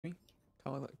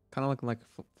Kind of looking like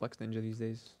a Flex Ninja these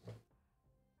days.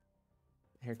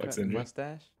 Haircut Flex and Ninja.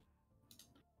 mustache.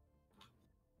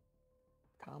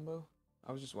 Combo.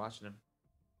 I was just watching him.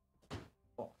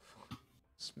 Oh,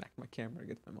 smack my camera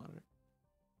against my monitor.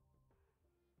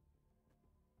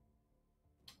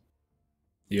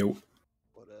 Yo.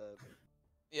 What up?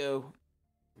 Yo.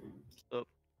 What's up?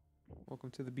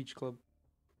 Welcome to the beach club.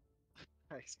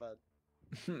 Thanks,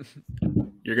 man.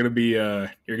 You're gonna be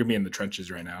in the trenches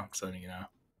right now. So you know.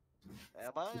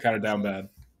 Am I? You're kind of down bad.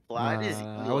 Blood is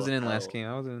I wasn't in last hell. game.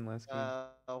 I wasn't in last game.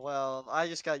 Well, I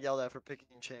just got yelled at for picking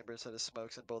chamber instead of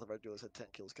smokes, and both of our duels had 10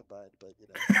 kills combined. But you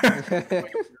know,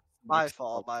 my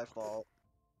fault. My fault.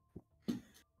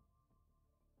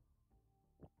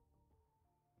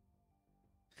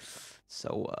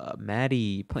 So,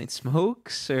 Maddie, playing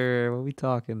smokes or what are we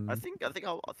talking? I think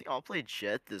I'll play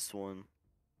Jet this one.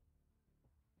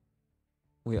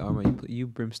 Wait, Arma, you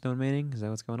Brimstone maining? Is that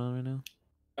what's going on right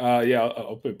now? Yeah,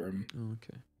 I'll play Brim. Oh,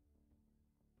 okay.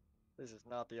 This is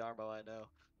not the Armo I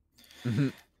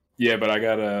know. Yeah, but I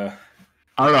got I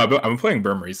don't know. I've been playing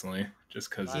Brim recently just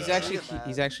because he's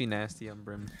actually nasty on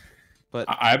Brim, but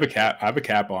I have a cap. I have a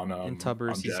cap on in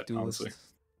Tubbers on he's Jet, duelist. honestly.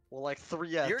 Well, like three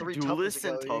You're Tubbers duelist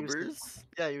ago. in Tubbers?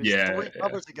 He was Yeah, 3 yeah.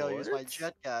 Tubbers ago. He was my What?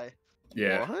 Jet guy.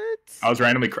 Yeah. What? I was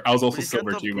randomly. I was also But he's got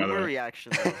silver the too, by the boomer way.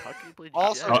 reaction though. How can you play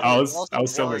Also, Jet? I was also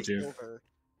silver was too. silver.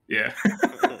 Yeah.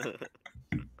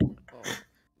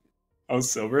 I was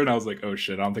silver, and I was like, "Oh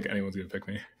shit! I don't think anyone's gonna pick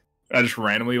me." I just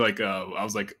randomly I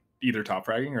was like either top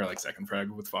fragging or like second frag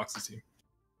with Fox's team.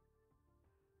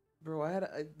 Bro,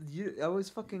 I was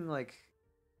fucking like,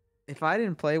 if I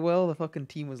didn't play well, the fucking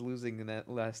team was losing in that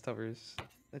last Tubbers.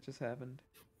 That just happened.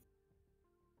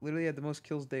 Literally had the most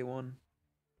kills day one.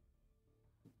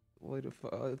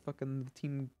 Fucking the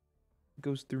team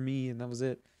goes through me, and that was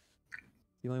it.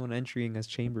 The only one entering as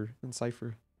Chamber and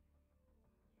Cypher.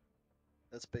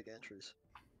 That's big entries.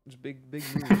 It's big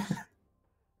moves.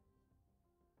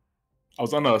 I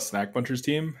was on a Snack Buncher's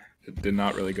team. It did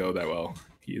not really go that well.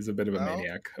 He is a bit of a No?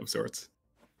 maniac of sorts.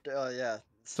 Yeah.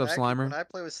 What's up, Slimer? When I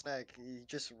play with Snack, he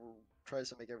just tries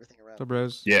to make everything around. So,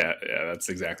 bros. Yeah, that's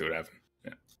exactly what happened.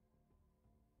 Yeah.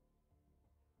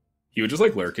 He would just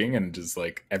like lurking, and just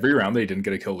like every round that he didn't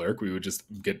get a kill lurk, we would just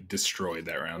get destroyed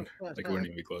that round. Like it wouldn't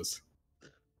even be close.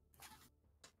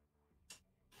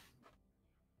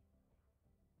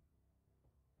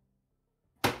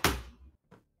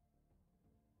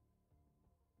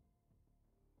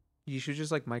 You should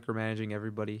just like micromanaging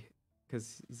everybody,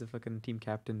 because he's a fucking team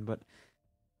captain, but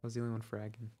I was the only one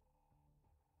fragging.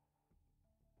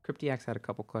 Cryptiax had a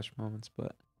couple clutch moments,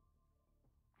 but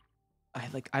I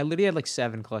literally had like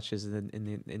 7 clutches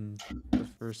in the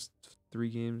first 3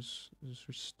 games. It was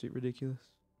just ridiculous.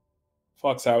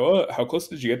 Fox, how close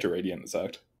did you get to Radiant this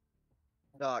act?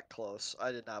 Not close.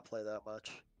 I did not play that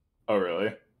much. Oh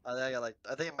really? I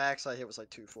think max I hit was like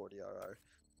 240 RR.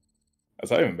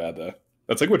 That's not even bad though.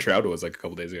 That's like what Shroud was like a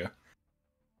couple days ago.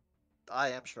 I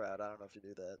am Shroud. I don't know if you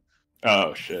knew that.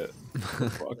 Oh shit.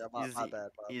 Fuck. Yeah, my bad.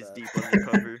 He's bad. deep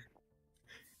undercover.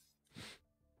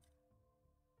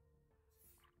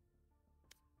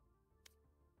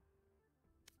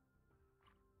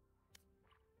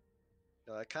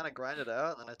 I kind of grinded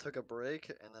out, and then I took a break,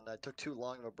 and then I took too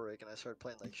long of a break, and I started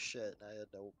playing like shit, and I had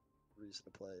no reason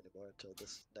to play anymore until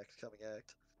this next coming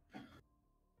act.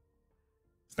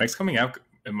 Next coming out,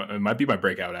 it might be my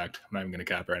breakout act. I'm not even gonna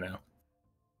cap right now.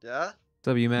 Yeah?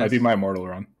 WMS. Might be my immortal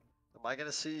run. Am I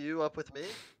gonna see you up with me?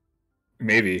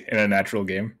 Maybe in a natural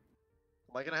game.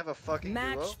 Am I gonna have a fucking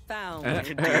Match duo? found.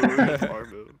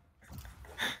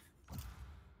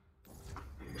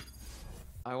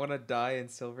 I want to die in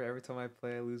silver. Every time I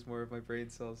play, I lose more of my brain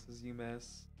cells. Says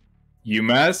UMass.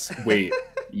 UMass? Wait,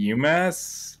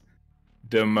 UMass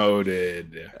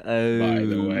demoted. By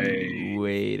the way.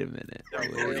 Wait a minute.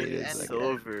 Really? Wait a And second.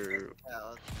 Silver.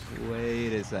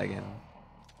 Wait a second.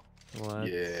 What?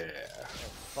 Yeah. Oh,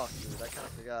 fuck, dude. I kind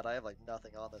of forgot. I have like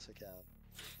nothing on this account.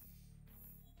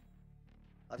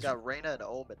 I've got Reyna and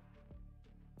Omen.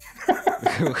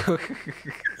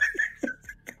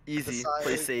 Easy. Besides-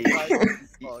 Play Sage.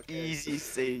 Okay. Easy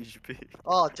Sage pick.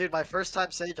 Oh, dude, my first time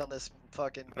Sage on this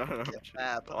fucking I'm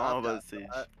map. all I'm about down Sage.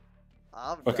 for that.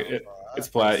 I'm Okay, down for it's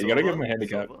that. flat. You gotta give Sova? him a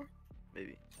handicap. Sova?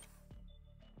 Maybe.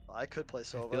 I could play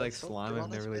Sova. I feel like Is Sova Slime. good I've on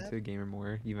this never related map? to a gamer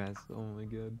more. UMass. Oh my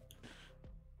god.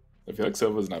 I feel like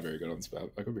Sova's not very good on this map.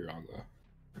 I could be wrong though.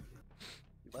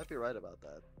 You might be right about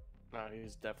that. No,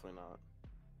 he's definitely not.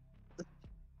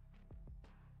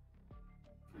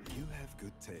 You have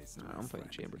good taste. Nah, my I'm playing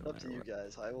friend. chamber. It's No up to matter you what.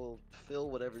 guys. I will fill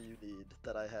whatever you need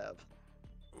that I have.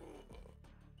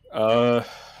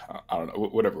 I don't know.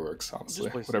 Whatever works, honestly.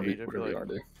 play Whatever, Sage, I feel whatever you like. want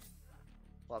to do.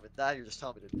 Well, I mean, that you're just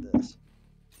telling me to do this.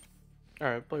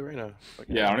 Alright, play Reyna.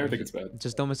 Fucking Yeah, I don't even think it's bad.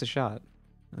 Just don't miss a shot,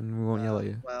 and we won't yell at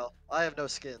you. Well, I have no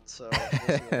skin, so we'll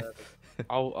see what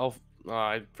happens.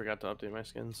 I forgot to update my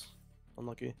skins.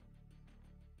 Unlucky.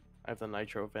 I have the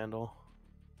Nitro Vandal.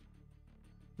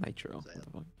 Nitro. What the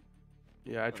fuck?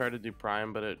 Yeah, I tried to do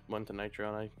Prime, but it went to Nitro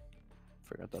and I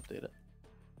forgot to update it.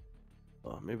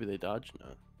 Oh, maybe they dodged? No.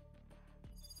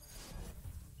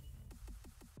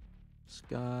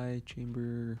 Sky,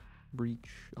 Chamber, Breach,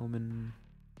 Omen.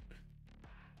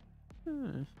 A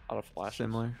lot of flashes.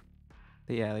 Similar.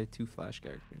 Yeah, they're 2 flash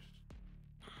characters.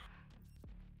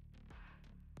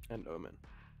 And Omen.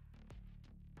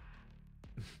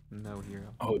 No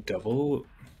hero. Oh, double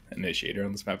initiator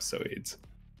on this map, so aids.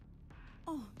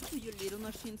 Oh, do your little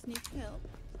machines need help?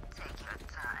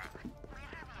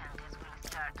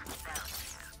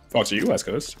 Fox, are you West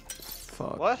Coast?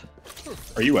 Fuck. What?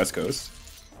 Are you West Coast?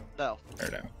 No.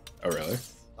 Or no? Oh, really?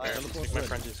 I am. Take my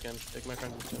frenzy skin. Take my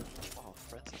frenzy skin. Oh,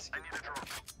 frenzy skin.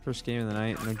 First game of the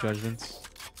night, no judgments.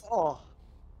 Oh.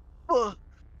 Ugh.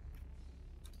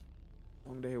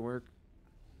 Long day at work.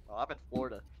 Oh, I'm in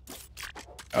Florida.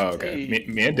 Oh, okay.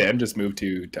 Me and Dan just moved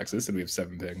to Texas, and we have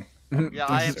 7 ping. Yeah,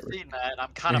 I have seen that.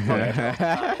 I'm kind of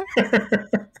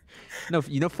fucking No,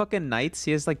 you know fucking Knights?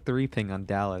 He has like 3 ping on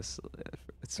Dallas.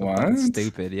 It's so fucking What?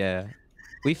 stupid, yeah.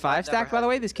 We 5 stacked, by had the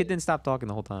way. This kid didn't stop talking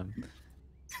the whole time.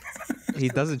 He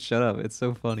doesn't shut up. It's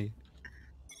so funny.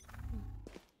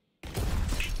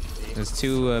 There's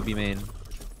 2 B main.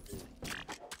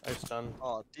 I stun.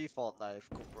 Oh, default knife.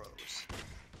 Gross.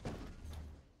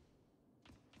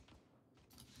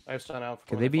 I have stun out.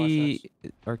 For Could when they flash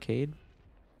be arcade?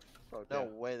 Bro, no Yeah.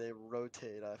 way they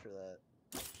rotate after that.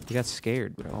 He got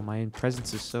scared, bro. My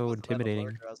presence is so Must have been a intimidating.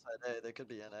 lurker outside. Hey, they could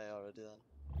be NA already then.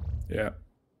 Yeah.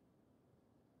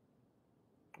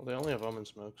 Well, they only have Omen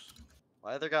smokes.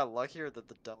 I either got lucky or that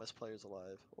the dumbest player's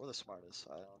alive. Or the smartest.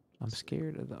 I don't I'm see.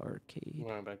 scared of the I'm arcade.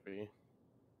 going back B.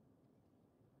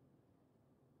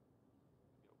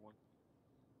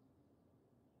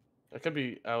 I could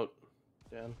be out,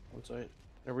 Dan, one site.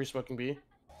 Are we smoking B?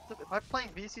 Am I playing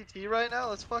VCT right now?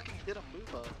 Let's fucking get a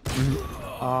move on.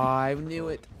 Oh, I knew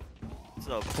it. What's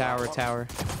up? Tower, tower.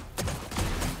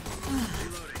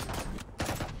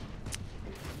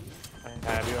 I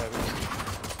have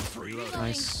you.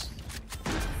 Nice.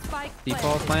 Spike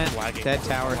Default planted. plant. Lagging. Dead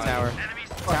tower, tower.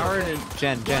 Tower and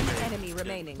Gen. One enemy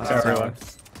remaining. Last Tower. tower.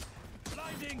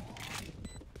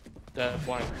 Dead,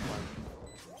 blind.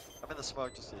 I'm in the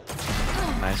smoke to see it.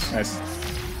 Nice. Nice.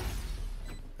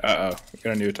 Uh-oh. We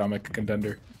got a new atomic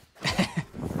contender.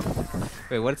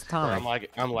 Wait, what's I'm,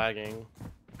 atomic? I'm lagging.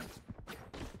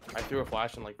 I threw a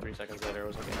flash and like 3 seconds later I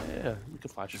was like, yeah, you can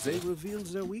flash it. They revealed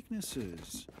their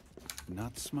weaknesses.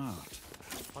 Not smart.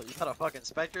 Oh, you got a fucking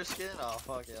Spectre skin? Oh,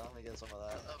 fuck yeah. Let me get some of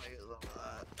that. Let me get some of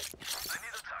that.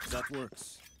 That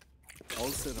works. All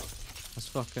set up. I was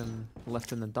fucking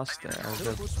left in the dust there. I was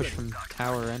gonna push from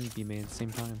tower and B main at the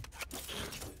same time.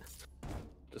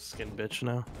 Just skin bitch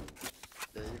now.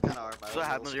 Yeah, you kind of are my So what happens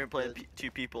when little you're playing bitch.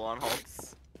 2 people on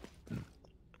halts?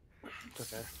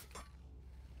 It's okay.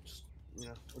 Just, you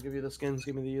know, I'll give you the skins,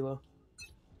 give me the elo.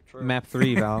 True. Map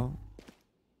 3, Val.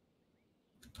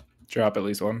 Drop at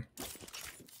least 1.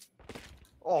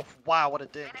 Oh, wow, what a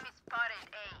dick.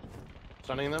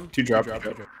 Stunning them? 2 drop. Two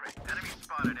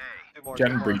more, two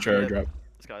Gen more. breach Yeah. drop.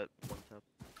 This guy 1 tap.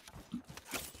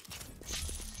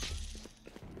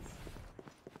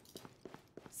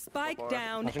 Spike Bar.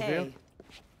 down Watching A. view?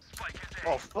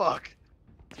 Oh, fuck.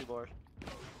 2 more.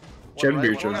 Gen One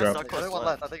breach right, one drop. left. Only one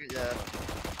left. I think, yeah.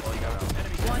 Oh, you got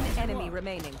it. One enemy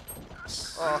remaining.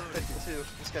 Oh, 52.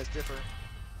 This guy's different.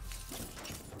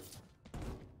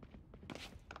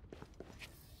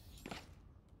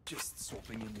 Just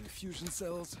swapping in the fusion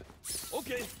cells.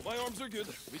 Okay, my arms are good.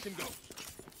 We can go.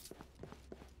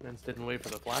 Mans didn't wait for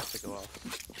the flash to go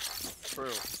off.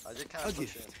 True. I did kind A of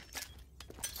push gift. in.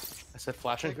 I said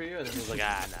flashing for you, and then he was like,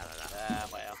 ah, nah, nah, nah. Ah,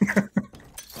 well.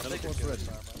 I'll take it Teleport good, ready.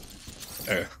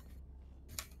 Oh.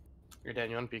 Here, Dan,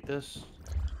 you want to peek this?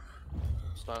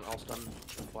 Stun, I'll stun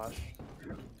and flash.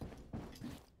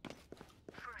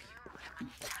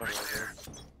 I'll stun right here.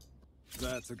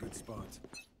 That's a good spot.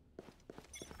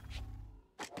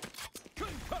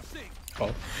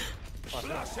 Oh.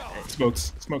 Flash out.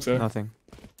 Smokes. Smokes out. Nothing.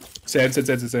 Sand.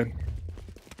 Sand.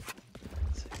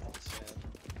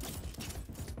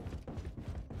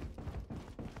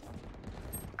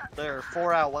 There,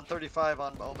 4 out, 135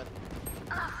 on Omen.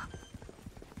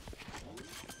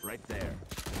 Right there.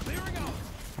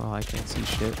 Oh, I can't see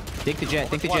shit. Think the jet.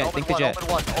 Think the Omen jet. one, Think the Omen jet.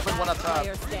 one, Omen one up top.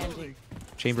 Player standing.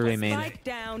 Chamber Bay main. Spike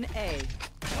down A.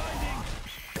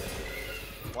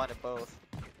 Wanted both.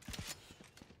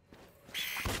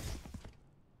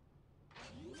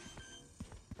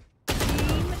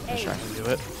 Team I'm A. trying to do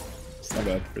it. It's not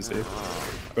bad for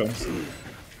safe. Bonus.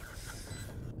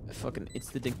 Fucking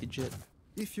insta-dink the jet.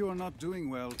 If you are not doing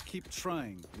well, keep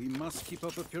trying. We must keep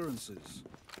up appearances.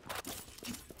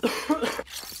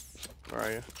 Where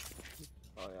are you?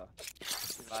 Oh yeah.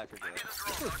 I forget.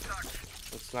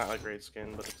 It's not like great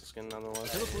skin, but it's a skin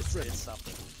nonetheless. It's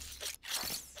something.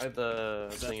 I have the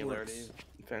Singularity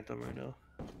Phantom right now.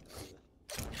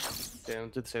 Damn,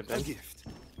 did the same A thing. gift.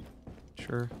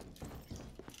 Sure.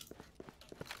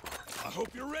 I hope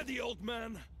you're ready, old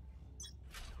man.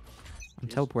 I'm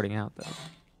teleporting out though.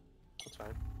 That's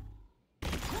fine.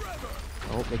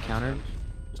 Oh, they countered.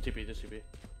 Just TP, just TP.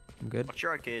 I'm good. What's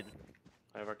your arcade?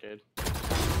 I have arcade.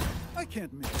 I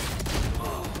can't miss.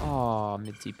 Oh,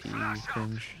 mid TP,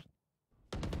 cringe.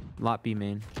 Lot B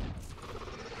main.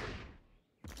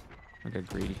 I got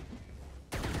greedy.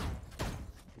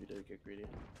 You did get greedy.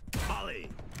 Molly.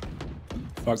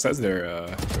 Fox has their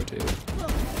rotated.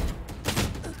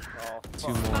 Oh, Two fuck.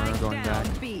 more Spike going down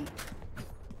back. B.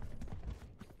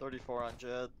 34 on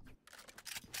Jed.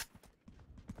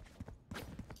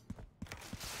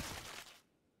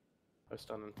 I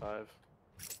stunned in 5.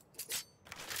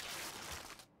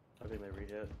 I think they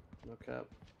re-hit. No cap.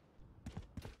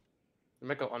 They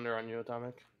might go under on you,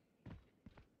 Atomic.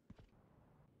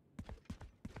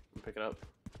 Pick it up.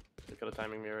 They could have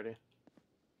timing me already.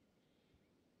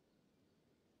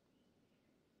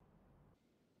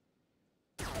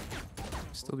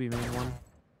 Still be main one.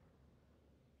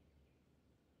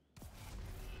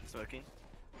 Smoking.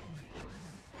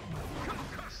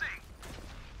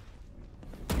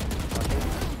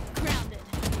 Grounded.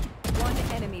 One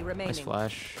enemy remaining. Nice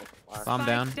flash. Flash. Bomb Spike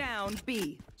down. down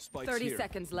B. Spikes 30 here.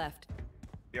 seconds left.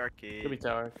 The arcade. Could be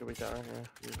tower. Could be tower. Yeah,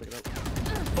 you just pick it up.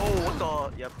 Oh,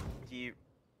 what the? Yep. He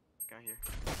got here.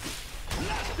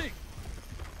 Blasting.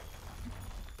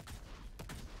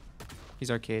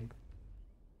 He's arcade.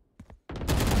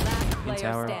 Last player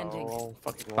tower. standing. Oh,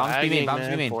 fucking Bombs B main. lagging, Bombs B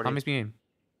man. main. 40. Bombs B main.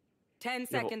 10 but-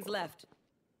 seconds left.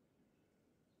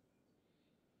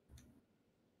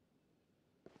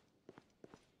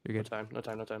 You're No good. time. No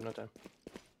time. No time. No time.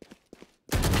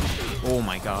 Oh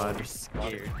my god. You're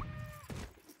scared.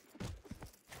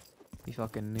 He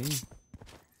fucking knew.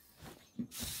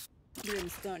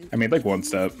 Brimstone. I made like one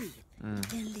step.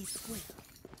 Deadly square.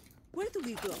 Where do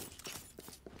we go?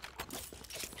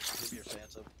 Give me your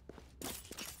fans up.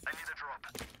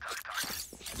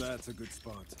 That's a good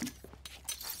spot.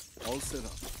 All set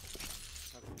up.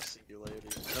 Singularity.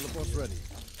 Teleport ready.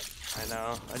 I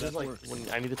know. I That just like works. when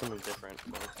I needed something different.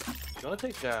 So. You wanna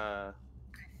take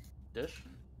dish?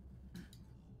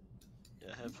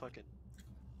 Yeah, have fucking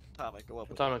Atomic go up.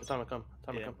 with Atomic, Atomic, come.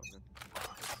 Atomic, Yeah. come.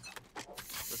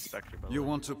 The Spectre, by the You way.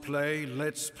 want to play?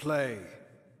 Let's play.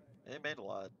 it. They made a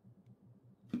lot.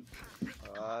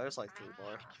 There's like 3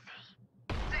 more.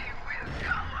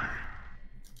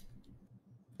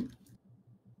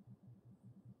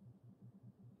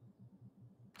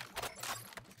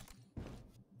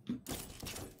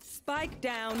 Spike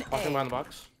down Walking A. behind the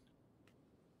box.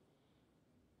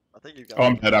 I think you got Oh,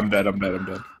 I'm it. dead. I'm dead. I'm dead. I'm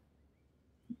dead.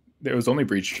 There was only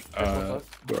breach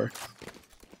door.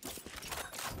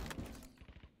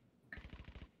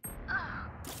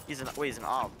 He's an wait, he's an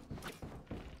op.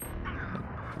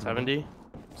 70.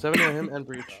 70 on him and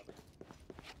breach.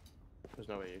 There's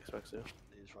no way he expects it.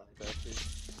 He's running back. Dude.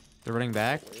 They're running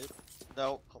back. Wait.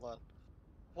 No, hold on.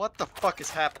 What the fuck is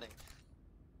happening?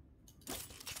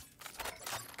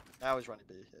 Now he's running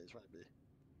B. Yeah, he's running B.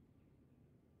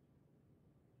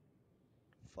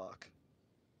 Fuck.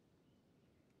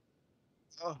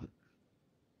 Oh.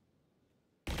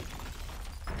 Can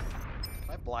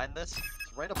I blind this? Is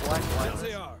Raina blind As they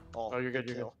this? are. Oh, you're good,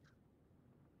 you're kill.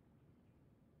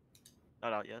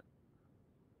 Not out yet.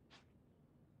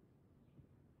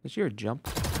 Is your jump?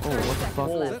 Oh, 30 what the seconds fuck?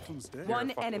 left. That one's dead. One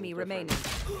fucking enemy different. remaining.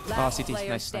 Oh, Last CT. player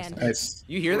Nice, nice, standing. Nice.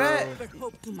 You hear that? Never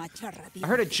hope to match a rabbit. I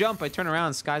heard a jump. I turn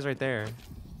around. Sky's right there.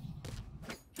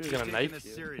 She was gonna knife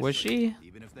you. Was she?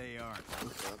 Even if they aren't.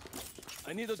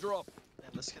 I need a drop.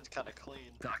 And this skin's kinda clean.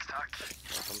 I'm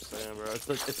saying, bro.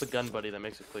 It's the gun buddy that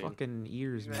makes it clean. Fucking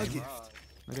ears, You're man. right.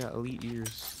 I got elite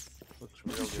ears. Looks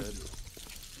real good.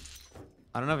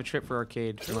 I don't have a trip for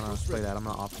arcade. If you wanna play that, I'm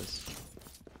not off this.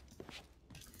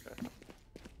 Okay.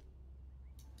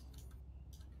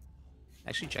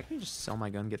 Actually, check me. Just sell my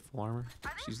gun, get full armor.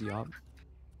 Just use the op.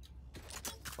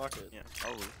 Fuck it. Yeah,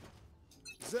 probably.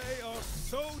 They are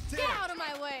so dead. Get out of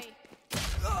my way.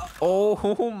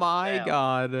 Oh my Damn.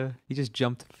 god. He just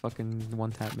jumped fucking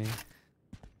one tap me.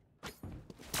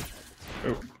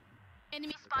 Oh.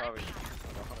 Probably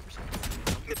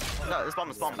 100%. No, this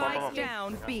bomb is bomb. Bomb. Spike Bomb.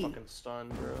 down B. Fucking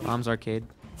stunned, bro. Bombs arcade.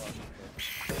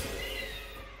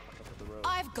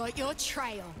 I've got your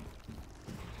trail.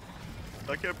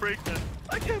 I can't break it.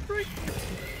 I can't break it.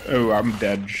 Oh, I'm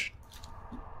dead.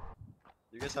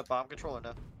 You guys have bomb control or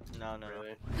no? No, no, no.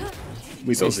 Really?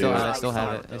 We still I see still, it. I still have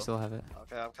Sorry, it. I still have it.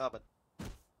 Okay, I'm coming.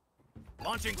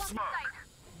 Launching smoke.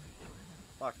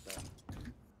 Fuck that.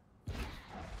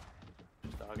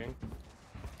 Dogging.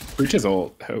 Breach his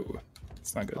ult. Oh,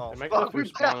 it's not good. Oh, They make fuck, us we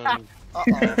respawn.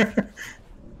 Uh-oh.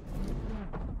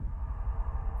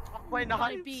 Wait, no,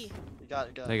 Gotta be. You got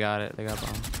it, They got it. They got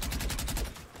bomb.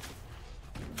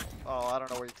 Oh, I don't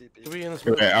know where you Could TP. we in this?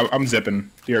 Okay, I'm zipping.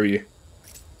 DRE.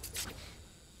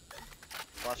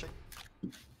 Flashing.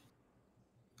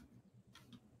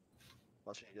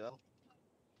 Flashing again.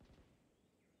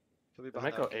 Could be They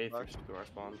might behind go that A box. to our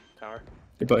spawn tower.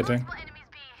 They planting.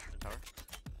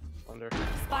 Under.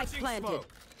 Spike planted.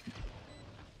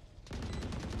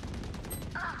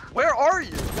 Where are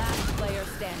you? Last player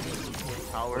standing.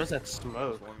 What is that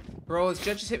smoke? Bro,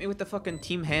 Jet just hit me with the fucking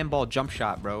team handball jump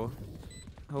shot, bro.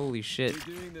 Holy shit.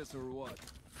 You doing this or what?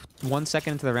 1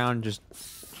 second into the round, just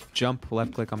jump,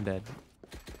 left click, I'm dead.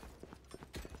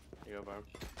 You go, bomb.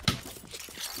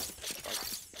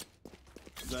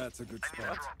 That's a good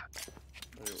spot.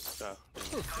 Ah,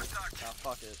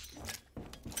 fuck it.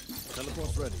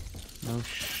 Teleport's ready. No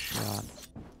shot.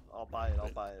 I'll buy it. I'll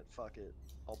buy it. Fuck it.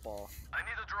 I'll ball. I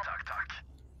need a drop.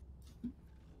 I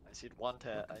need one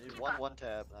tab. I need one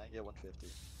tab, and I can get 150.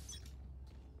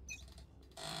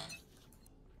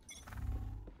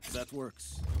 That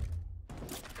works.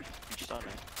 Each stunning.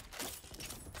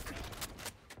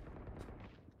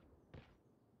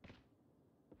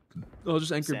 I'll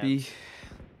just anchor Sam. B.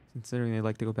 Considering they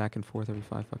like to go back and forth every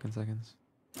 5 fucking seconds.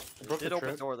 They broke did the open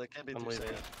trip. door. They can't be I'm through leaving.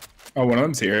 sand. Oh, one of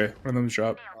them's here. One of them's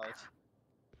dropped. Right.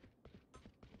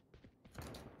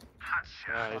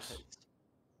 Nice.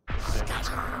 I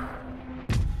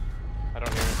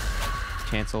don't hear it.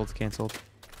 Cancelled, cancelled.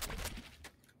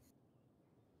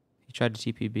 He tried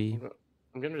to TPB.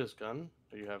 I'm getting this gun.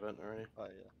 Do you have it already? Oh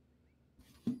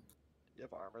yeah. You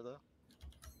have armor though.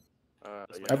 Yeah.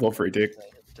 I have ult for retake.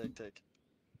 Take.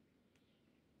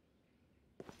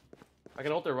 I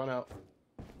can ult their run out.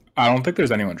 I don't think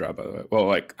there's anyone drop, by the way. Well,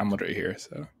 like, I'm literally here,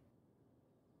 so.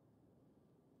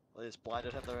 They just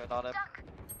blinded him. They're not him.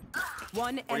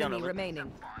 One Oriana, enemy look.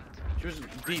 remaining. She was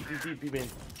deep, B main.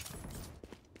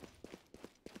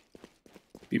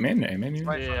 B main, A main, you?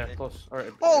 Right in front Yeah, of me. close.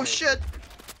 Alright. Oh shit!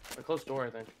 A close door, I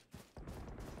think.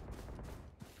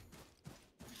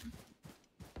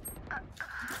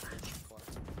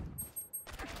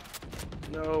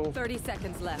 No. 30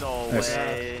 seconds left. No Nice.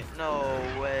 way. No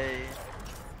way.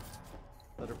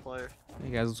 Better player. Hey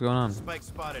guys, what's going on? Spike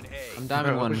spotted A. I'm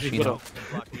Diamond 1 She Machine. put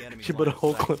Block the enemy She put a line of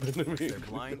whole sight. clip into me. If they're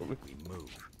blind, we move.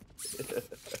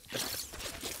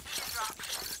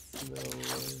 No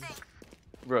way.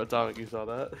 Bro, Dominic, you saw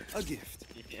that? A gift.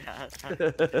 Yeah.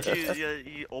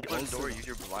 you open the door, use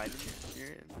your blind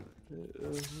experience.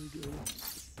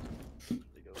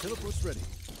 Teleport's ready.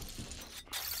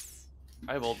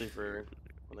 I have ulti for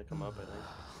when they come up, I think.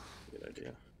 Good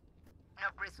idea. Oh,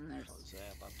 Zam,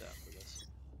 I'm down for this.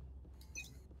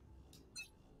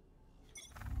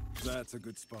 That's a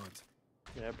good spot.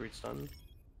 Yeah, breach stun.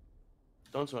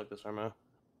 Don't smoke this, Armo.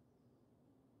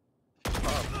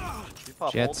 You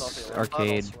pop Jets, ult off the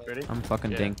arcade. I'll swing. Ready? I'm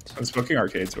fucking Yeah. dinked. I'm smoking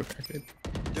arcade, smoking arcade.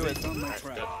 Do it. On my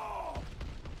track.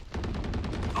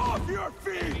 Off your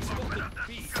feet!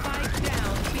 Spike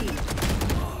down B.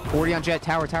 40 on Jet,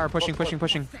 tower, pushing.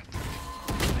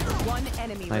 One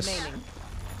enemy Nice. remaining.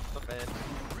 Look, man. I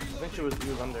think he was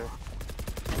under.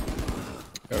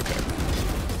 Okay.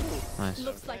 Nice.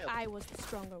 Looks like I was the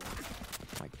stronger one.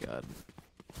 My god.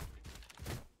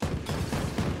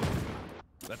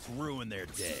 Let's ruin their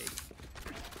day.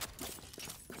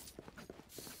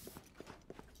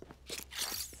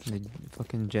 The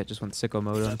fucking Jet just went sicko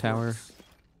mode on tower.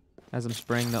 As I'm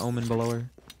spraying the omen below her.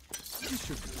 You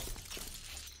should do.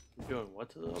 You doing what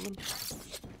to the woman?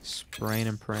 Spraying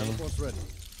and praying. Teleport's ready.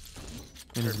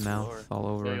 In his Turn mouth, lower. all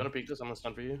over Yeah, you him. wanna peek this? I'm gonna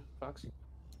stun for you, Fox.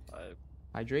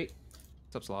 Hydrate.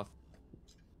 What's up, Sloth?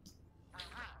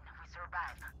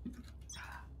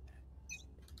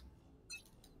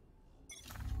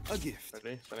 A gift.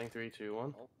 Ready? Stunning 3, 2,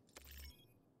 1.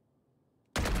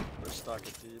 We're stuck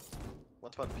at deep.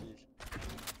 One spot peek.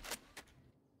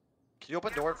 Can you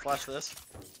open door and flash this?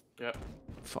 Yep.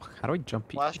 Fuck, how do I jump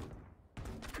peek? Flash.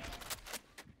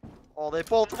 Oh, they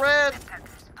both ran!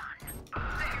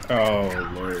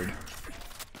 Oh lord.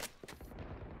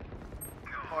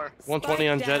 More. 120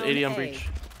 on jet, down 80 on A. breach.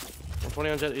 120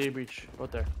 on jet, 80 breach.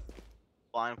 Right there.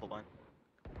 Blind, full blind.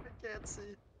 I can't see.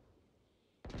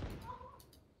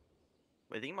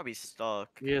 Wait, I think he might be stuck.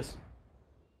 He is.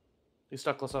 He's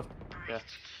stuck close up. Yeah.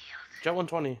 Jet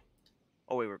 120.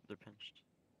 Oh wait, they're pinched.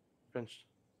 Pinched.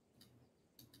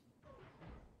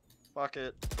 Fuck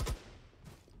it.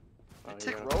 Oh,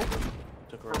 Take yeah. rope?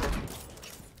 Took rope.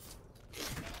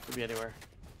 Could be anywhere.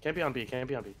 Can't be on B. Can't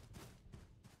be on B.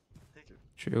 Thank you.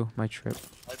 True, my trip.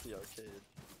 Might be arcade.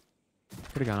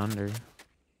 Could have gone under.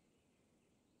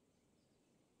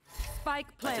 Spike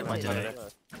That's it, planted. that's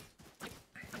it. Yeah.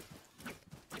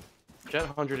 Jet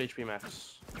 100 HP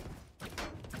max.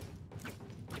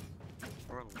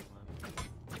 We're on the left.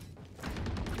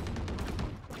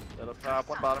 Dead up top,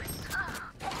 one bottom.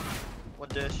 One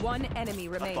dish. One enemy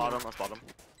That's remaining. bottom, that's bottom.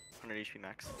 100 HP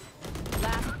max.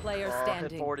 Last player Oh, hit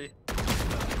standing. 40.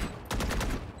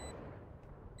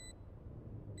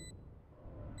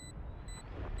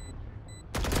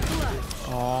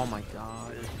 Oh my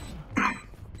god.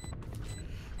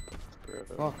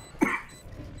 Fuck.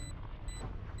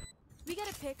 We get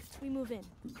a pick, we move in.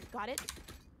 Got it?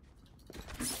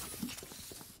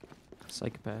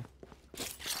 Psychopath.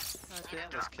 Damn,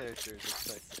 this character is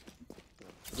expected.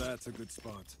 That's a good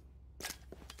spot.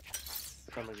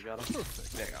 Somebody got him.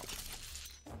 Perfect. There you go.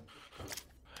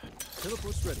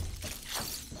 Teleport's ready.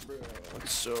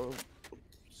 That's so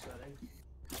upsetting.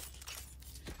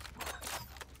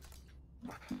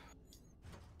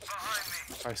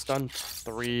 I stunned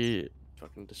 3,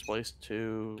 fucking displaced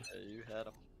 2. Yeah, you had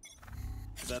him.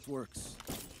 That works.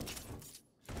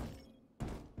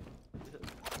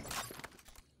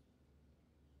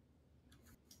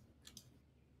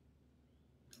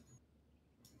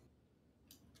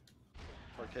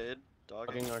 Arcade. Dog.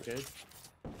 Fucking arcade.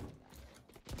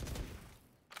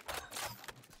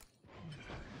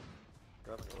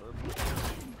 Grabbing orb.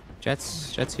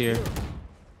 Jets here.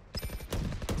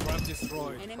 Trap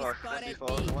destroyed. Enemy Fuck, spotted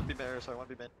default. B. One be mid, sorry, one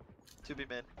be mid. Two be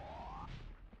mid.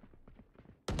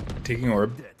 Taking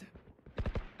orb. Dead.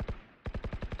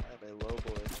 I am a low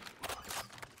boy.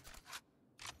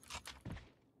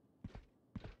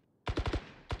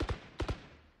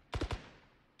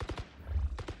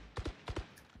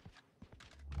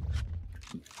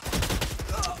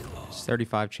 It's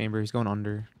 35 chamber. He's going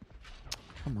under.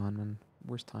 Come on, man.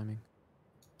 Worst timing.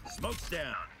 Smoke's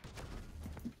down.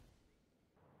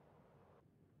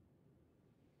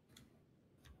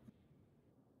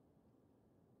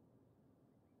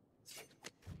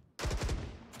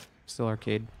 Still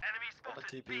arcade. On the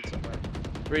TP somewhere.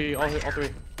 3, all 3.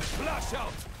 Flash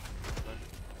out.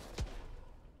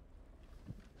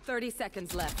 30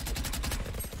 seconds left.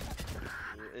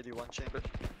 You're 81 chamber.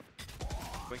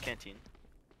 We're in canteen.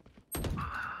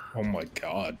 Oh my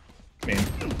god. Man.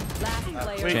 Last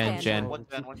player Gen, standing. Gen. One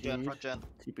gen, front gen.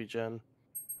 TP gen.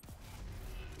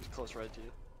 He's close right to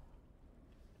you.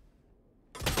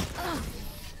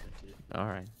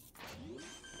 Alright.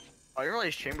 Oh, you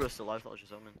realize chamber was still alive, that was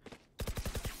just omen.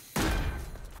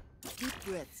 Deep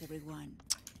breaths, everyone.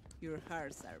 Your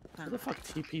hearts are Who the pumping. fuck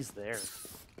TP's there?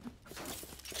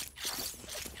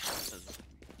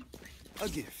 A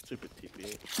gift. Stupid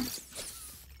TP.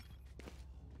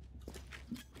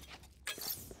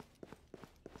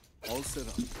 All set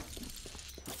up.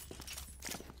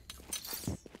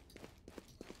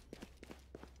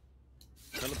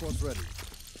 Teleport's ready.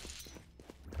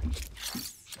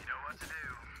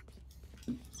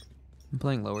 I'm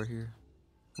playing lower here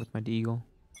with my deagle.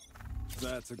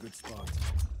 That's a good spot.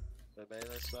 They made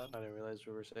this son I didn't realize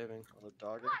we were saving. on the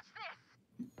dogger.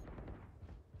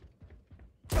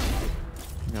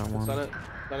 Got Stun one. it.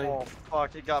 Stunning. Oh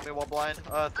fuck, he got me one blind. 3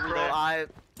 Bro, there. I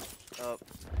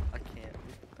can't.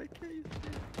 I can't use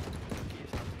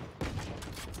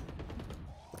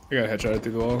it. I got headshot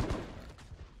through the wall.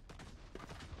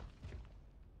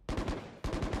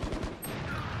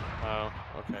 Oh,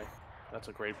 okay. That's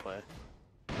a great play.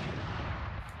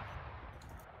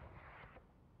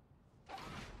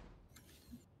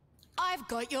 I've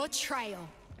got your trail.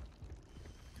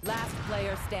 Last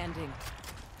player standing.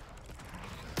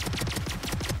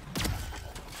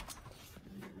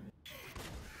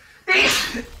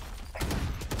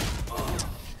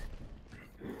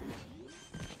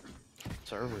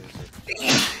 Server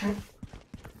is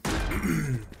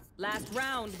Last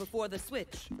round before the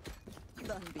switch.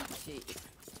 Don't be cheap.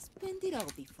 Spend it all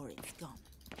before it's gone.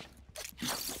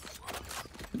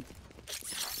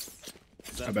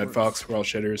 I bet Fox, we're all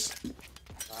shitters.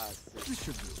 This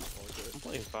should do. I'm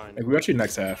playing fine. Like, we got you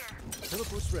next half.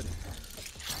 Teleport's ready.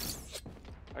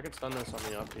 I could stun this on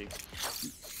the up peak.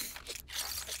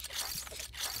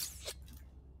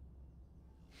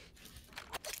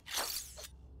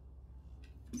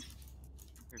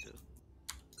 You're good.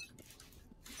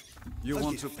 You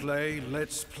want to play?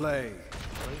 Let's play.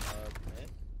 Man,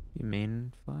 You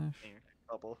main flash?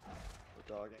 couple.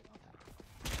 We're dogging.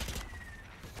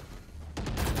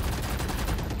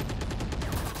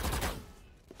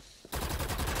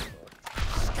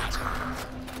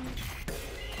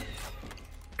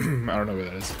 I don't know where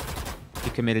that is.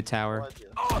 You committed tower.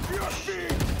 Off your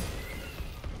feet!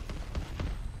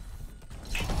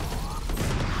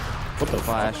 What the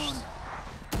Flash.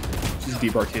 This is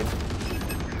deep arcade.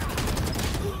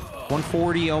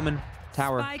 140 Omen.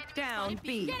 Tower. Spike down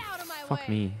B. Get out of my Fuck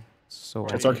way. me. So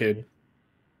It's arcade.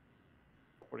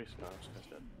 40 smells.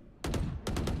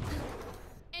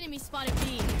 Enemy spotted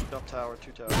B. Jump tower,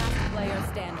 2 towers. Last player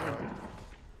standing.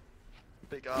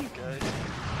 Big off, guys.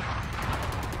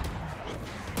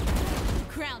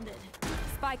 Grounded.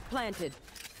 Spike planted.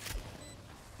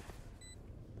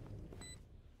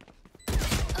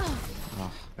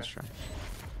 Oh, let's try.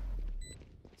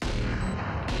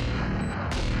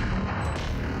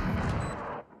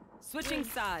 Switching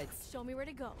sides. Show me where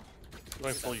to go.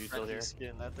 Going full util here.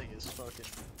 Skin, that thing is fucking.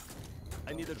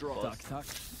 I need a draw. Tuck, tuck.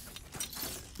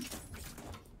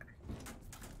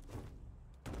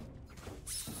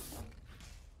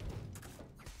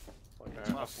 Want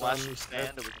to flash you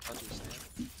stand or we can punch you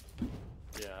stand?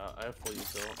 Yeah, I have full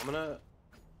util. I'm gonna.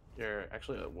 Here,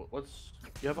 actually, what's.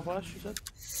 You have a flash, you said?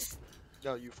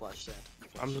 No, you flash stand.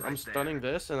 I'm stunning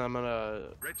this, and I'm gonna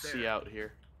see out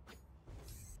here.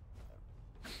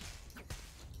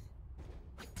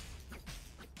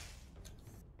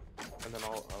 And then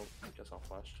I guess I'll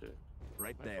flash too.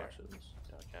 Right Can I there. flash this?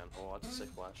 Yeah, I can. Oh, that's a sick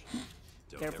flash.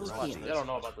 Careful I don't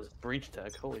know about this breach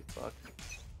tech. Holy fuck.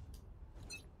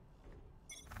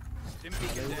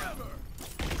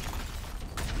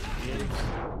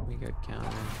 We got counter.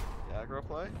 Yeah, aggro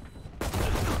play?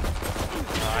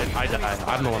 I died.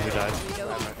 I'm the one who died.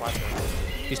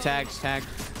 He's tagged. He's tagged.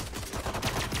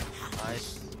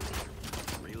 Nice.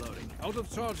 Reloading. Out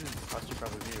of charges. That's you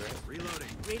probably be, right? Reloading.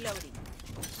 Reloading.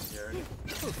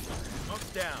 Smoke's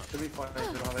down. Should be fine. We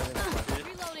don't have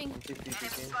anything. Reloading.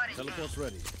 Teleport's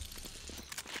ready.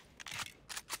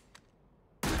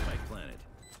 Spike planted.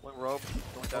 One rope.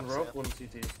 Going down One rope, sand. one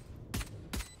CT.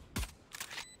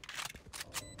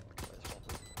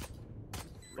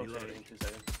 Reloading. In 2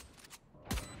 seconds.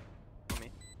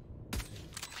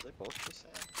 They both the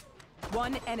sand.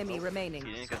 One enemy remaining.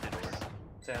 He didn't go through the door.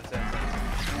 Sand.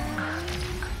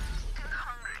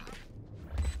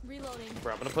 Reloading.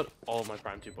 Bro, I'm gonna put all of my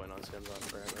Prime 2.0 skins on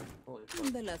forever. Holy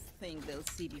fuck. The last thing they'll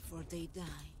see before they die.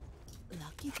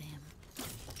 Lucky them.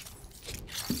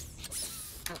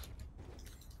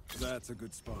 That's a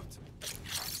good spot.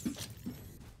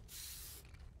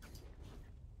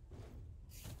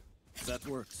 That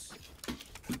works.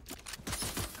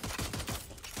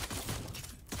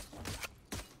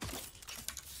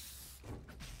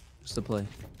 What's the play?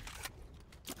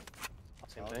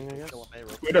 Same thing, I guess. Kill him, A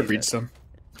rope. We'd have reached them.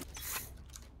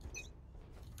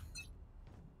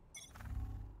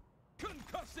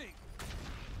 Concussing.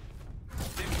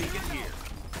 Dim beacon here.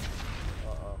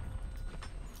 Uh-oh.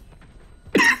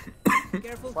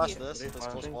 Careful Flash here. this. This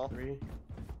close Flashing, wall. 3.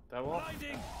 That wall?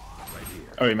 Blinding. Right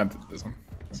here. Oh, you meant this one.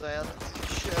 Sand.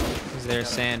 Shit. Is there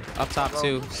sand? Up top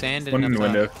too. Sand and One in up the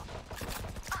top. window.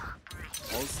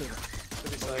 All seven.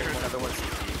 Could be sand. Another one CT.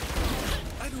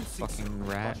 I don't think so. Fucking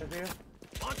rat. Flashing here?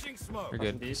 Launching smoke. We're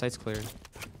good. Indeed. Site's cleared.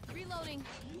 Reloading.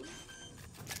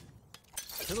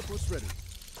 Teleport's ready.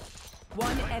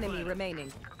 One enemy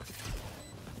remaining.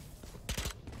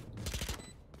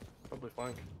 Probably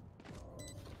flank.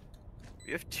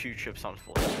 We have 2 trips on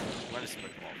full. I'm gonna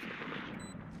smoke them all.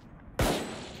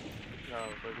 No,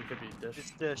 but we could be dished.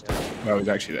 It's dished. Yeah. No, he's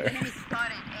actually there.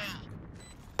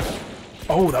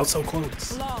 Oh, that was so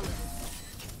close. Long.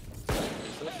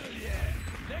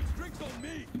 Next drink's on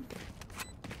me.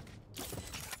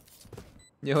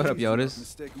 Yo, what up, Please do not Yodas?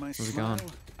 mistake my How's it smile.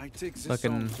 going? I take this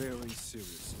Fucking- song very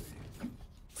seriously.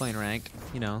 Playing ranked.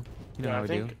 You know Yeah, how I we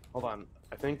think, do. hold on.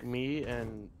 I think me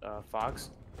and Fox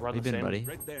were on How you the been, same buddy?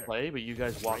 Right there. play, but you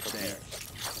guys walk Right up there.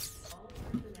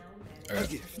 B. A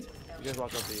gift. You guys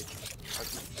walk up B.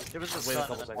 Give us the Wait a stun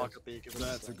couple and then walk seconds. up B. Give us the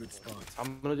That's a stun. good spot.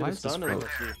 I'm gonna do Why the is this stun and then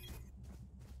broke? let's see.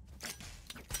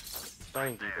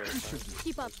 Stunning deeper.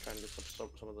 Keep up. Trying to get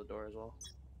some of the door as well.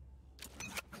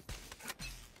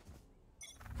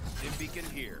 Dim beacon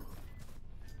here.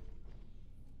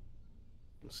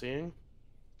 I'm seeing.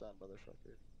 Done,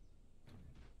 motherfucker.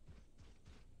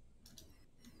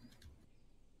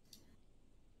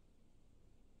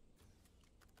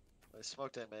 I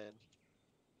smoked in main.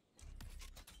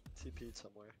 TP'd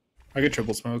somewhere. I get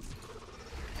triple smoke.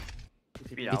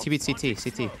 Beat out. CT, CT, CT.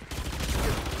 Pushing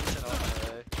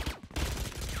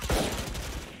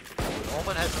Omen A.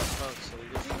 Omen has no smoke, so he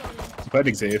gets.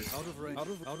 Fighting safe. Out of range. Out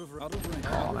of range.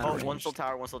 Oh, man. Oh, one still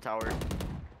tower, one still tower.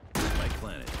 Spike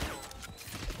planet.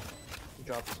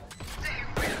 Drop.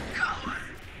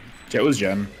 Jet was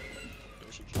Jen.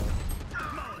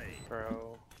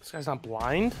 Bro. This guy's not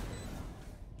blind?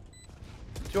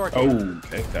 Two Oh,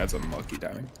 okay. That's unlucky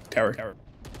timing. Tower.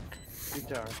 Deep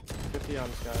tower. 50 on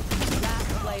this guy. Last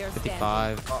player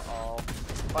standing. 55. Uh-oh.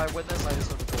 By witness, I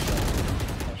just have to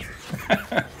pull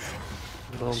that.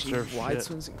 Don't serve Wide shit.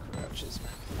 swings and crouches,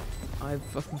 man. I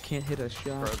fucking can't hit a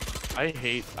shot. Bro, I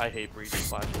hate breach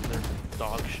flashes. They're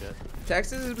dog shit.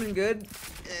 Texas has been good.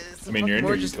 It's I mean, you're in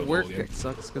more your just eco work. goal, yeah. It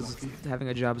sucks because having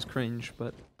a job is cringe,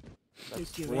 but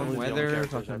That's Warm warm literally the only weather,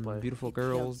 characters I fucking play. beautiful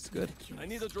girls, it's good. I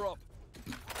need a drop.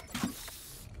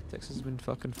 Texas has been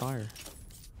fucking fire.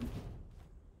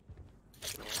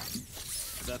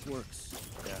 That works.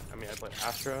 Yeah, I mean, I play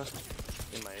Astra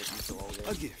in my eco all game.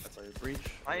 A gift. I play breach.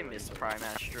 I miss Prime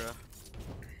Astra.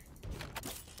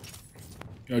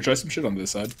 You know, try some shit on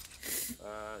this side.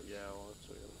 Yeah, well, that's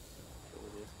what we're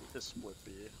gonna Just split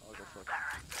B. I'll go fuck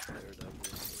player down B.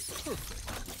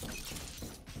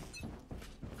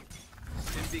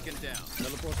 Stim beacon down.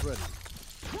 Teleport ready.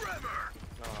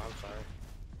 No, I'm sorry.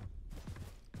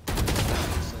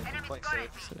 Safe. Playing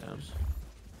safe. Sit down.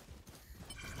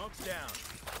 Smoke's down.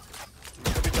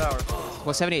 Could be tower.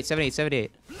 Well, 78, 78,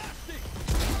 78.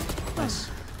 Nice.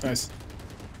 Nice.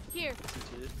 Here.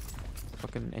 CT.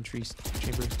 Fucking entry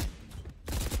chamber.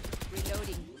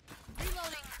 Reloading.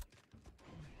 Reloading.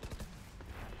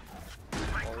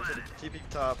 Oh, he's at TP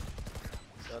top.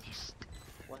 Dead.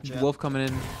 One jab. Wolf coming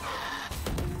in.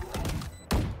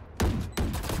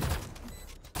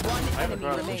 One enemy dropped.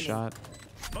 Good remaining. shot.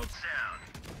 Smoke's down.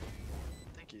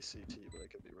 I think he's CT, but I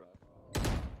could be wrong.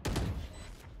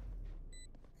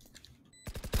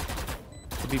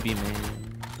 Could be B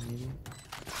main, maybe.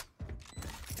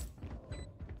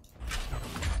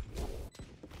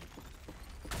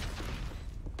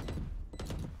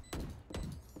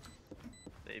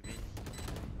 Maybe.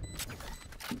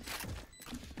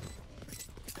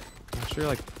 I'm sure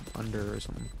like under or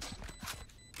something.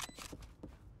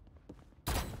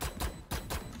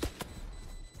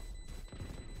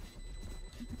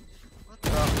 What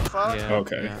the fuck? Yeah.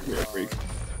 Okay. Yeah. We're a freak.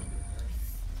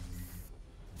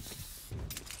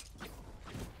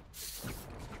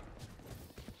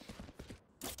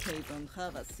 They don't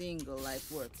have a single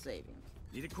life worth saving.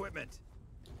 Need equipment.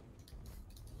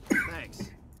 Thanks.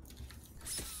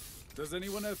 Does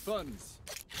anyone have funds?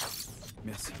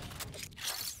 Merci.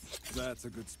 That's a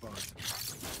good spot.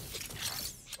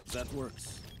 That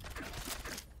works.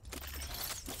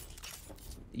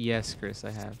 Yes, Chris,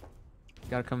 I have.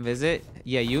 Gotta come visit.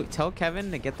 Yeah, you tell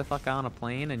Kevin to get the fuck out on a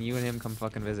plane, and you and him come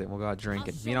fucking visit. We'll go out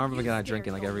drinking. Me and Arvin will go out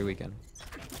drinking like every weekend.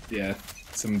 Yeah.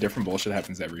 Some different bullshit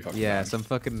happens every fucking Yeah, time. some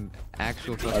fucking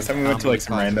actual. Last time we went to like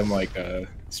some random like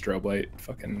strobe light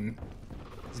fucking.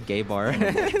 gay bar.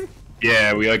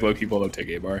 Yeah, we like low-key pulled up to a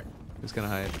gay bar. Who's gonna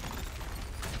hide?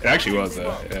 It actually was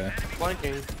yeah.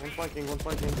 Flanking, one flanking, one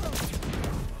flanking.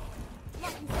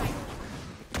 Blocking sight.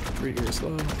 Pretty here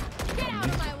slow. Get out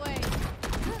of my way.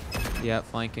 Yeah,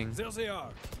 flanking. There they are.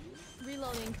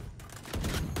 Reloading.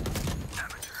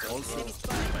 Also,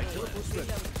 Teleport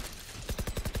ready.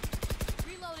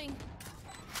 Reloading.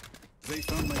 they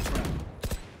found my trap.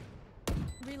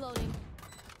 Reloading.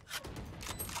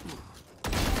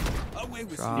 Away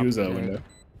with Drop He was a dead. window.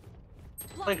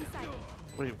 Blocking sight.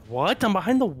 Wait, what? I'm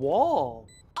behind the wall.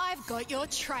 I've got your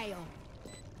trail.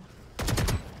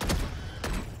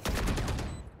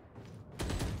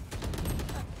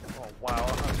 Oh wow,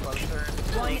 I was about to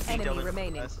turn. One Easy, enemy Dylan.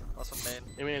 remaining. Nice. Awesome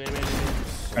main. Amen.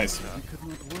 Nice. We could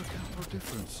not work out our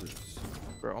differences.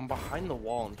 Bro, I'm behind the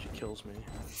wall and she kills me.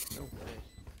 No way.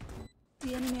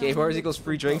 The enemy Gay bars outnumbered equals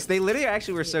free two drinks. They votes. literally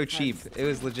actually were so cheap. It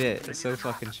was legit. It's so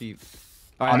fucking cheap.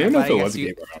 I don't even know but if it guess was a you-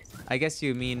 gay bar. honestly. I guess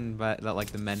you mean by that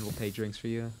like the men will pay drinks for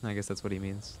you. I guess that's what he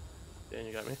means. Dan,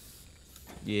 you got me?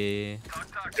 Yeah.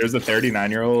 There's a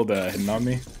 39-year-old hitting on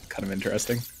me. Kind of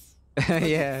interesting.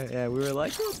 yeah. We were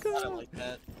like, let's I don't go. like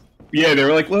that. Yeah, they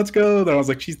were like, "Let's go." Then I was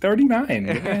like, "She's 39."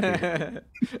 Get outta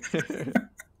here.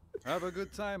 Have a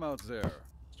good time out there.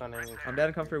 Stunning. I'm down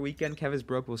to come for a weekend. Kev is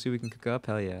broke. We'll see what we can cook up.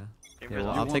 Hell yeah. Yeah, well, You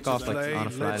I'll want take to off like play? on a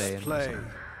Friday. Let's and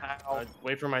play.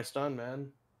 Wait for my stun, man.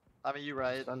 I mean, you're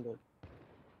right. Stunned it.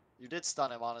 You did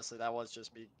stun him, honestly. That was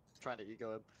just me trying to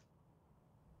ego him.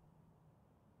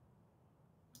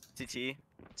 CT.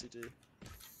 CT.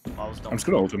 I was done. I'm just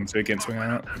gonna ult him so he can't swing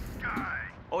out.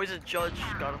 Oh, he's a judge.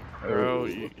 Got him. Bro,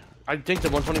 I dinked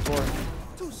at 124.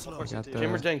 Got the-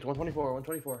 Chamber dinked 124.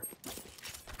 124.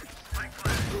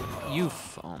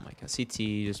 Oh my god.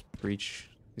 CT just breach.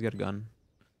 He's got a gun.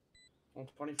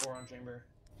 124 on chamber.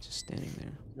 Just standing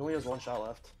there. He only has one shot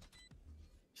left.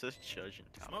 So this judge in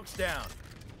town. Smoke's down.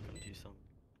 Gonna do some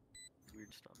weird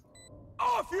stuff.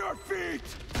 Off your feet!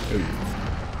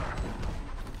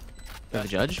 Grab the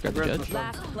judge. Grab the judge.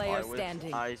 Last player Alright, with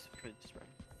standing. Eyes could spread.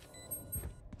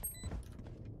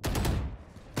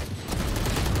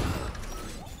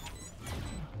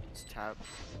 It's tap.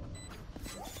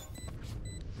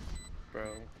 Bro.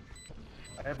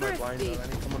 I have my blinds on. I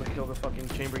need someone to kill the fucking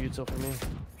chamber util for me.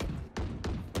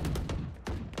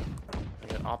 I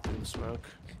got opted in the smoke.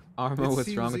 Armo, It what's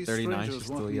seems wrong with these 39? strangers She's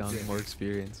want still me young, dead. more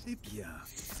experience. Yeah,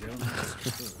 they'll know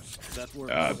first. That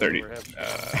works. 30.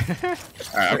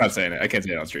 Alright, I'm not saying it. I can't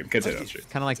say it on stream. Can't say it on stream.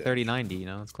 Kind of like 30-90, you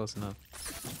know? It's close enough.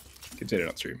 Can't say it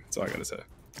on stream. That's all I gotta say.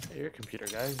 Hey, you're a computer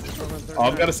guy.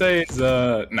 All I've gotta say is,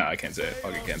 no, I can't say it.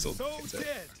 I'll get cancelled. So Can't say it.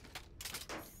 dead.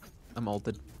 I'm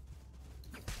ulted.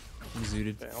 I'm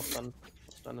zooted. Okay, I'll stun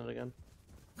it again.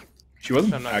 She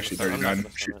wasn't I'm not actually gonna stun- I'm not 39.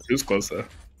 gonna She stun it. was close though.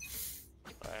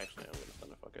 Actually, I'm gonna stun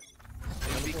it. Fuck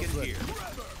it. Beacon here.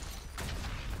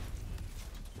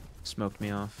 Smoked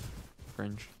me off.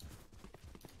 Fringe.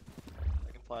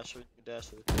 I can flash it, you can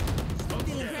dash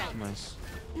it. Nice.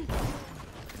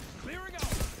 Clearing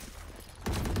out.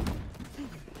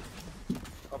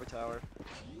 Probably tower.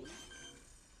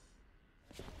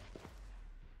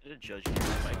 Did a judge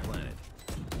My planet.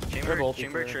 They're both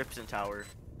Chamber equal. trips and tower.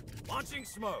 Launching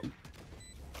smoke.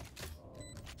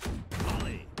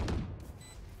 Volley.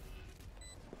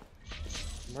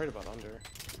 I'm worried about under.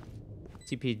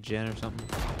 TP Gen or something.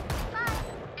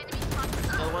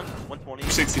 Another one. 120.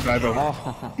 65 over.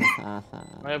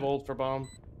 I have ult for bomb.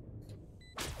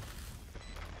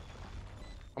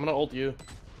 I'm gonna ult you.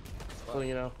 So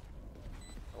you know.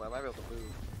 Oh, I might be able to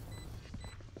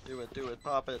move. Do it,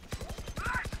 pop it.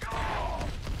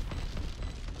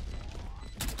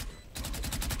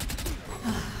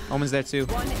 Omen's there too.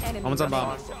 One enemy Omen's on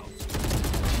bomb.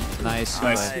 remaining. Nice.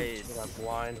 Nice. I got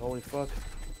blind. Holy fuck.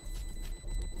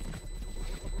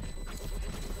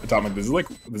 Atomic, this is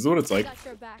what it's like. Got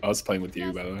your back. Us playing with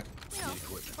you, by the way. You know,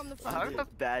 from the I'm front. having a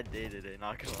bad day today,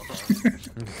 not gonna lie.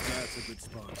 That's a good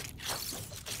spot.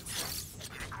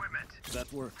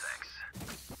 That works.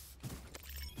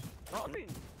 Not doing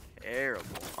terrible.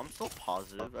 I'm still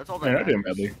positive. That's all that Man, I didn't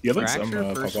matters. badly. You had like some Fracture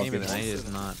pop first off game of the night games.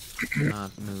 is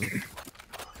not move.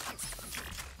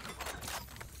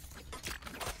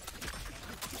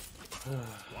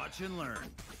 Watch and learn.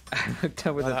 I hooked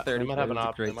up with a 30. They might have an that was a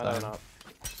op. They great might have an time. op.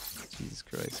 Jesus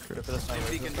Christ, Wait Chris. for the stun.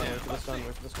 Wait for the stun. Wait for the stun.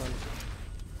 Wait for the stun.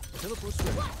 Teleport's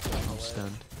ready. I'm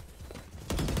stunned.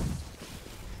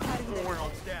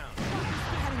 Smoke's down.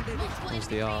 Where's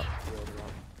the op?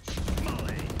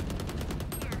 Molly.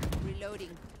 Reloading.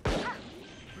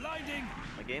 Blinding.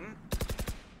 My game?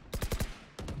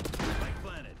 My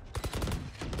planet.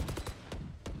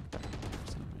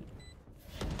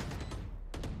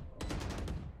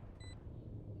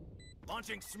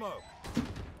 Launching smoke.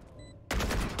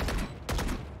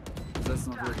 That's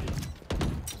not working.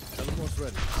 Teleport's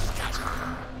ready.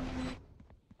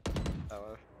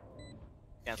 Tower.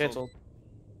 Cancelled.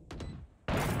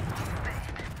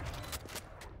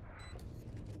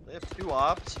 They have 2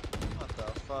 ops? What the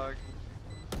fuck?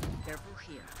 Careful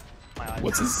here. My eyes.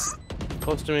 What's his?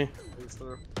 Close to me. Please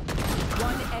through.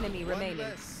 One enemy remaining.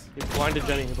 He's blinded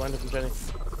Jenny. He's blinded from Jenny.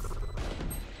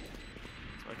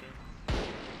 Okay.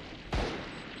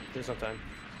 There's no time.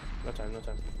 No time. No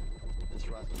time. Just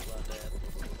run, Dan.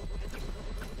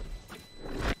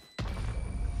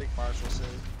 Big Marshall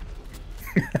save.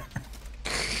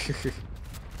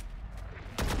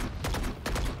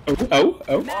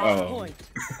 Oh. Match point.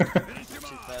 Too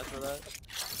fast for that.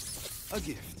 A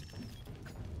gift.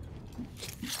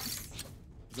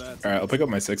 That's Alright, I'll pick up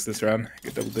my 6 this round.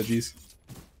 Get double digits.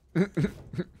 I'm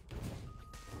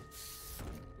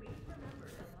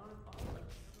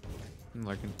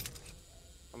lurking.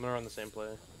 I'm gonna run the same play.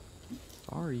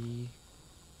 Sorry.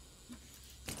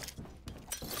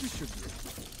 we should be.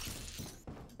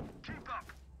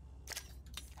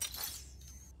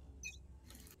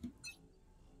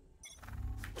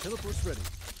 Teleport's ready.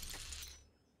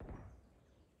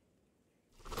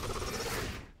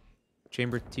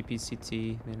 Chamber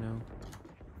TPCT, they know.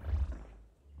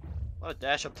 I'm gonna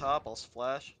dash up top, I'll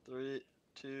flash. 3,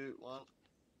 2, 1.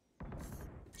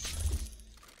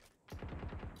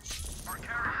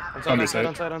 On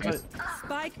site.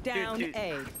 Spike down dude.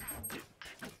 A.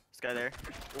 This guy there.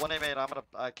 1 A main, I'm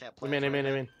I can't play. I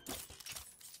mean.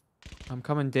 I'm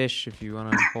coming dish if you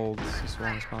want to hold as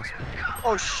long as possible.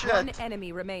 Oh shit! One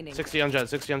enemy remaining. 60 on jet,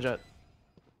 60 on jet.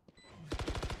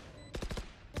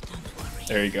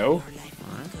 There you go.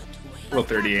 Little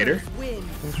 38er. Win.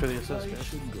 Thanks for the assist,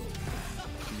 guys.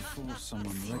 Before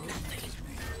someone recognizes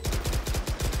me.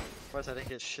 First, I didn't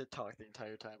get shit talked the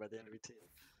entire time by the enemy team.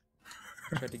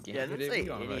 Tried to game Yeah, I it. didn't What are say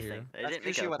you on about here? anything. They That's didn't make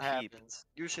usually a what peep. happens.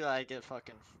 Usually, I get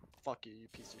fucking fuck you, you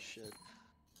piece of shit.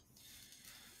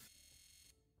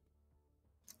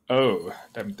 Oh,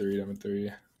 diamond 3, diamond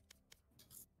 3.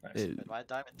 Nice. It- Am I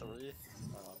diamond 3?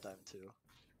 Oh, I'm diamond 2.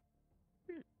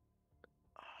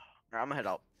 Alright, I'm gonna head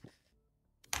out.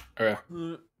 Okay.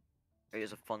 It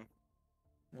is a fun.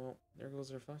 Well, there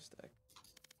goes our 5-stack.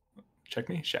 Check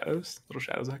me. Shadows. Little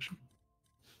shadows action.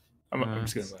 I'm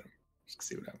just gonna let him. Just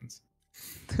see what happens.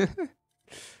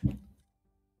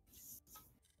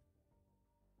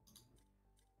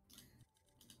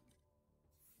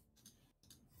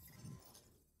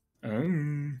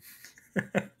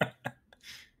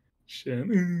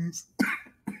 Shadows.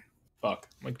 Fuck.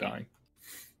 I'm like dying.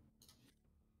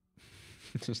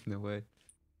 There's no way.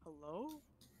 Hello?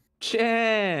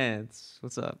 Chance!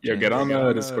 What's up? Yo, Chance? get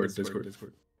on Discord.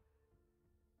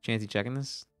 Chance, you checking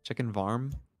this? Checking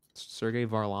Varm? Sergey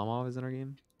Varlamov is in our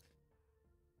game?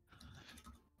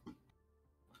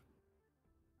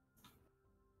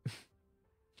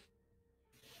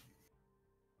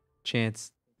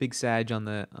 Chance, big Sag on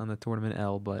the tournament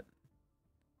L, but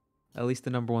at least the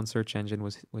 #1 search engine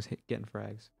was getting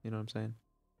frags. You know what I'm saying?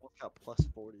 One got plus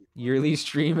 40. Yearly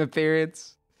stream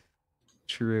appearance.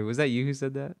 True. Was that you who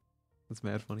said that? That's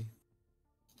mad funny.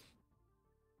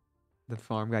 The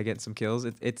farm guy getting some kills.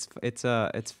 It's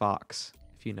Fox,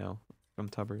 if you know, from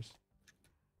Tubbers.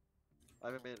 I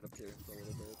haven't made an appearance in a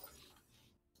little bit.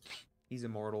 He's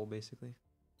immortal, basically.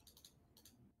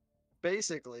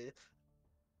 Basically.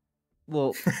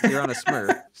 Well, you're on a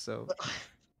Smurf, so.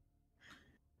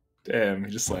 Damn,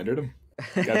 he just slandered him.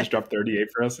 Guy just dropped 38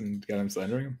 for us and got him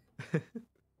slandering him.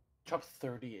 Dropped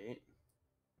 38.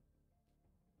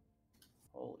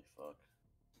 Holy fuck.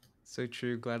 So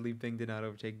true. Gladly Bing did not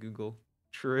overtake Google.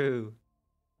 True.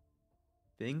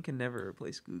 Bing can never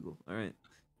replace Google. All right.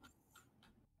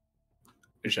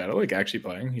 Is Shadow like actually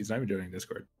playing? He's not even doing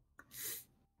Discord.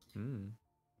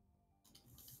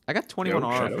 I got 21 Yo,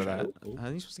 R Shadow, for that. Shadow. I think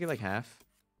you're supposed to get like half.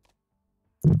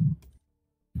 I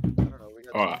don't know. We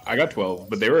got Oh, I got 12,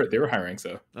 but they were high ranks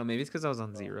though. Oh, maybe it's because I was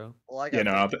on 0. Well, I got Yeah,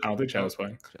 no, I 50. don't think Shadow's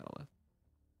playing. Shadow left.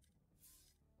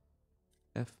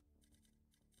 F.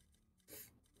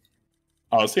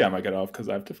 Oh, see, I might get off because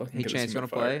I have to fucking Hey, get Chance, you want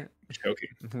to play? I'm joking.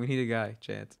 We need a guy,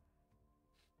 Chance.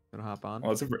 Gonna hop on?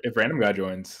 Well, if random guy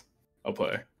joins, I'll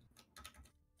play.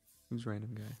 Who's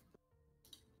random guy?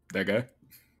 That guy?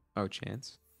 Oh,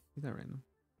 Chance. He's not random.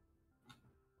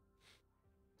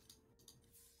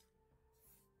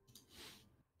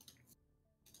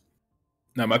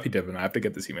 No, it might be Devin. I have to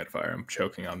get this humidifier. I'm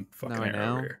choking on fucking Not right air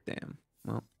over now? here. Damn.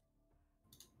 Well.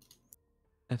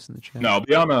 F's in the chat. No, I'll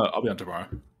be on tomorrow.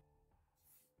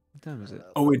 What time is it?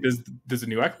 Oh wait, does the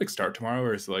new act like start tomorrow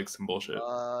or is it like some bullshit?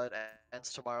 It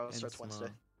ends tomorrow. It Ends starts Wednesday.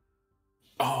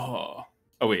 tomorrow.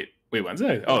 Oh wait,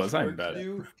 Wednesday? Oh, that's not even bad.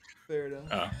 Fair enough.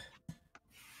 Oh.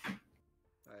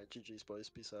 Alright, GG's, boys.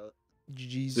 Peace out.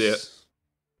 GG's. See ya.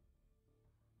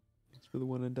 Thanks for the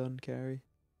one and done, Carrie.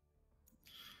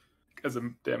 As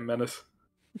a damn menace.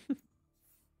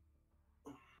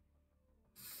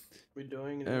 We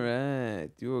doing it? All right,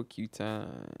 duo Q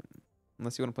time.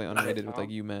 Unless you want to play unrated with like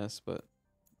UMass, but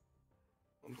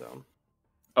I'm down.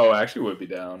 Oh, I actually would be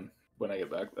down when I get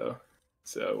back though.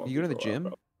 So it won't you go to be the for a while, gym?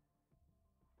 probably.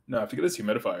 No, if you get this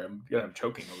humidifier, I'm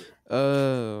choking over here.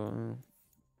 Oh.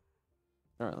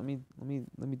 All right, let me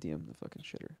DM the fucking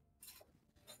shitter.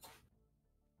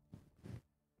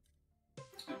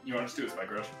 You want to just do a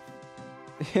spike rush?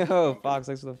 Yo, Fox,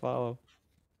 thanks for the follow.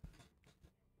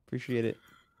 Appreciate it.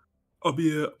 I'll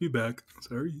be back.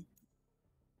 Sorry.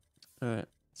 All right,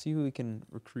 see who we can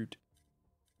recruit.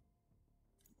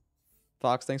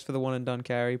 Fox, thanks for the one and done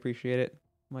carry. Appreciate it,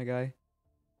 my guy.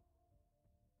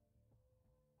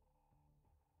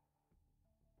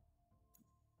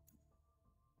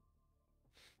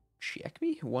 Check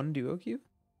me? One duo queue?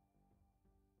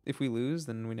 If we lose,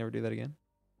 then we never do that again.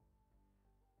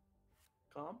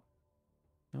 Calm.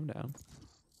 I'm down.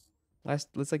 Let's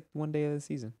like one day of the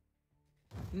season.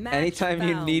 Match Anytime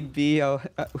you found. need B, I'll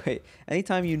wait.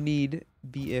 Anytime you need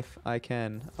B, if I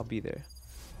can, I'll be there.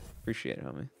 Appreciate it,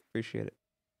 homie. Appreciate it.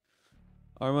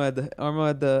 Arma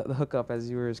had the hookup as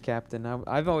you were his captain.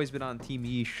 I've always been on Team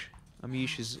Yeesh. I'm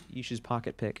Yeesh's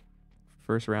pocket pick.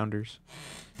 First rounders.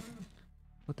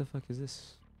 What the fuck is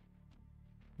this?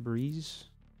 Breeze?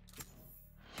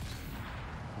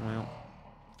 Well,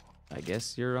 I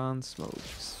guess you're on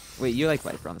smokes. Wait, you like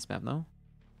Viper on this map, no?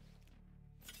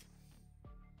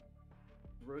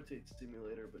 Rotate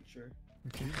simulator, but sure.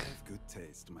 Okay. You have good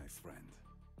taste, my friend.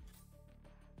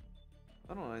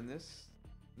 I don't mind this.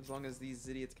 As long as these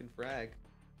idiots can frag.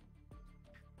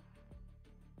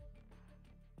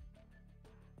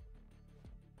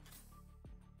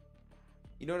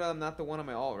 You know that I'm not the one on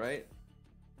my ult, right?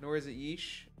 Nor is it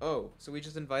Yeesh. Oh, so we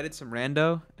just invited some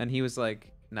rando, and he was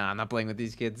like, nah, I'm not playing with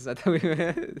these kids. I thought we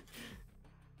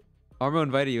Armo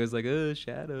invited you. He was like,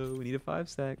 Shadow, we need a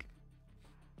 5-stack.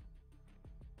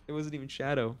 It wasn't even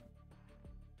Shadow.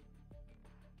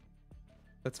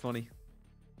 That's funny.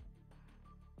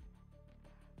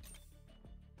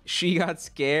 She got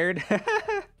scared.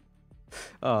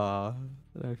 Aw,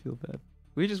 I feel bad.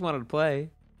 We just wanted to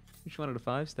play. We just wanted a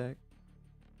 5-stack.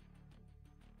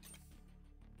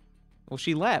 Well,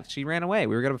 she left. She ran away.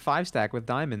 We were gonna have a 5-stack with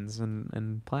diamonds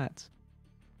and plats.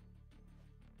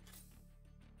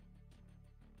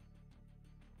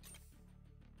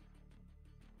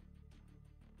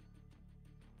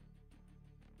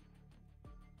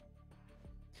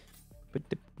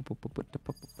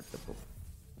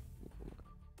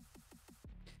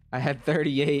 I had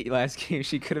 38 last game.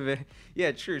 She could have been.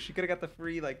 Yeah, true. She could have got the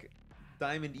free like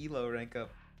diamond elo rank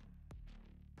up.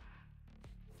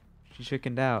 She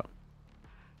chickened out.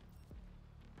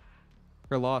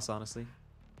 Her loss, honestly.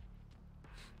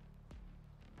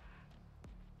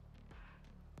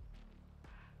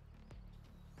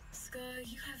 Sky,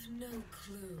 you have no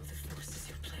clue the forces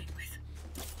you're playing with.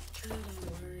 Oh,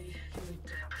 don't worry. You'll be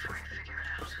dead before you figure it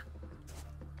out.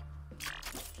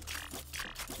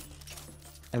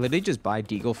 I literally just buy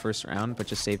Deagle first round, but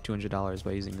just save $200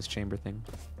 by using this chamber thing.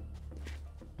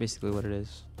 Basically what it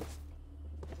is.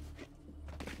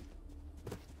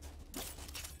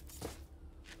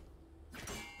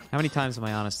 How many times am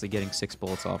I honestly getting 6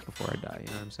 bullets off before I die? You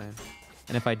know what I'm saying?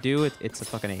 And if I do, it's a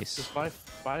fucking ace. Just buy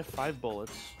 5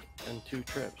 bullets and 2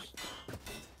 trips.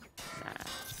 Nah,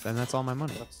 then that's all my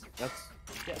money. Yeah.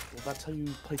 Well, that's how you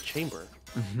play chamber.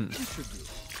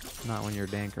 Not when you're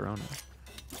DanCorona.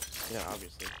 Yeah,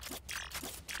 obviously.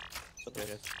 Okay,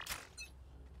 guys.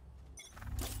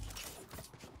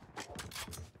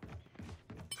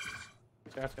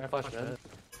 Sky, flash, man.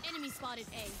 Enemy spotted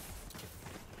A.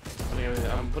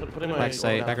 I'm putting my Back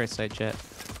sight, back right side, jet.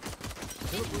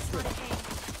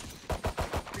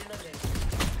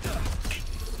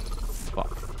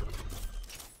 Fuck.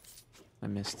 I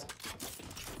missed.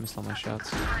 Missed all my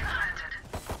shots.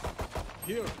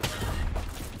 Here.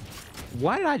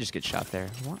 Why did I just get shot there?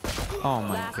 What? Oh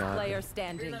my Last god. player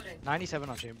standing. 97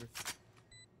 on chamber.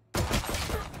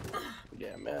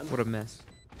 Yeah, man. What a mess.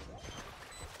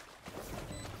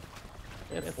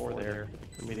 I had 4 there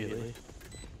immediately.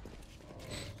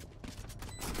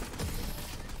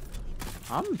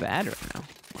 I'm bad right now.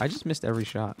 I just missed every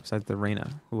shot besides the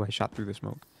Reyna, who I shot through the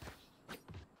smoke.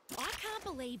 I can't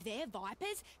believe they're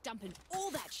Vipers dumping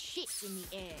all that shit in the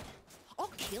air.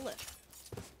 I'll kill it.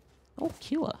 Oh,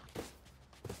 killer.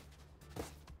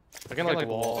 I can like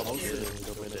wall. I'll get it and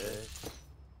go mid A.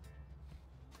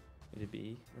 Mid to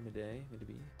B, or mid A, mid to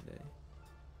B, mid A.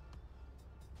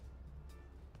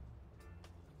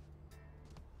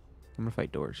 I'm gonna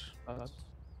fight doors. Okay.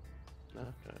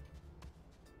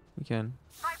 We can.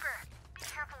 Viper, be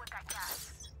careful with that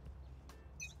gas.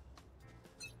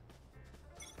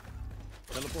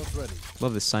 Teleport's ready.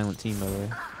 Love this silent team, by the way.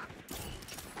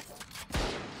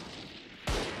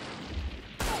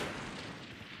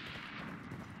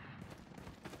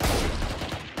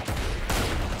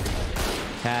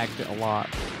 Tagged a lot.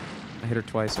 I hit her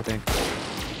twice, I think.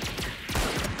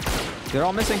 They're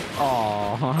all missing.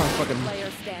 Oh, fucking.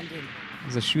 Player standing. It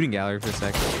was a shooting gallery for a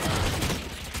second.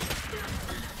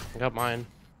 I got mine.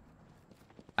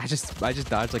 I just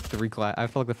dodged like 3 glass. I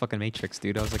felt like the fucking Matrix,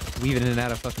 dude. I was like weaving in and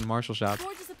out of fucking Marshall shots.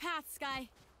 Gorgeous a path, Sky.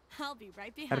 I'll be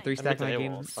right behind. Had a 3-stack in my I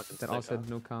game will fucking that all stick said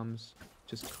no comms,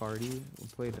 just Cardi. We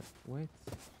played what?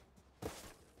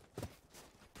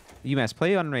 UMass,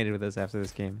 play unrated with us after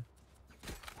this game.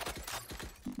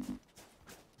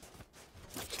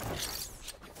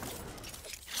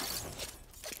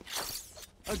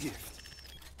 A gift.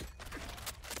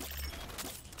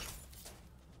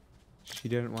 She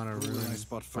didn't want to ruin I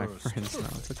spot my first. friends. No,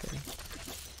 it's okay.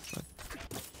 But,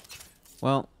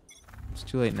 well, it's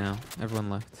too late now.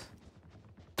 Everyone left.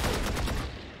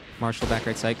 Marshall back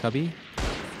right side, Cubby.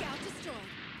 Scout destroyed.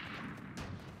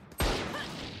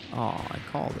 Oh, I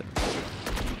called it.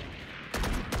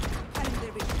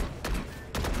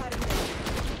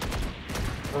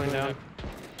 Going down.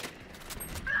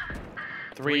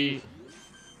 three.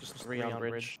 Just three on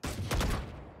bridge.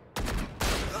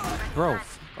 Bro,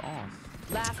 fuck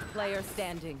off. Last player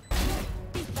standing.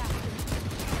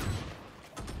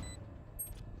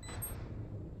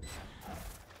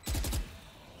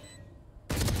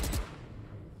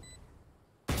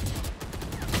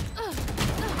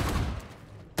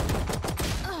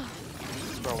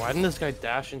 Bro, why didn't this guy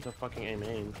dash into fucking A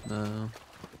main? No.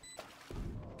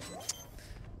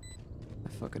 I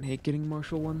fucking hate getting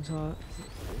Marshall one shot.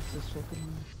 This is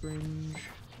fucking cringe.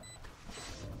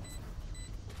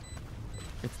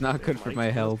 It's not good for my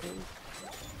health.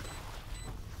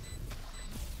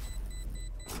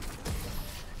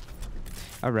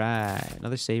 Alright,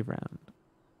 another save round.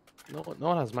 No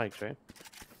one has mics, right?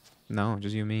 No,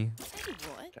 just you and me. Tell you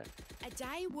what, a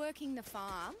day working the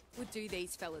farm would do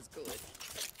these fellas good.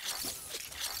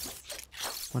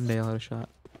 One day I'll have a shot.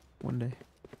 One day.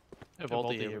 I have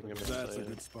ulti here. That's a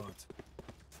good spot.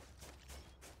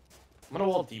 I'm gonna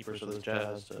wall deeper so the Jet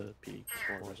has to peek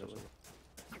more.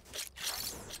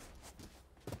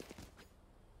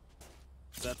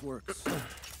 That works.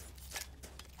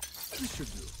 This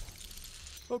should do.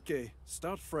 Okay,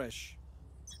 start fresh.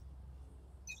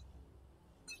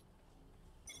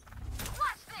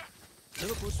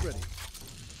 Teleport's ready.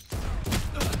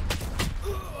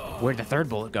 Where'd the third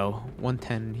bullet go?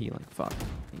 110 healing. Fuck.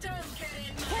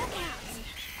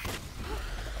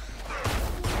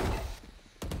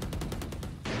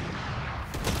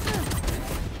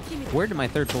 Where did my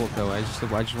third bullet go? I just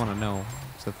want to know.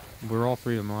 So we're all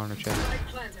three of them on a chest.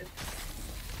 Planted.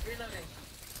 Reloading.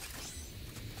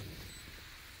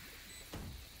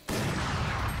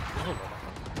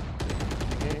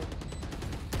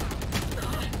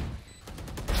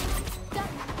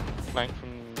 Flank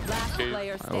from Last two.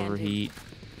 player I standing. overheat.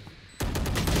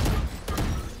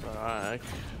 I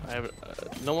have.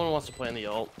 No one wants to play in the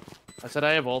ult. I said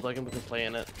I have ult. We can play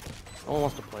in it. No one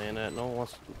wants to play in it. No one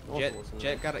wants. No one wants to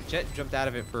listen to it. Jet jumped out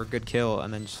of it for a good kill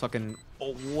and then just fucking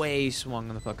way swung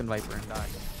on the fucking Viper and died.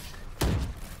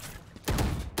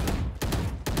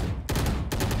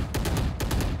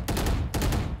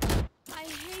 I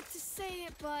hate to say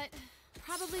it, but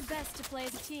probably best to play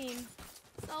as a team.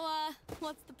 So,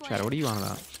 what's the plan? Chad, what are you on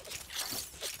about?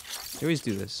 You always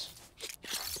do this.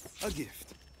 A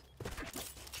gift.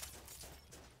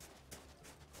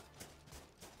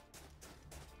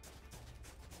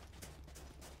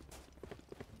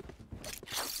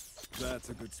 That's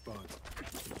a good spot.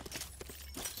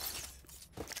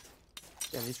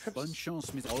 Yeah, these trips. Bonne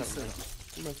chance, mais all set.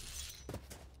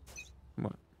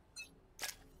 What?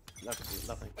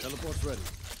 Nothing. Teleport's ready.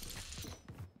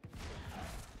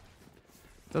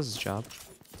 Does his job.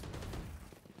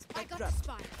 I got the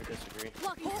spike. I disagree.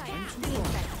 Blocking sight.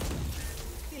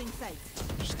 Feeling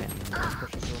safe. Just standing there.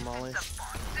 Pushing through a molly.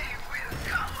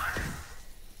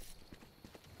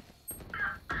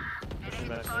 Pushing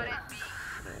back there.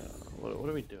 What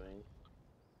are we doing?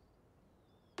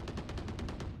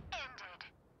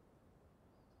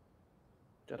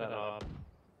 Get that up.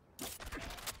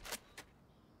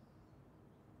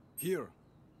 Here.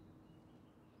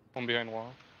 One behind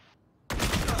wall.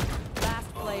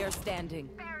 Last player standing.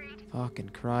 Fucking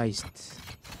Christ.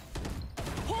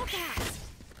 Hawk out.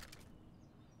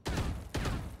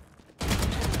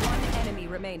 One enemy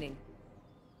remaining.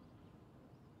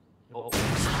 Oh.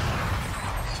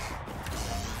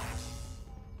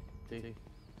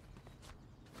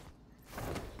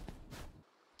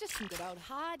 Just some good old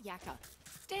hard yakka,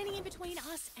 standing in between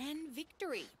us and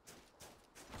victory.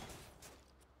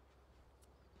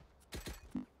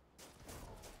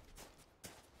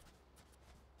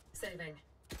 Saving.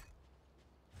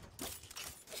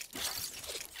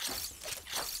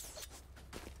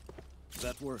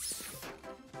 That works.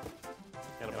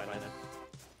 Gotta buy that.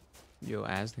 Yo,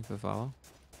 Az, thanks for the follow.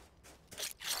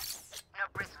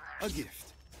 A gift.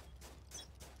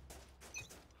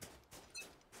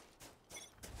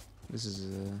 This is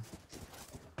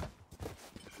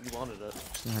You wanted it.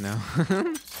 I know.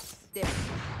 There.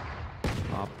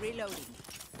 Pop. Reloading.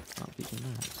 Not peeking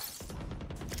that.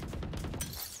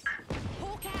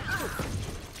 Hawk out.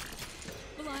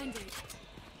 Blinded.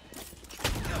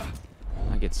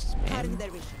 I get Cutting spammed.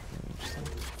 their vision.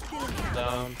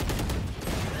 Down.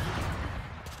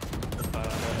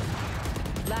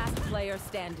 Last player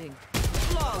standing.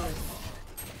 Flawless.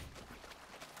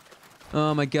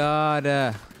 Oh my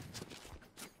god.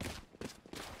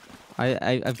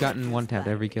 I've gotten one tapped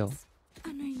every kill.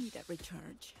 And I need a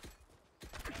recharge.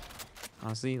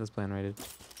 Honestly, let's play unrated.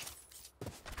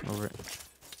 Over it.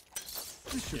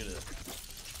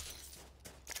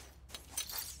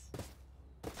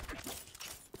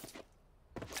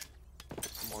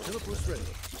 Teleport's ready.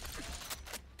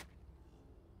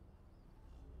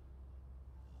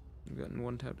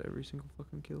 one tapped every single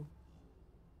fucking kill.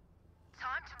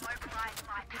 Time to mobilize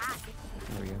my pack.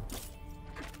 There we go.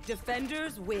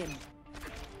 Defenders win.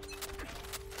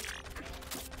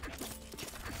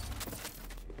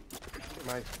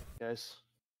 Nice, guys.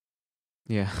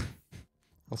 Yeah.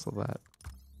 Also that.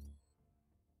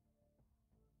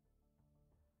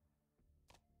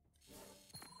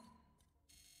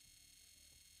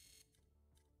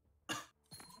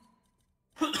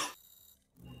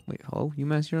 Wait, hello?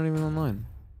 UMass, you're not even online.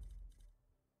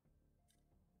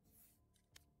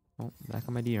 Oh, back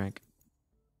on my D rank.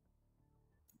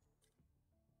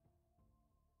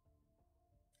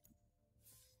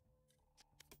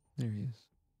 There he is.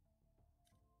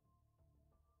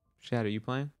 Shadow, you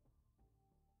playing?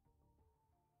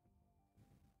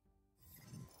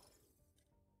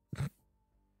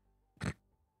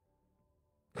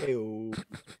 Ew.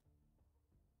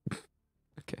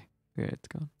 Okay, yeah, it's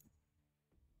gone.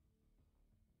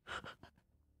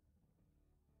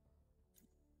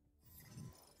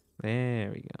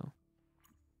 There we go.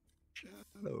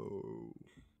 Shadow.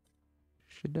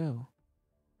 Shadow.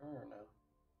 I don't know.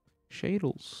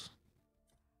 Shadles.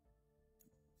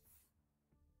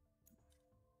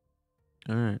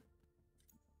 Alright.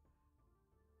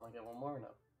 I'll get one more or no?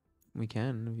 We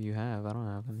can if you have. I don't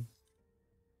have any.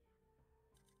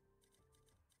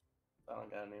 I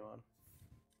don't got anyone.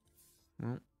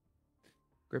 Well,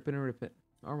 grip it and rip it.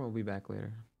 Armor will be back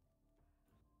later.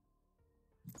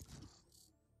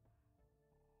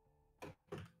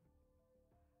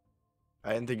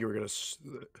 I didn't think you were gonna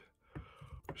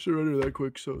surrender that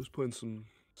quick, so I was playing some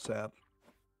sap.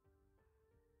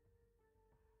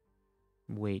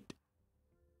 Wait.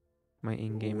 My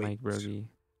in-game mic, brogy.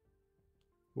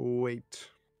 Wait.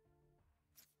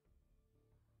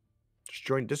 Just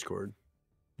join Discord.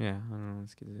 Yeah, I don't know what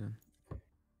this kid's doing.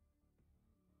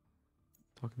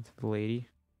 Talking to the lady.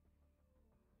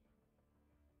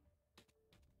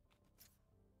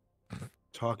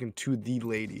 Talking to the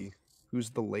lady.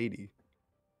 Who's the lady?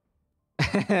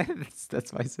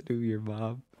 that's why I said who your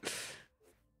mom.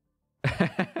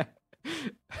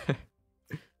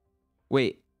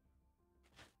 Wait.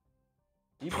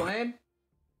 You playing?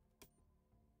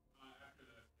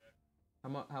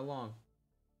 How long?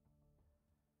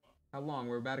 How long?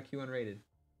 We're about to Q unrated.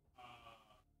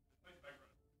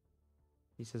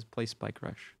 He says play Spike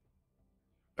Rush.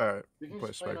 Alright, We can play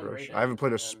just play it Spike on Rush. rated I haven't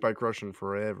played a and- Spike Rush in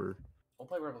forever. We'll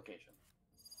play Replication.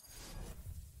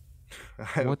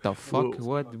 What the fuck? Whoa.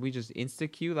 What? Did we just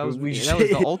insta Q? That was We that was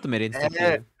the should- ultimate insta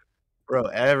Eh, Q. Bro,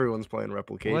 everyone's playing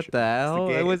Replication. What the hell?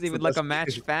 It game. wasn't It's even the like a best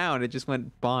match game. found. It just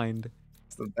went bind.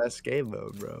 It's the best game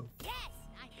mode, bro.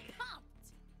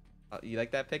 You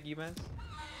like that pick, you man?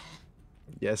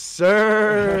 Yes,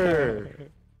 sir.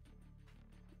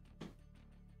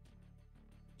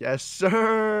 Yes,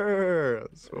 sir.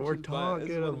 That's what we're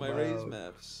talking about.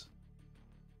 maps.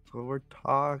 That's what we're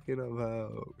talking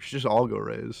about. We should just all go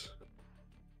raise.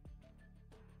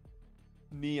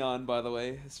 Neon, by the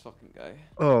way, this fucking guy.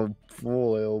 Oh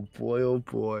boy, oh boy, oh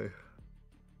boy.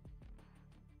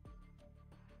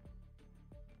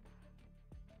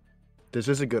 This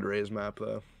is a good raise map,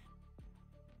 though.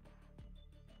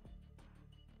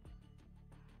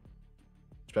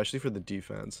 Especially for the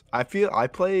defense. I feel I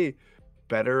play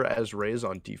better as Raze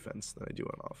on defense than I do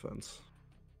on offense.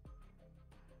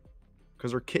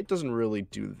 Because our kit doesn't really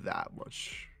do that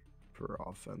much for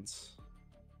offense.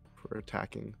 For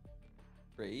attacking.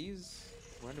 Raise?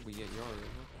 Where did we get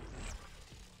yours?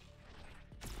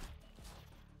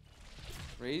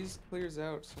 Raise clears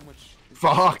out so much.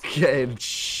 Fucking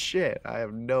shit. I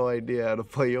have no idea how to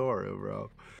play Yoru,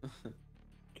 bro.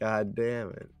 God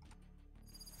damn it.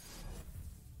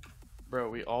 Bro,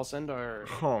 we all send our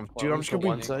Oh, dude, I'm just to gonna be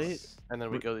one site, and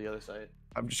then we go to the other site.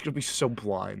 I'm just gonna be so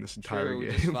blind this entire True, we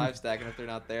game. just 5 stack, and if they're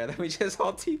not there, then we just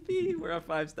all TP. We're on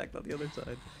 5 stacked on the other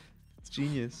side. It's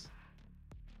genius.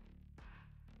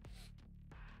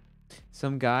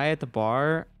 Some guy at the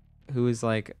bar who is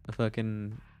like a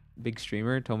fucking big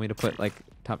streamer told me to put like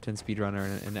top 10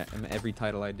 speedrunner in every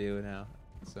title I do now.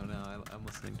 So now I'm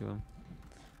listening to him.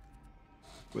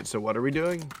 Wait, so what are we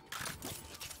doing?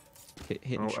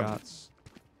 Hitting shots.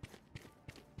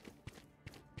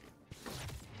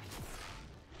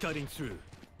 Cutting through.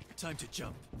 Time to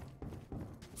jump.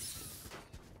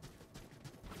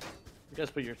 You guys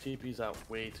put your TPs out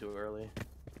way too early.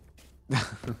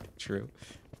 True.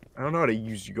 I don't know how to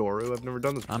use Yoru. I've never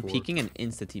done this before. I'm peeking and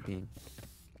insta TPing.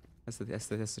 That's the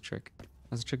trick.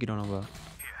 That's the trick you don't know about.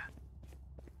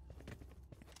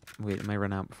 Wait, it might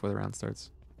run out before the round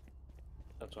starts.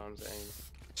 That's what I'm saying.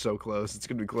 So close. It's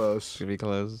gonna be close. It's gonna be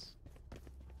close.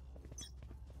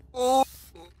 Oh!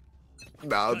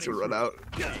 Nah, it's gonna run out.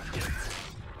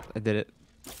 I did it.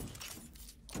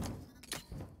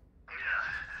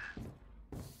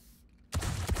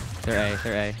 They're A.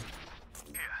 They're A.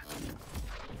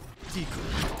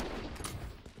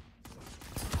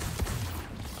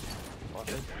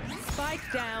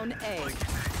 Spike down A.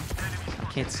 I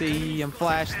can't see. I'm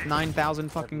flashed 9,000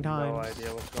 fucking times. No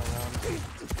idea what's going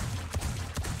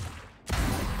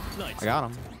on. I got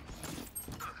him.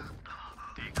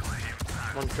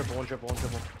 One triple.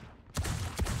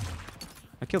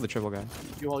 I killed the triple guy.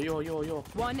 Yo.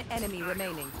 One enemy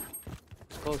remaining.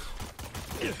 It's close.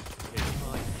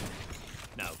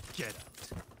 Now get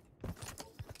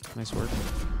out. Nice work.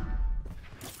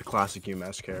 The classic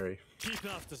UMass carry. Keep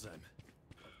after them.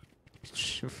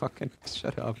 Fucking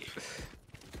shut up.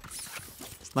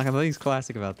 It's not nothing's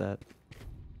classic about that.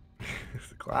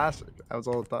 It's a classic. That was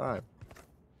all the time.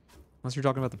 Unless you're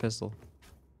talking about the pistol.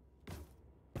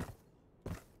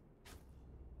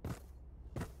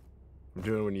 I'm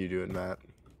doing it when you do it, Matt.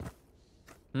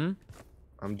 Hmm?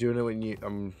 I'm doing it when you.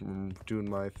 I'm doing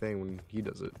my thing when he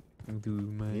does it. He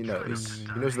knows.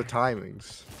 He knows the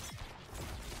timings.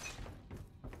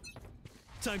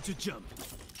 Time to jump.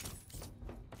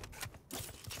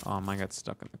 Oh, mine got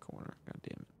stuck in the corner. God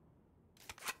damn it.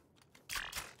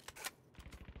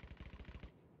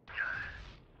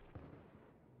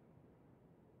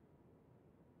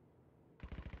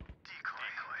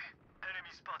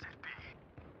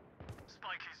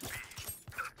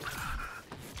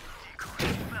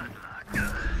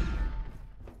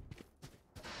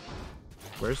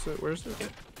 Where's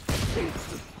it?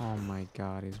 Oh my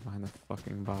god, he's behind the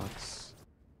fucking box.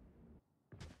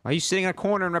 Why are you sitting in a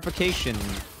corner in replication, you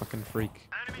fucking freak?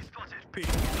 Enemy spotted. B.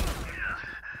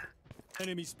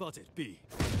 Enemy spotted. B.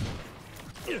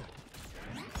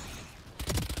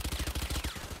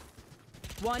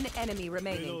 One enemy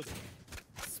remaining. Reloading.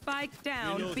 Spike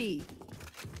down Reloading. B.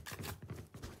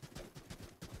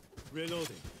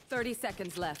 Reloading. 30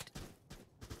 seconds left.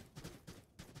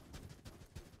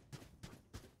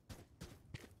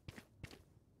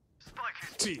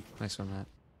 B. Nice one, Matt.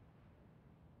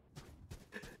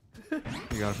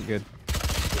 You got it good.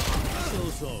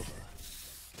 Show's over.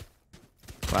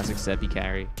 Classic Seppi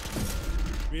carry.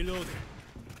 Reloading.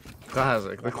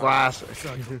 Classic. The classic.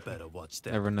 Son, you better watch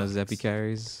that. Everyone knows Zeppi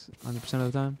carries 100%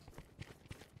 of the time.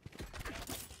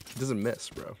 He doesn't miss,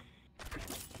 bro.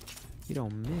 You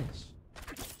don't miss.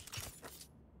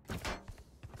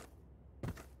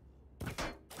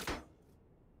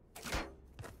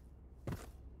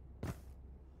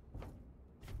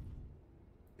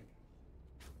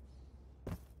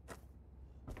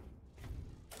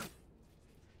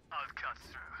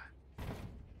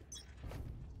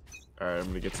 Alright, I'm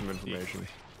gonna get some information.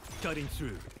 Cutting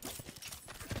through.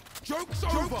 Joke's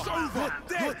over! You're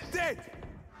dead! Dead!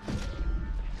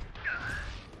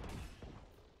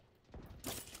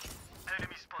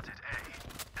 Enemy spotted A.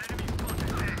 Enemy spotted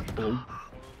A.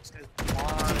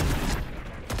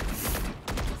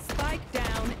 Spike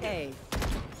down A.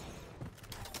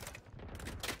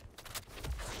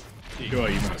 Go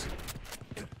you must.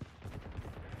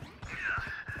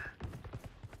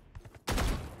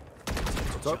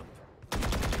 What's up?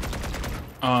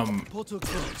 Portal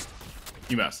closed.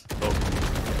 You mess. Oh.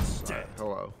 Alright,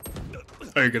 hello.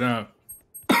 Oh, you're gonna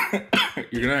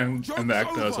end the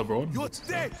act silver one. You're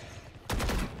dead.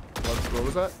 What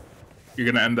was that? You're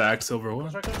gonna end the act silver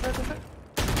one.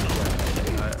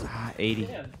 80.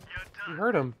 You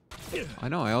heard him. I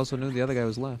know. I also knew the other guy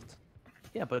was left.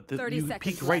 Yeah, but 30 you seconds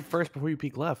peeked left. right first before you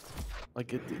peeked left. Like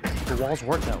the walls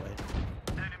work that way.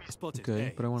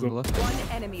 Okay, but I wanted to left. One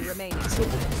enemy remaining.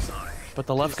 But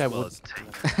the left guy would.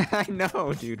 I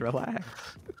know, dude. Relax.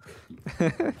 You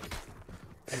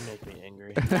make me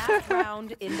angry. Last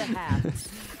round in the half.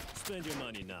 Spend your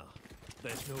money now.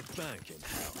 There's no bank in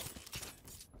hell.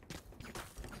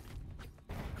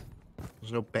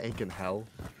 There's no bank in hell.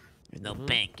 There's no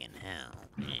bank in hell.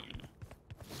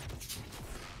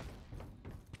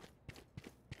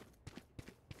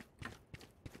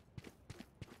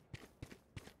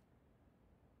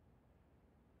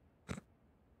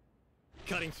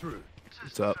 Cutting through.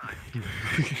 What's up?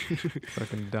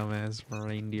 Fucking dumbass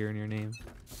reindeer in your name.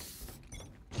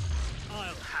 I'll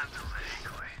handle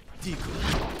the decoy.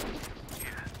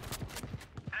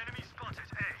 Enemy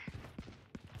spotted A.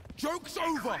 Joke's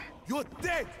over! You're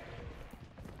dead!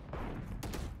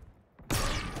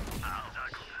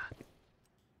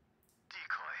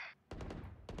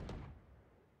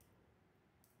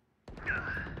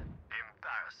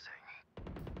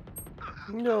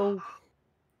 No.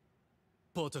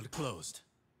 Portal closed.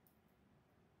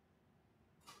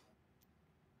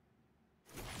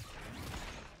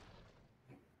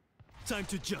 Time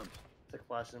to jump. Take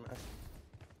flash in, man.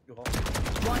 Go home.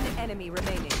 One enemy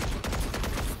remaining.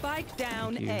 Spike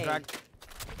down A.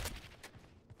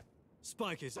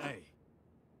 Spike is A.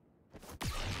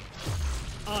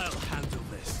 I'll handle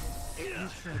this. You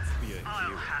tried to be a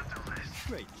hero.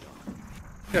 Great job.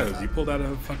 Yeah, is he pulled out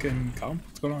a fucking comp?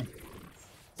 What's going on?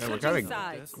 Yeah, we're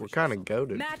kind of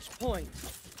goated. Match point.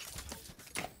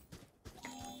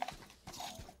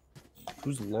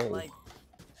 Who's low?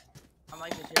 I'm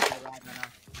like the tip of the ride right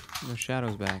now. The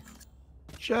Shadow's back.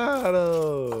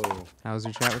 Shadow. How's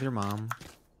your chat with your mom?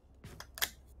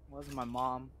 Wasn't my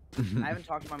mom. I haven't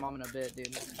talked to my mom in a bit, dude.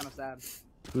 It's kind of sad.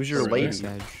 Who's your lady?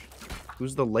 Message.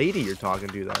 Who's the lady you're talking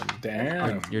to then?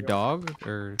 Damn. Your dog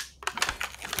or?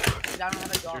 I don't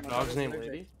have a dog. Your dog's name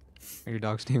Lady? Or your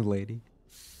dog's name Lady?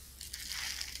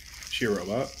 She a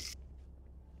robot?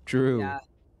 Drew. Yeah.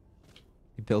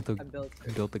 You built a. I built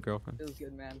You built a girlfriend. Feels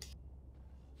good, man.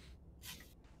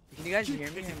 Can you guys hear me?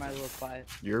 Or am I a little quiet?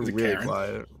 You're Is it really Karen?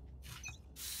 quiet.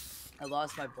 I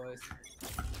lost my voice.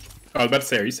 I was about to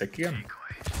say, are you sick again?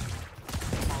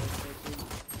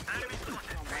 Oh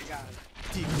my god.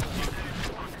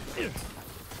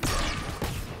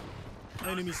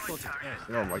 Enemy spotted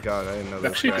A. Oh my god, I didn't know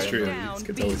That's that. actually true. Down These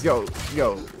kids B. always-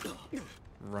 Yo,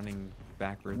 Running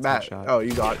backwards. Matt. Shot. Oh,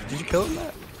 you got? Did you kill him,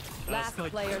 Matt? Last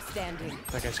player standing.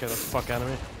 That guy scared the fuck out of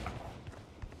me.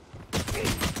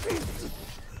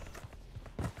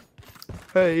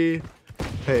 Hey,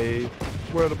 hey,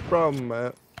 where the problem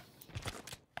at?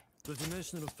 The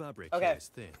dimensional fabric Okay, is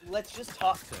thin. let's just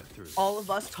talk. Step through. All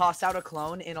of us toss out a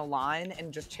clone in a line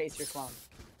and just chase your clone.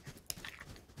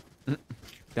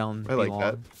 Down. I like belong.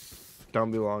 that.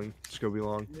 Down belong. Let's go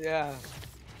belong. Yeah.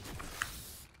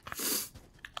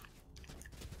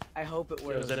 I hope it Yeah,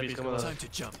 works. Zeddy's coming Time to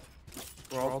jump.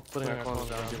 We're all putting our clones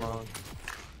down too long.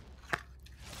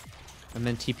 And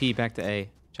then TP back to A.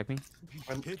 Check me.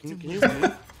 Can you move? I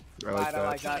like Right, I that.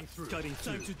 like that. Cutting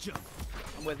through. Time to jump.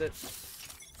 I'm with it.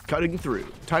 Cutting through.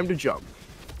 Time to jump.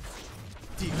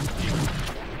 Deep.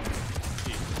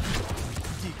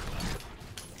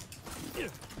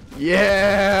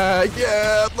 Yeah,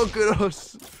 yeah. Look at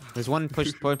us. There's one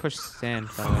push sand.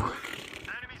 By the way.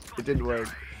 It didn't work.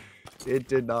 It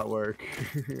did not work.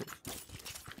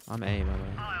 I'm A, by the way.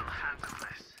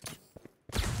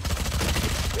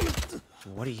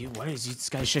 What are you? What is this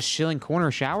guy just chilling corner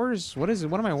showers? What is it?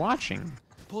 What am I watching?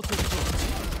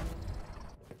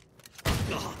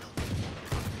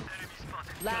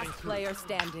 Last player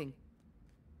standing.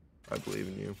 I believe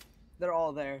in you. They're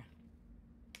all there.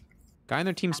 Guy on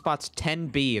their team spots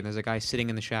 10B, and there's a guy sitting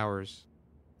in the showers.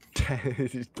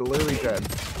 Literally 10.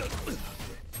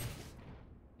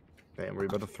 Damn, we're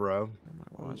about to throw.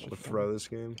 We'll throw this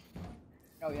game.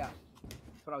 Oh yeah.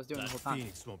 That's what I was doing the whole That time.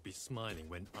 Phoenix won't be smiling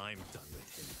when I'm done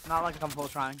with him. Not like I'm full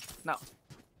trying. No.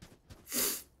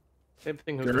 Same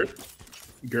thing. Gert?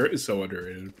 Gert is so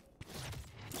underrated.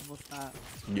 What's that?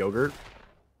 Yogurt.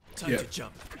 Time to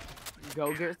jump.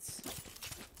 Go-gurts?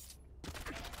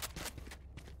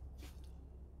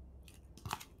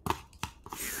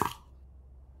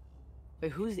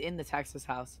 Wait, who's in the Texas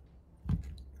house?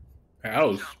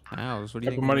 House. House. What do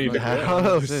you Type think? of money you what get.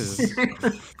 House. this is?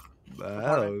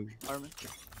 Wow. Apartment?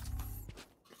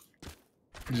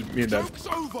 Just me and Dad Joke's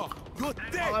over. You're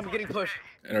dead. Oh, I'm getting pushed.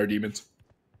 and our demons.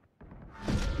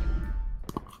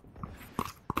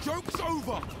 Joke's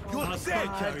over. You're dead,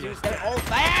 carrier. They're all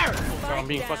there! Bro, I'm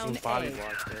being Spike fucking down body A.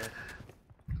 blocked there.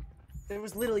 There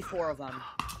was literally 4 of them.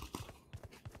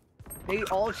 They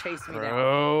all chased me down.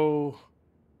 Bro.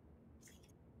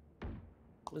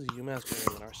 What is UMass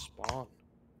doing in our spawn?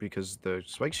 Because the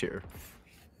spike's here.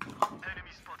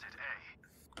 Enemy spotted A.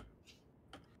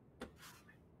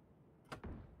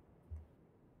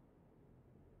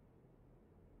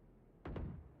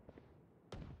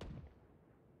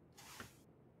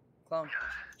 Clone.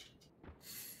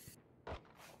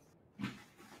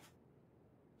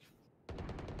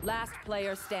 Last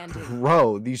player standing.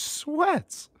 Bro, these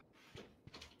sweats.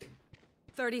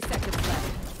 30 seconds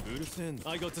left. Beautiful.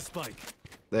 I got the spike.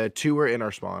 The 2 were in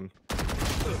our spawn. I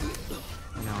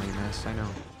know you missed. I know.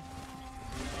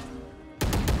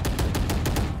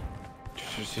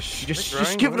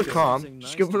 Just give it a calm.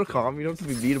 Just give it a calm. You don't have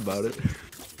to be mean about it.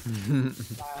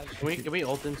 Can we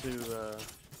ult into Yeah,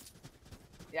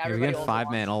 Yeah, we everybody get ult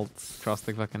 5-man ults across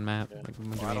the fucking map. Yeah. Like,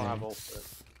 Well, I don't have ult, but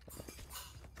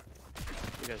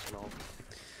you guys can ult.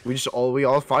 We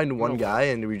all find one guy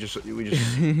and we just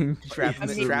trap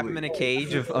him in a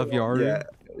cage of yard. Yeah.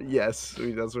 Yes,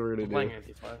 that's what we're gonna Playing do.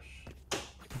 anti-flash.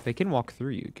 They can walk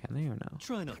through you, can they or no?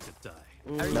 Try not to die.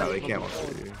 No, they can't walk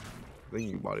through you. I think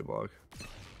you can body block.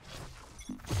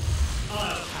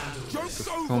 Joke's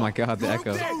Oh my god, the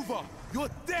echo. Joke's over. You're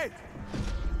dead.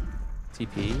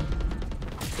 TP.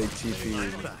 Big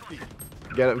TP.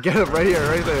 Get him, right here,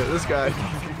 right there. This guy.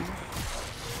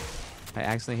 I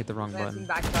accidentally hit the wrong button.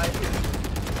 Backside.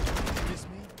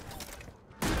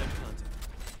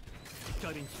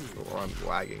 Oh, I'm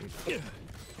lagging. Hey.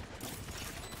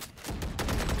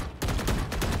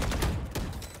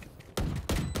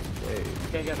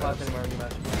 Can't get left anymore in the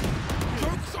match.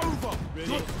 Joke's over.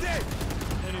 You're dead.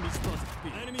 Enemy spotted B.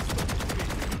 Enemy spotted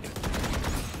B.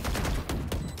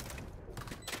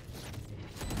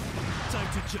 Time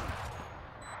to jump.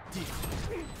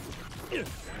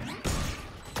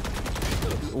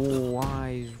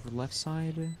 Why left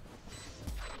side?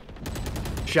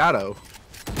 Shadow.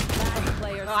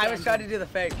 No, I was trying to do the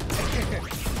fake.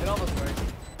 It almost worked.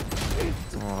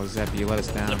 Oh, Zeppy, you let us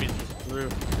down. Through.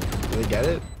 Did they get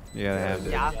it? Yeah, they have.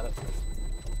 Yeah.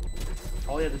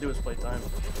 All you had to do was play time.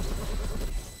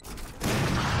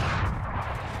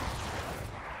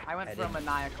 I went for a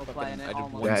maniacal play and it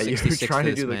almost. Yeah, you were trying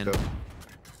to do the go.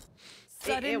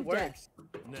 It works.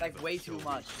 Like way too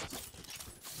much.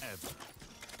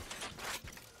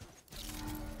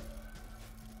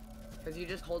 Because you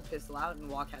just hold pistol out and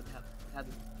walk head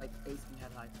like facing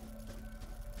head high.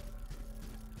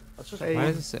 That's just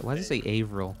Why does it say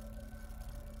Avril?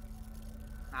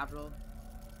 Avril.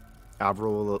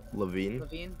 Avril Lavigne.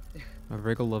 Levine.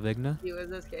 Avril Lavigne? He was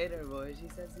a skater boy. She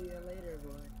said, "See you later,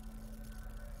 boy."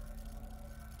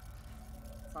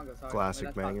 Song goes hard. Classic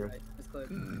Wait, banger. right. It's clear.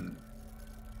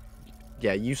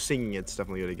 Yeah, you singing it's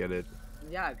definitely gonna get it.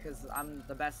 Yeah, because I'm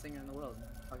the best singer in the world.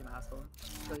 Fucking asshole.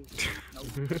 Nope.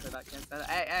 Say that, can't say that.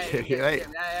 Hey, you get,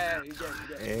 you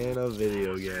get. And a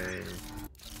video game.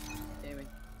 Gaming.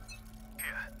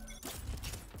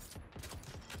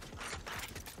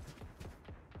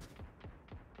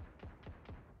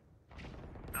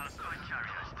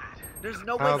 There's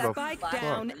no way How that the Spike fuck?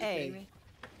 down Are you A. kidding me?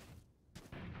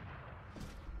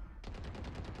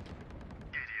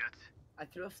 I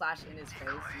threw a flash in his face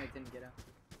and it didn't get him.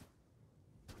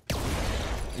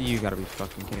 You gotta be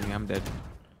fucking kidding me. I'm dead.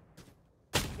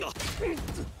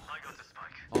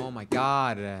 Oh my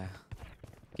god.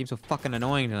 Keeps so fucking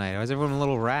annoying tonight. Why is everyone a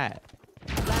little rat?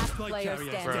 Last player Bro,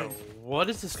 standing. what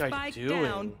is this guy Spike doing?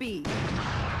 down B.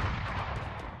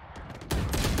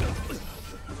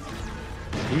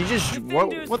 He just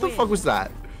what the fuck was that?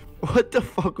 What the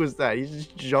fuck was that? He's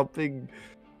just jumping.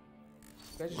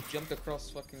 I just jumped across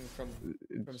fucking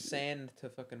from sand to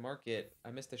fucking market.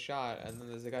 I missed a shot, and then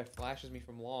there's a guy flashes me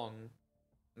from long,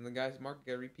 and the guy's market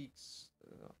guy repeats.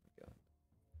 Oh my god.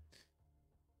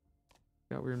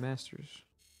 Got weird masters.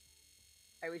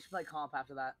 Hey, we should play comp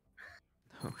after that.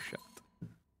 Oh shit.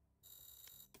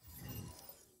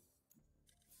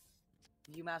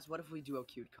 UMass, what if we do a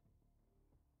cute comp?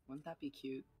 Wouldn't that be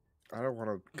cute? I don't want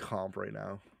to comp right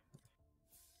now.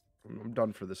 I'm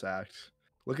done for this act.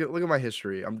 Look at my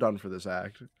history. I'm done for this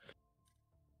act.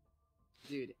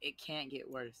 Dude, it can't get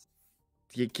worse.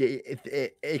 It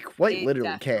quite It literally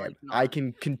definitely can. I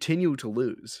can continue to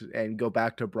lose and go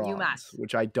back to bronze, UMass.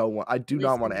 which I don't want. I do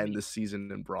not want to Listen to end me. this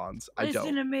season in bronze. I Listen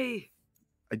don't. to me.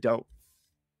 I don't.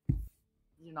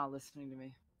 You're not listening to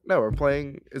me. No, we're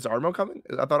playing. Is Armo coming?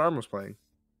 I thought Armo was playing.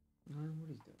 What is he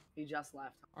doing? He just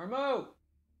left. Armo!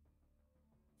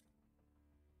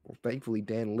 Well, thankfully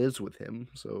Dan lives with him,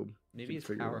 so Maybe can his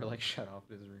figure it power out. like shut off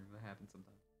in his room. That happens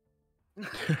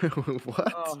sometimes.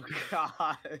 What? Oh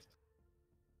god.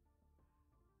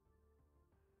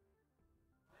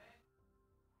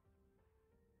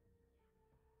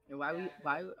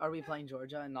 Why are we playing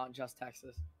Georgia and not just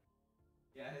Texas?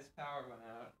 Yeah, his power went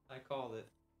out. I called it.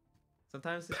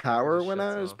 Sometimes his Power just went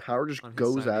shuts out? His off power just on his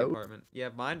goes side of the out? apartment. Yeah,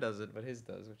 mine doesn't, but his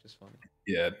does, which is funny.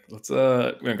 Yeah, let's we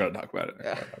don't gotta talk about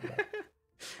it.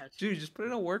 Dude, just put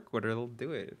in a work order. They'll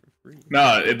do it for free.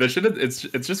 No,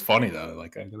 it's just funny though.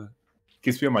 Like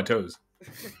keeps me on my toes.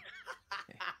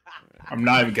 I'm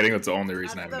not even kidding. That's the only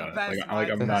reason I haven't done it. I'm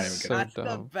not even kidding. That's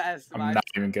the best. I'm not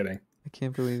even kidding. I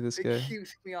can't believe this guy. It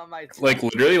keeps me on my toes. Like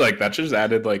literally, like that just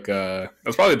added like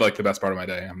that's probably like the best part of my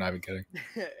day. I'm not even kidding.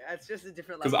 That's just a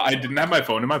different Because level. I didn't have my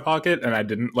phone in my pocket and I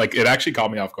didn't like it actually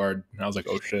caught me off guard and I was like,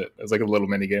 oh shit. It was like a little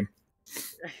mini game.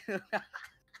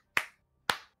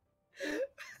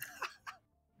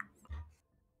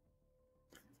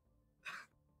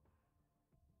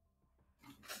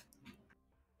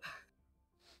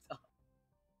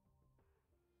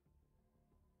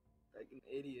 Like an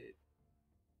idiot.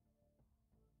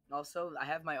 Also, I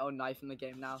have my own knife in the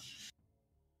game now.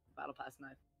 Battle Pass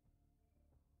knife.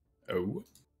 Oh.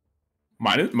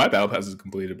 My battle pass is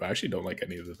completed, but I actually don't like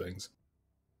any of the things.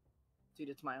 Dude,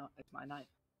 it's my knife.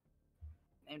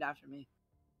 named after me.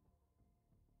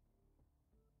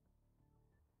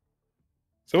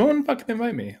 Someone fucking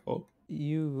invite me. Oh.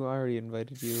 You already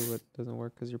invited you, but it doesn't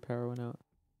work because your power went out.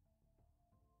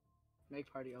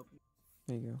 Make party open.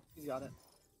 There you go. He's got it.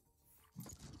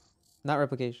 Not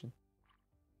replication.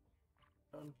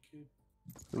 Okay.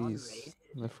 Please.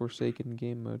 The Forsaken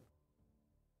game mode.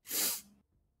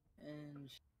 And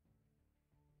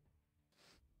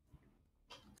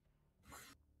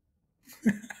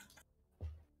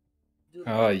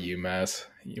Oh, UMass.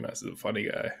 UMass is a funny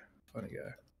guy. Funny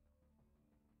guy.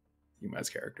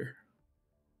 UMass character.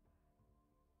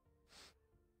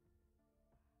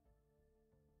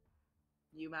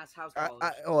 UMass House College.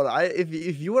 Hold on.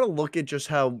 If you want to look at just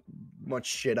how much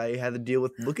shit I had to deal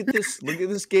with, look at this. Look at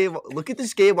this game. Look at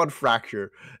this game on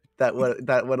Fracture. That went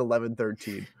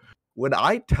 11-13. When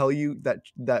I tell you that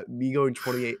me going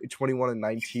 28, 21, and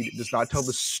 19 does not tell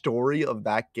the story of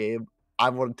that game, I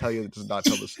want to tell you it does not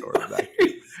tell the story of that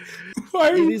game.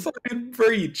 Why are you fucking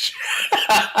breach?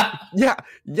 yeah,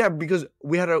 because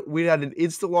we had an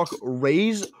insta lock,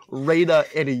 Raze, Reyna,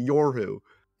 and a Yoru.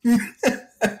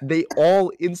 They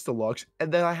all insta locks,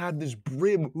 and then I had this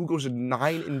Brim who goes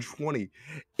 9 and 20.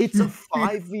 It's a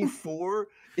 5v4.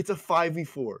 It's a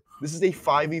 5v4. This is a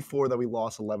 5v4 that we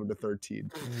lost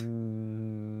 11-13.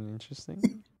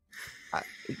 Interesting.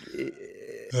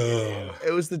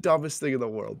 It was the dumbest thing in the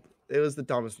world. It was the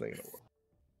dumbest thing in the world.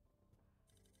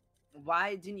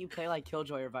 Why didn't you play like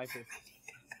Killjoy or Viper?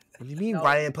 What do you mean?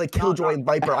 Why didn't I play Killjoy and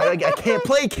Viper? I can't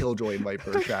play Killjoy and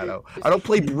Viper, Shadow. I don't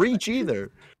play Breach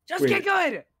either. Just get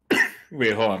good.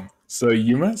 Wait, hold on. So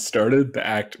Yuma started the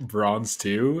act Bronze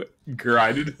 2,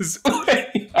 grinded his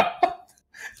way up,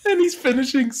 and he's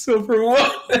finishing Silver 1.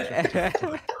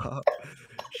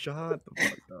 Shut the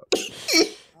fuck up.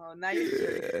 Oh, now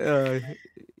you're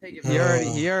Take it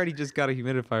he already just got a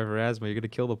humidifier for asthma. You're gonna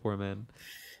kill the poor man.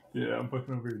 Yeah, I'm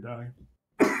fucking over here dying.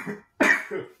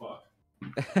 Fuck.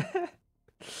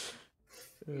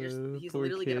 He's Poor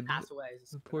literally kid. gonna pass away.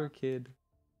 Poor kid.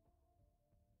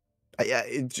 Yeah,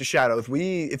 it's Shadow. If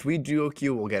we duo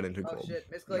Q, we'll get into gold. Oh shit,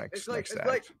 misclick, Next misclick.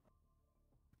 act.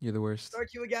 You're the worst.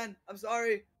 Start Q again. I'm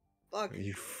sorry. Fuck.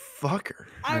 You fucker.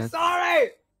 I'm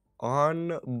sorry.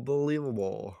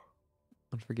 Unbelievable.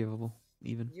 Unforgivable.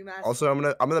 Even. Also, I'm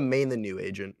gonna main the new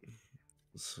agent.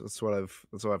 That's what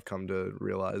I've come to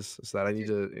realize. Is that I need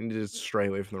to stray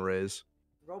away from the Rays.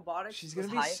 Robotics. She's gonna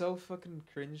was be hype. so fucking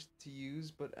cringe to use,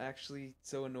 but actually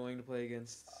so annoying to play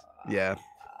against. Yeah.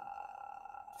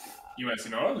 You know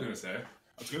what I was gonna say?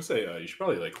 I was gonna say you should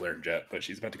probably like learn Jet, but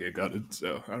she's about to get gutted,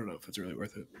 so I don't know if it's really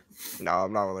worth it. No,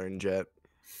 I'm not learning Jet.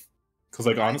 Cause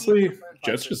like honestly,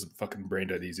 Jet's just fucking brain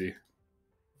dead easy.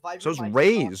 So it's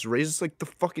Raze. Raze is like the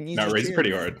fucking easiest. No, Raze is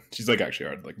pretty hard. She's like actually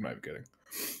hard. Like, I'm not even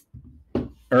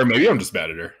kidding. Or maybe I'm just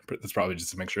bad at her. But that's probably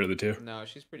just a mixture of the two. No,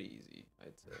 she's pretty easy.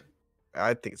 I'd say.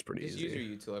 I think it's pretty Just easy.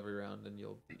 use your util every round, and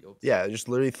you'll. Yeah, just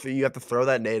literally you have to throw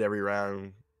that nade every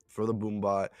round. Throw the boom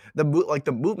bot. The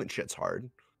movement shit's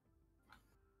hard.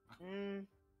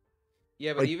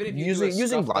 Yeah, but Like, even if you using do a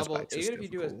scuffed blast double, bites is even if you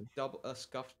do difficult. a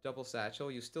scuffed double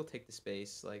satchel, you still take the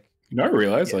space. Like. You know, I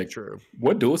realized Yeah, like true.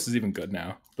 what duelist is even good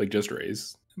now? Like just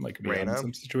Raze, like beyond Reyna?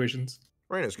 some situations.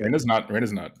 Reyna's good. Reyna's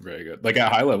not very good. Like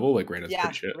at high level, like Reyna's Yeah,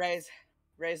 pretty shit. Raze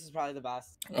is probably the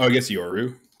best. Oh, I guess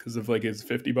Yoru because of like his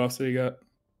 50 buffs that he got.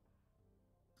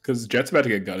 Because Jet's about to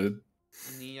get gutted.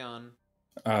 Neon.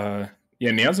 Yeah,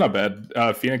 Neon's not bad.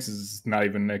 Phoenix is not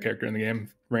even a character in the game.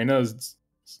 Reyna's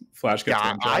flash gets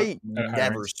Yeah, one shot I at high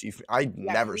never ranks. see who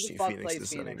see the fuck Phoenix plays this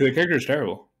Phoenix? inning. The character is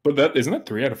terrible. But that isn't that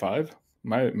 3 out of 5?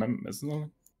 Am I missing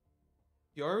something?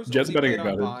 Yours Jet's only about to played get on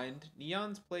gutted. Bind.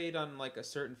 Neon's played on like a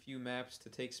certain few maps to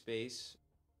take space.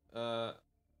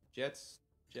 Jet's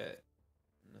Jet.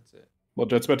 And that's it. Well,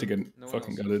 Jet's about to get No one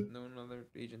fucking else, gutted. no other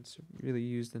agents are really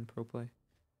used in pro play.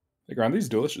 Like, aren't these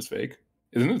duelists just fake?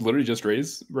 Isn't it literally just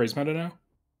Raze meta now?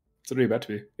 It's literally about to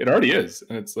be. It already is,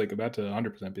 and it's like about to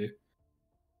 100% be.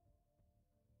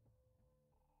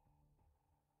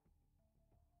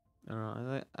 I don't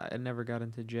know. I never got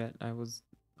into Jet. I would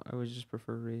just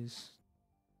prefer Raze.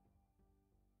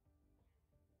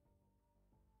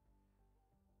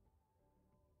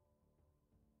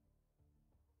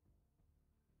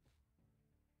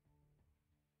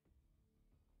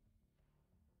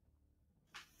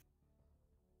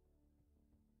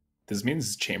 This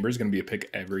means Chamber's going to be a pick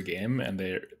every game, and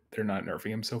they're not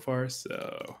nerfing him so far,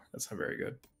 so that's not very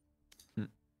good.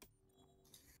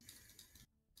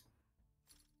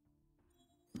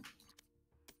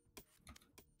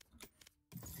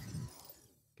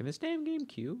 Can this damn game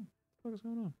queue? What is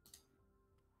going on?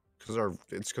 Because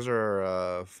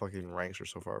our fucking ranks are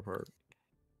so far apart.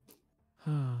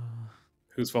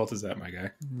 Whose fault is that, my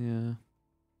guy? Yeah.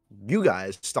 You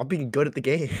guys, stop being good at the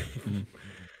game.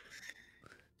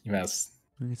 You mess.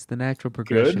 It's the natural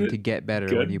progression Good, to get better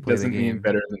good when you play the doesn't mean game.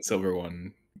 better than Silver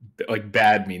One. Like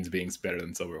bad means being better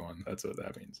than Silver One. That's what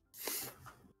that means.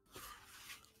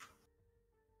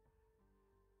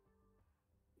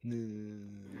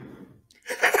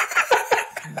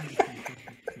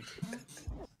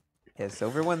 Yeah,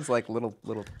 Silver One's like little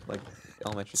like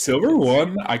elementary. Silver kids.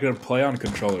 One, I could play on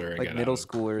controller and Like get middle out of.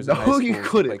 schoolers. No, and high you schoolers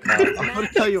couldn't. play COD. I'm gonna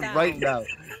tell you right now.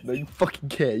 No, you fucking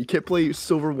can't. You can't play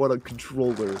Silver One on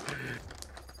controller.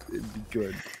 It'd be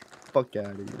good. Fuck out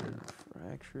of here.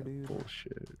 Fracture, dude.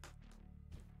 Bullshit.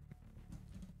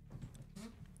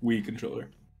 Wii controller.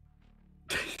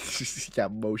 Yeah,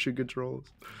 motion controls.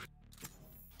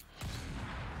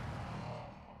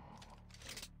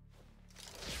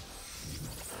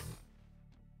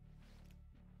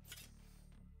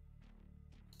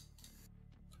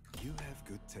 You have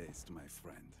good taste, my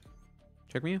friend.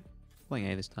 Check me out.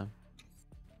 Playing A this time.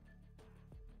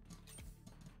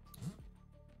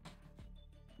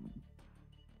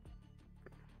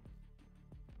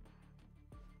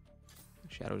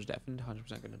 Shadow's deafened.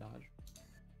 100% gonna dodge.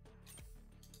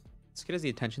 This kid has the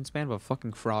attention span of a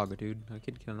fucking frog, dude. A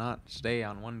kid cannot stay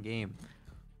on one game.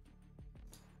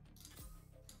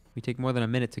 We take more than a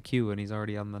minute to queue and he's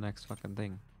already on the next fucking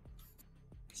thing.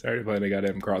 Sorry to play the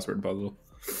goddamn crossword puzzle.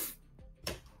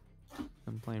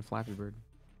 I'm playing Flappy Bird.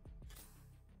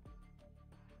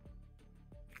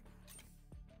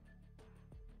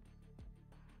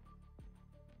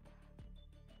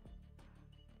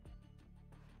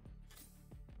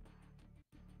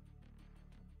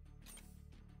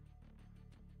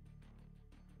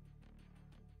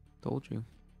 Told you.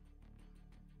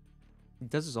 He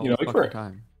does this all the fucking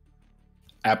time.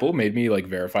 Apple made me like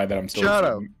verify that I'm still.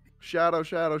 Shadow.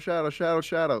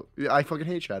 Shadow. Yeah, I fucking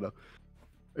hate Shadow.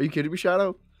 Are you kidding me,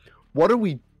 Shadow? What are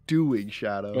we doing,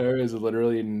 Shadow? There is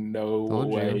literally no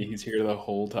Told way you. he's here the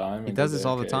whole time. He and does goes this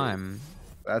all the AFK. time.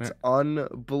 That's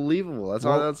unbelievable. That's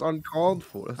Well- that's uncalled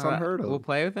for. That's unheard of. We'll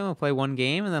play with him. We'll play one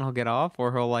game and then he'll get off, or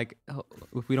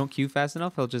if we don't queue fast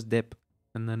enough, he'll just dip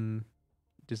and then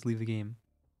just leave the game.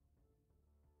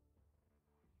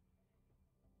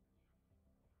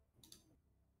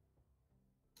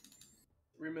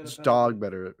 This dog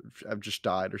better have just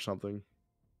died or something.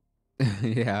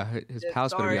 Yeah, his Yeah,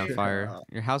 house better be on sorry. fire.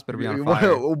 Your house better be on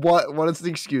fire. What is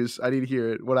the excuse? I need to hear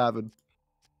it. What happened?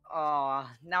 Oh,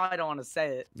 now I don't want to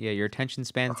say it. Yeah, your attention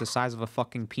span's the size of a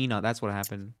fucking peanut. That's what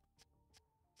happened.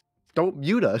 Don't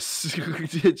mute us.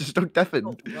 Just don't deafen.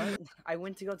 Oh, what? I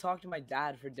went to go talk to my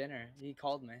dad for dinner. He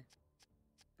called me.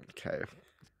 Okay.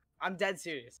 I'm dead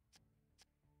serious.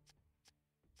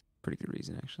 Pretty good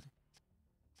reason, actually.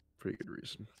 Pretty good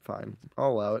reason. Fine.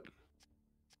 I'll allow it.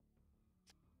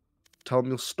 Tell him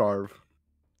you'll starve.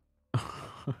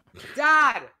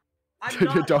 Dad! I'm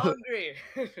not Don't- hungry!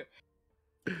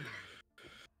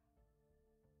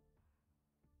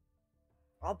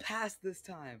 I'll pass this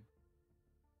time.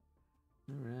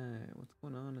 Alright, what's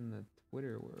going on in the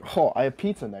Twitter world? Oh, I have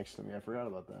pizza next to me. I forgot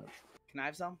about that. Can I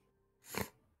have some?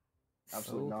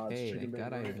 Absolutely not. It's Okay, chicken thank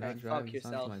God I bacon. did not Okay, drive fuck this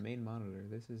onto yourself. my main monitor.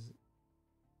 This is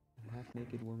a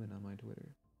half-naked woman on my Twitter.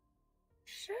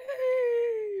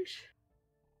 Sheesh.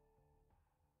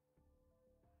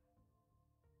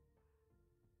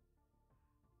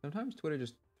 Sometimes Twitter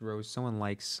just throws someone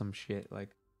likes some shit. Like,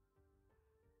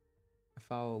 I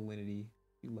follow Linity.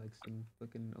 He likes some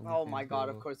fucking. Oh my OnlyFans god,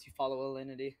 girl. of course you follow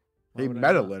Alinity. Why Hey, would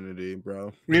I not? Metalinity,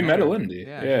 bro. We met Lindy.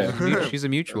 Yeah, Yeah. she's a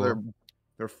mutual.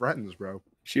 They're friends, bro.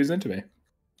 She was into me.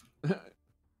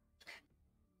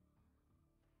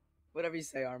 Whatever you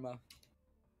say, Arma.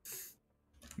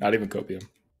 Not even copium.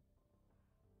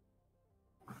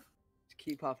 Just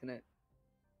keep puffing it.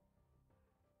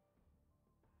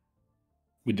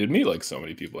 We did meet like so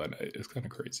many people that night. It's kind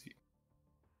of crazy.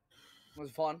 Was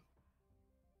it fun?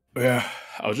 Yeah,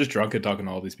 I was just drunk and talking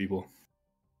to all these people.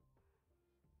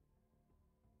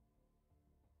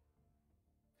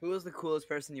 Who was the coolest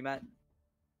person you met?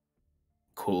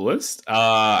 Coolest?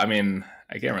 I mean,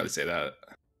 I can't really say that.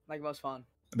 Like most fun?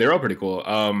 They're all pretty cool.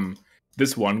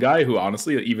 This one guy who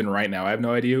honestly, even right now, I have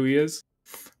no idea who he is,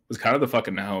 was kind of the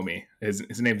fucking homie.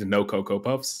 His name's No Cocoa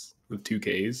Puffs with 2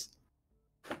 Ks.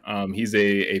 He's a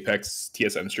Apex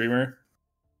TSM streamer,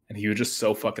 and he was just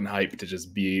so fucking hyped to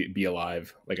just be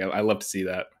alive. Like I love to see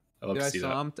that. I love Dude, to I see saw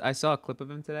that. him. I saw a clip of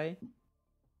him today.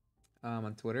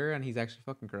 On Twitter, and he's actually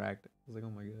fucking cracked. I was like,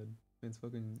 oh my god, it's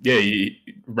fucking. Yeah,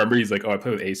 remember he's like, oh, I play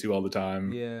with Asu all the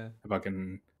time. Yeah. I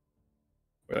fucking.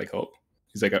 We're like, oh,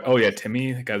 he's like, oh yeah,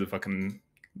 Timmy, that guy's a fucking,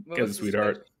 What guy's a was his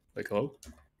sweetheart. Like, hello.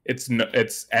 It's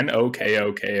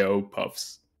Nokoko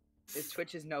Puffs. His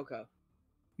Twitch is Noko.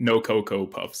 No Coco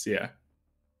Puffs. Yeah.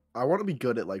 I want to be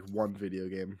good at like one video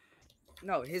game.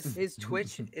 No, his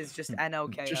Twitch is just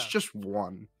Noko. Just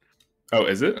one. Oh,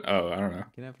 is it? Oh, I don't know. You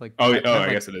can have like. Oh, have, I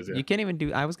like, guess it is. Yeah. You can't even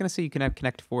do. I was gonna say you can have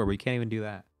Connect 4, but you can't even do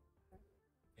that.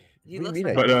 He looks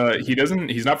But he doesn't.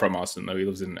 He's not from Austin though. He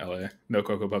lives in LA. No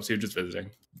Coco Puffs. He was just visiting.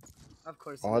 Of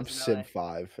course. I'll have Civ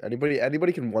 5.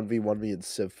 Anybody can 1v1 me in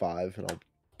Civ 5, and I'll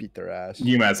beat their ass.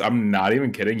 UMass, I'm not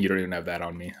even kidding. You don't even have that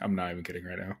on me. I'm not even kidding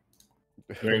right now.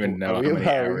 You don't even know how many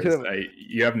hours.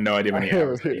 You have no idea how many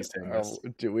hours he's saying this.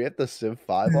 Do we have the Civ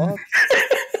 5 off?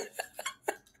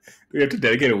 We have to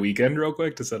dedicate a weekend real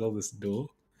quick to settle this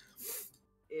duel.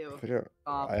 Ew.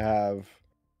 I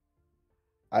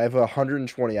have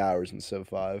 120 hours in Civ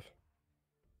 5.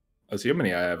 Oh, see how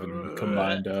many I have in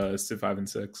combined Civ 5 and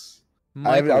 6.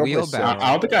 I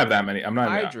don't think I have that many. I'm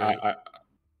not.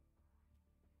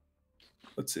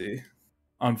 Let's see.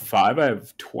 On 5, I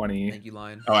have 20. Thank you,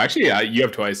 Lion. Oh, actually, yeah, you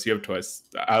have twice. You have twice.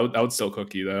 I would still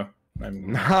cook you though.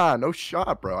 Nah, no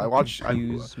shot, bro. I watched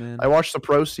the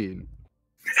pro scene.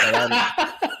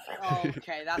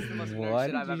 Okay, that's the most nerd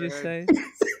shit I've ever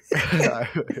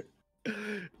heard.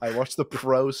 I watched the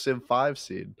pro Civ 5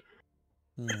 scene.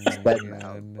 It's dead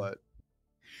now, but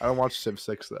I don't watch Civ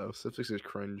 6 though. Civ 6 is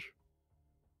cringe.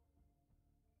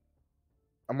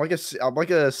 I'm like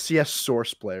a CS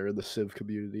source player in the Civ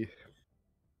community.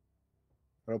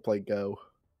 I don't play Go.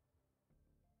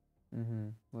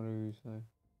 Whatever you say.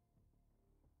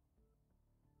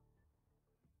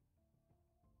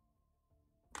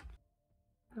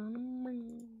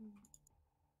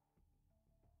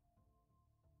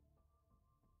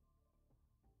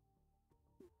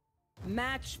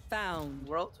 Match found.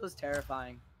 Worlds was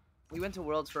terrifying. We went to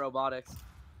Worlds for robotics.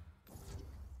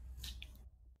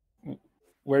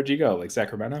 Where'd you go? Like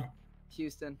Sacramento?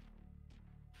 Houston.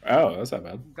 Oh, that's not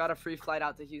bad. Got a free flight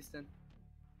out to Houston.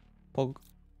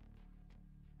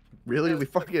 Really? We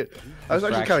fucking. I was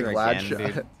actually kind of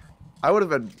glad. I would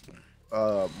have been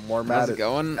more mad at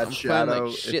going? At I'm Shadow. playing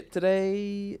like shit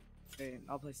today. Hey,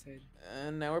 I'll play Sage.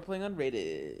 And now we're playing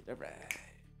unrated. Alright.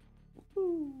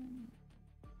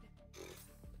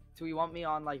 Do we want me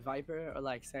on like Viper or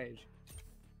like Sage?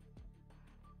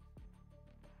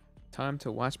 Time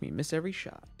to watch me miss every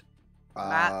shot.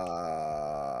 Matt,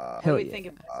 Hell what do we yeah. think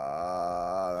of this?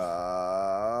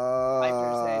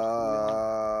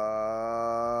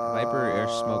 Viper or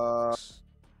smokes?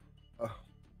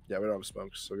 Yeah, we don't have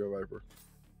smokes, so go Viper.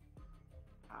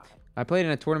 I played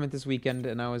in a tournament this weekend,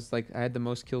 and I was like, I had the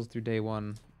most kills through day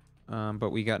 1,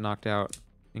 but we got knocked out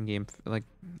in game. Like,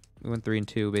 we went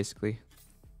 3-2 basically.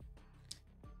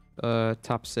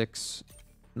 Top 6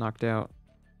 knocked out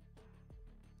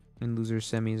in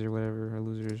losers semis or whatever, or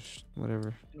losers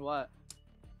whatever. In what?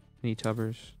 Any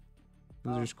tubbers.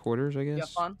 Losers quarters, I guess. You have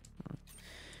fun?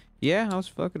 Yeah, I was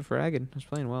fucking fragging. I was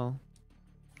playing well.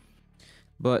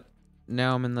 But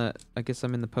now I'm in the, I guess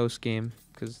I'm in the post game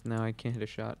because now I can't hit a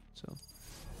shot. So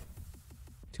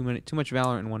too much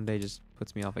Valorant in one day just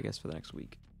puts me off, I guess, for the next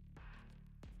week.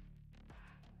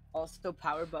 Also,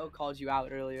 Powerbow called you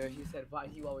out earlier. He said, "Why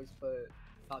do you always put?"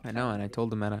 Top I know, and I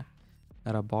told him at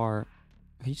a bar.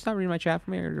 He stopped reading my chat for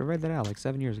me. I read that out like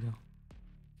 7 years ago.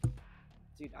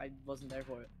 Dude, I wasn't there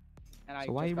for it. And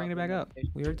So why are you bringing it back up?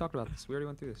 We already talked about this. We already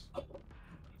went through this.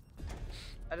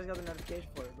 I just got the notification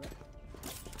for it, bro.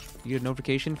 You get a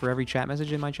notification for every chat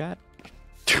message in my chat?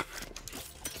 That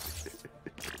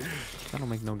don't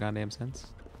make no goddamn sense.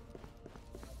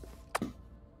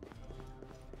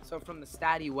 So from the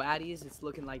statty waddies, it's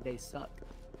looking like they suck.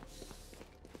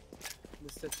 The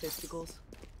statisticals.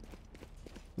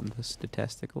 The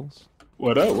statisticals.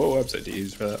 What website do you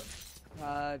use for that?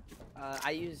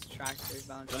 I use Tracker's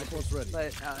boundary.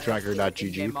 But Tracker.gg.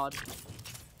 In-game mod.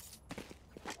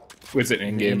 What's it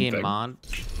in-game in-game mod?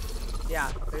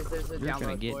 Yeah, there's a You're download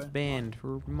gonna for get it. banned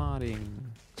for modding,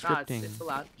 Nah, scripting. it's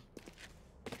allowed.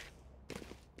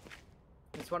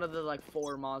 It's one of the like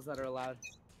 4 mods that are allowed.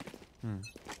 I don't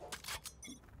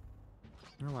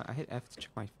know why I hit F to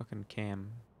check my fucking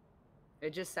cam.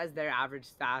 It just says their average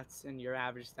stats and your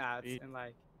average stats and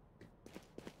like.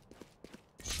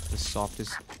 The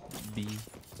softest B.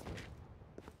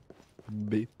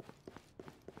 B.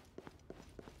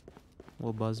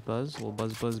 Little buzz, little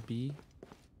buzz B.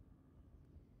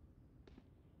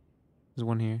 There's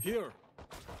one here. Here.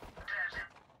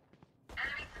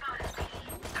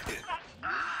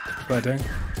 Planting.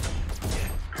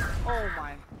 Oh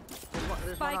my.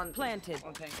 There's Spike one on planted.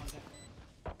 One tank.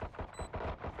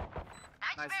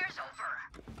 Nice.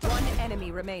 One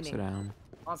enemy remaining. Sit down.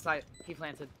 On site. He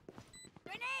planted.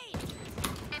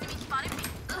 Enemy spotted me.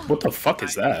 What the fuck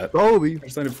is that? Kobe. I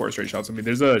just landed 4 straight shots on me.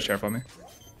 There's a sheriff on me.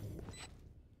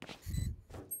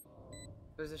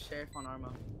 There's a sheriff on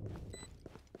Armo.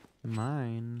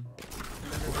 Mine.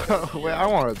 Wait, I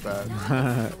wanted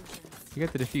that. You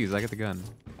got the defuse. I got the gun.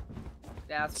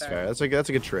 Yeah, That's fair. That's a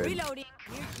good trade. Reloading.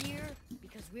 We're here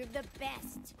because we're the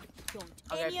best. Don't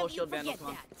Okay, any full of you shield vandal, forget come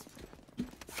on. that.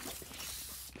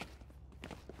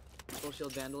 Full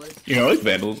shield vandal is. You know, like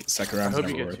Vandal second round's I hope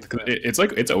never you worth. get 'Cause it's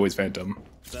like it's always Phantom.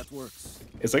 That works.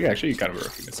 It's like actually kind of a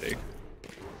rookie mistake.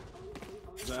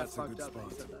 That's a fucked good up that you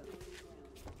spot. said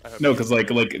that. No, because like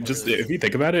just if you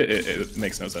think about it, it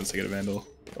makes no sense to get a Vandal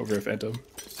over a Phantom.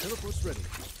 Teleport's ready.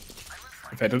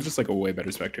 Phantom's just like a way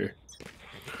better Spectre.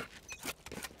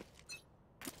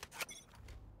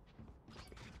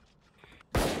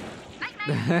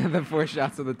 The 4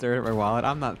 shots of the turret of my wallet.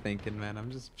 I'm not thinking, man.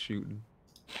 I'm just shooting.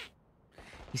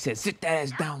 He said, "Sit that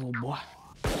ass down, little boy."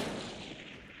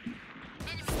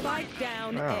 Spike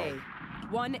down Wow. A.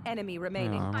 One enemy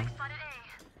remaining. Aw.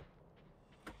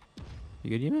 You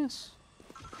good, you miss?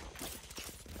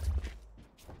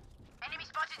 Enemy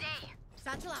spotted A.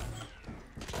 Satchel out.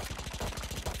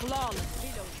 Flawless.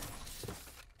 Reload.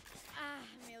 Ah,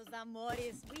 meus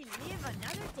amores, we live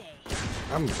another day.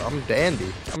 I'm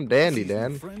dandy. I'm dandy, These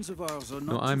Dan. Friends of ours are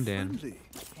No, not I'm too Dan. friendly.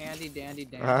 Handy dandy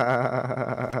dandy.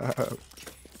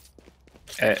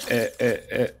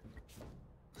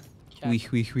 Wee.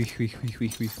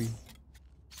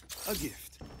 A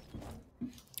gift.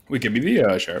 Wait, give me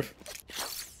the sheriff.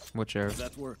 What sheriff?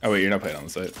 That works. Oh wait, you're not playing on the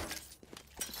site.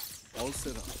 All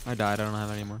set up. I died. I don't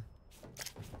have any more.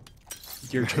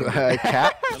 You're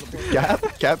Cap.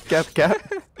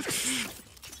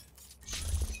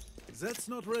 That's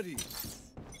not ready.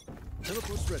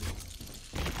 Teleport's ready.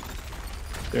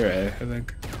 They're A, I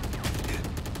think.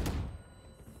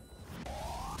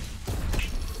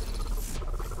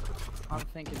 I'm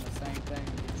thinking the same thing,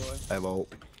 boy. I vote.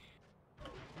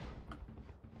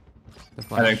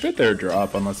 I think that they're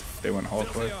drop unless they went Hulk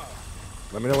quick.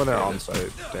 Let me know when they're on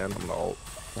site, Dan. I'm gonna ult.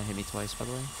 That hit me twice, by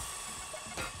the way.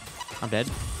 I'm dead.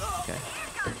 Okay.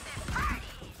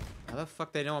 How the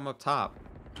fuck they know I'm up top?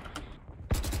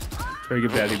 Try to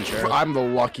give Daddy the sheriff. I'm the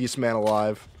luckiest man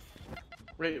alive.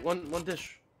 Wait, one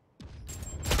dish.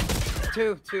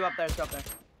 Two up there, two up there.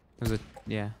 Was it?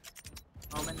 Yeah.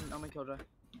 Omen killjoy.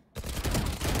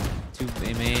 2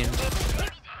 A main.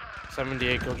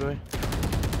 78 killjoy.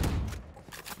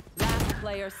 Last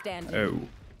player standing. Oh.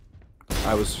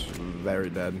 I was very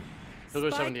dead. Killjoy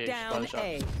Spike 78. down Body shot.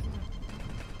 A.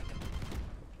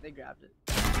 They grabbed it.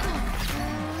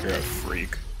 You're a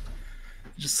freak.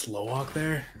 Just slow walk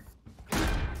there.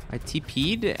 I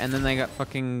TP'd and then they got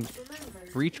fucking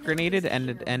breach grenaded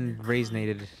and raise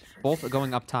naded. Both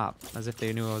going up top, as if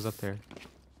they knew I was up there.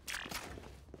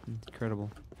 Incredible.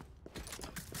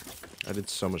 I did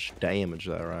so much damage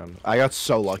that round. I got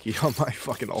so lucky on my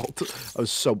fucking ult. I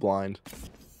was so blind.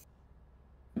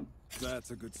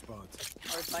 That's a good spot.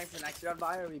 Are we playing for next round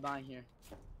buy or are we buying here?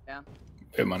 Yeah.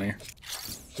 Good money.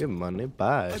 Good money,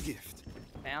 bye. A gift.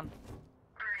 Bam.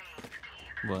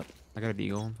 What? I got a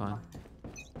deagle, I'm fine.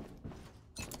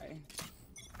 Okay.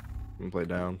 I'm gonna play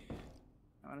down.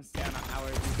 I wanna stay on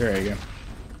ours. There you go.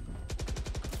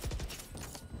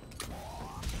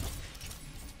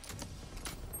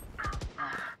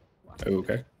 Oh,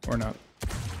 okay. Or not.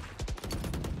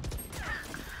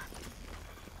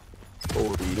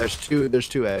 Oh, there's two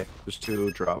A. There's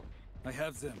 2 drop. I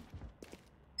have them.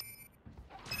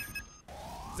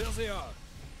 There they are.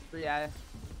 Yeah.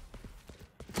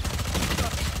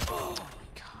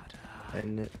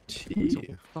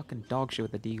 NT. Fucking dog shit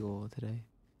with the deagle today.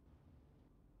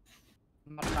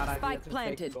 Spike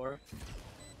planted.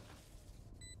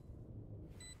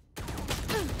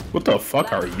 What the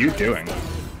fuck are you doing?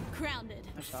 Grounded.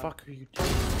 What the fuck are you doing?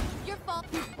 Your fault.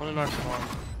 One in our farm.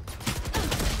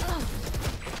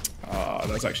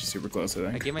 That's actually super close, I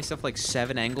I think. gave myself like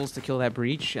 7 angles to kill that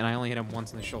breach, and I only hit him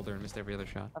once in the shoulder and missed every other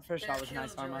shot. That first shot was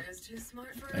nice, Arma.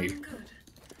 Thank you.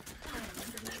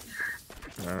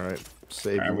 Alright.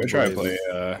 Save Alright, I'm your gonna try to blades.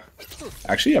 play,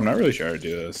 actually, I'm not really sure how to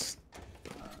do this.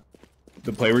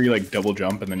 The play where you, like, double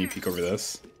jump and then you peek over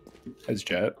this. As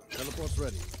Jet. Teleport's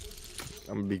ready.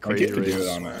 I'm gonna be I crazy. get to do it Raze.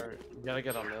 on it. You gotta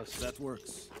get on this. That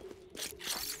works.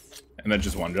 And then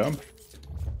just one jump.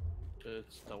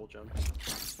 It's double jump.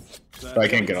 But I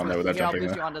can't get on there without Here, I'll jumping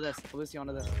boost you though. onto this. I'll boost you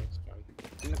onto this.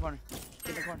 Get in the corner. Get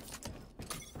in the corner.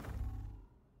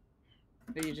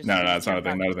 No, you just No, you it's not a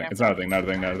thing, not a thing. It's not a thing, not a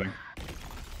thing, not a thing.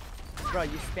 Bro,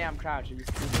 you spam crouch. Are you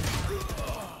stupid?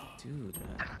 Dude.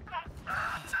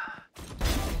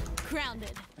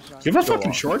 Grounded. You have a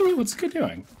fucking shorty? What's this kid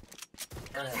doing?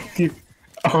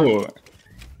 Oh.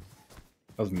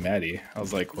 was Maddie. I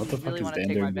was like, what the You fuck really is want to Dan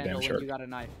take my doing to the damn vandal when shark? you got a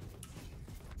knife.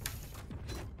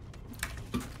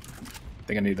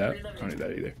 Think I need that? I don't need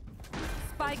that either.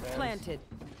 Spike planted.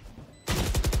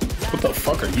 What the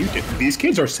fuck are you doing? These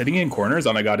kids are sitting in corners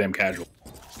on a goddamn casual.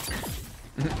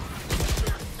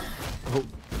 Oh.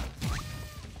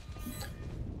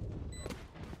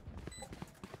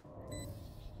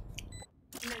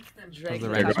 Drake, The They're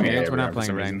ranked going experience. We're everywhere not for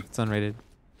some playing ranked. It's unrated.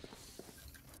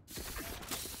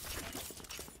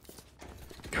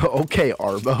 Okay,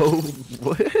 Arbo.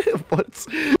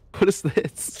 What is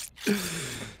this?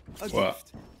 What?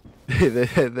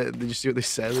 Did you see what they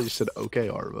said? They just said, "Okay,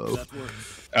 Arbo."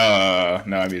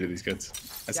 No, I muted these kids.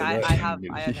 I said that. I had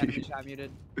enemy chat muted.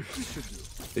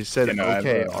 They said, Yeah, no, I have,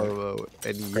 "Okay, Arbo,"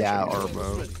 and yeah,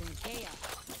 Arbo.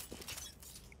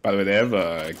 By the way, they have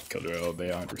Killjoy. They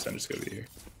 100% just go to here.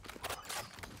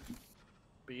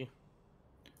 B.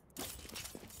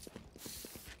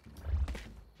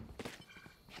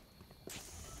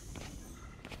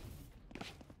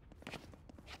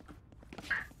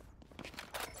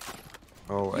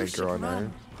 Oh, anchor on there.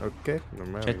 Okay, never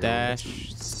mind. Jet dash.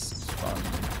 See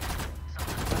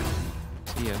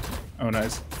ya. Oh,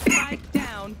 nice. Spike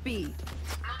down B.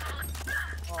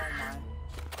 Oh my.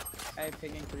 Hey,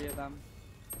 pinging 3 of them.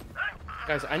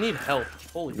 Guys, I need help.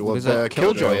 Holy You want Who's the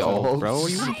Killjoy ult, ult, bro? What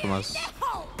do you want from us?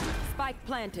 Spike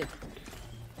planted.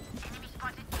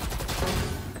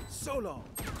 So long.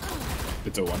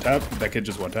 It's a one tap. That kid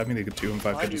just one tap me. They could 2 and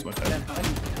 5 could just one tap.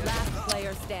 Last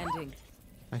player standing.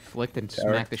 I flicked and Tower.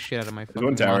 smacked the shit out of my There's fucking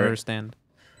one tower. monitor stand.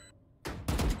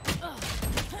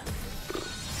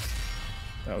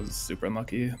 That was super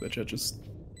unlucky. That Jet just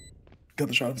got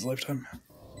the shot of his lifetime.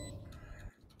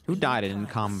 Who died and didn't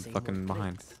calm fucking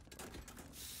behind?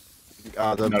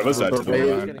 The None of us died to the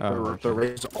line. the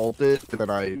Raze ulted, and then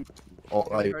I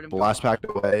blast packed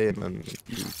away, and then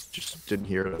you just didn't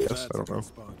hear it. I guess I don't know.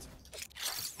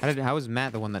 How was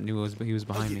Matt the one that knew he was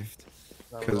behind me?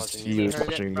 Because he was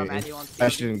watching me. I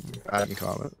didn't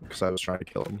comment because I was trying to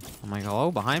kill him. I'm like, hello,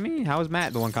 behind me? How is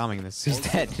Matt the one commenting this? He's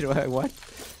dead. What?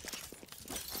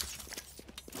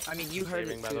 I mean, you heard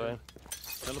it by too. the way.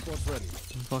 Teleport's ready.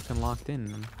 I'm fucking locked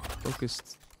in. I'm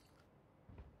focused.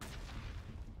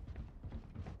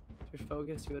 If you're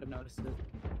focused, you would have noticed it.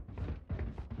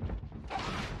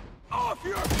 Off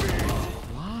your feet!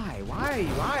 Why?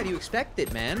 Why do you expect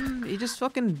it, man? He just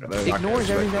fucking they're not gonna ignores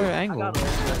every expect other it. angle.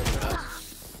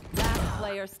 Last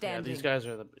player Yeah, standing. these guys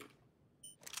are the.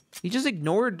 He just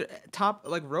ignored top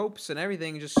like ropes and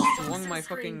everything, and just swung my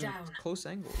fucking close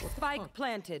angle. What the Spike fuck?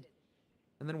 planted.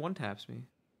 And then one taps me.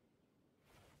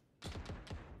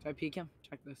 Should I peek him?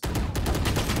 Check this.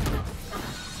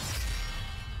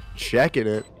 Checking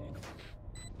it.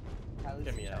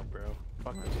 Get me out, bro.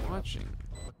 Fuck I'm this. watching.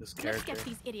 Fuck this Let's character. get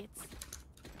these idiots.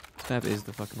 This map is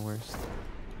the fucking worst.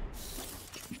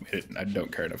 I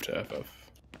don't care enough to FF.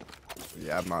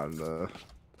 Yeah, I'm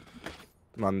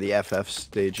on the FF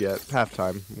stage yet.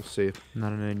 Halftime. We'll see. I'm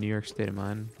not in a New York state of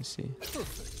mind. Let's see.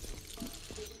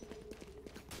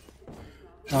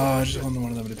 Oh, I just want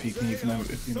one of them to peek me, even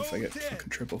if I get fucking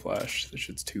triple flash. This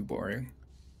shit's too boring.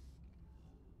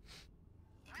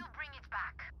 We'll bring it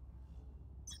back.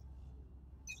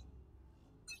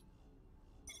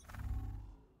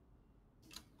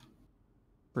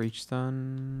 Breach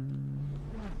stun.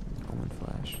 Omen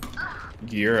flash.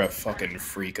 You're a fucking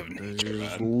freak of nature,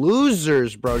 man.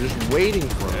 Losers, bro. Just waiting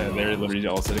for Yeah, him. they're literally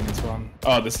all sitting in spawn.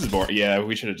 Oh, this is boring. Yeah,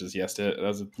 we should have just yesed it. That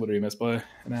was literally a misplay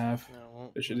and a half.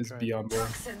 No, This shit is beyond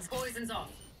boring. Poison's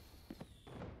off.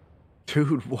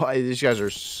 Dude, why? These guys are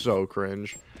so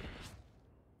cringe.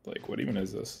 Like, what even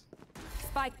is this?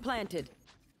 Spike planted.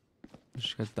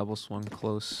 Just got double swung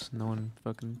close. No one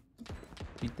fucking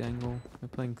beat the angle. They're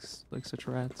playing like such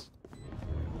rats.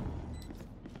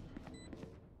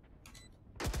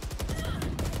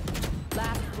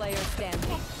 Last player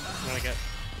standing. I'm gonna get.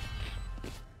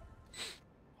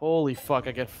 Holy fuck!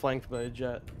 I get flanked by a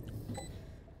jet.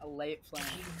 A late flank.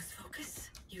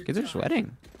 Kids are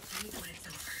sweating.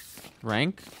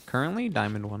 Rank currently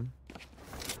Diamond 1.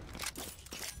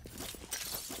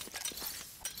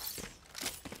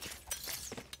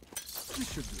 We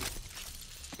should do.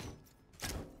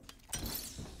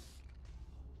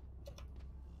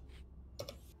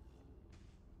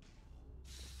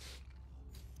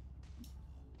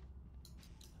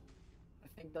 I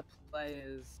think the play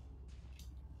is.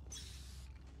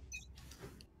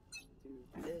 Do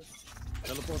this.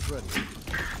 Teleport's ready.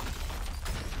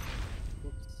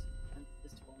 Whoops. And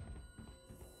this one.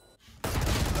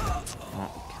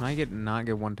 Oh, can I not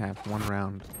get one tap one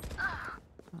round?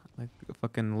 Like a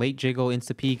fucking late jiggle,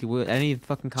 insta peek, any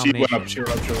fucking She went combination. up, she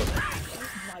went up, she went up.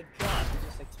 Oh my god.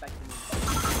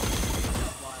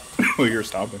 Oh, you're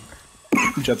stopping.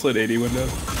 Jets lit 80 window.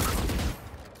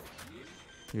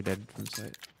 You're dead from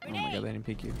sight. Oh my god, they didn't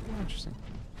peek you. Interesting.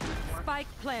 Spike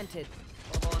planted.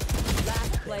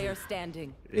 Last player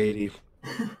standing. 80.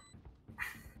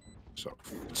 So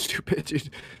stupid, dude.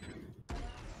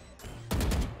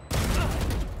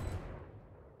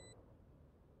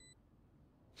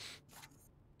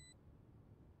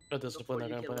 A discipline they're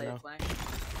gonna play now.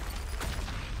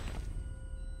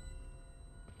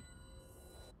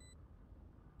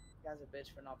 You guys a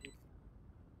bitch for not peeking.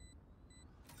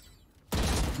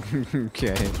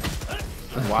 Okay.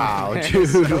 Wow, That's dude.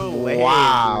 so lame,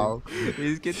 Wow. dude.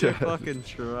 These kids are fucking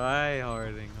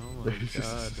try-harding. Oh my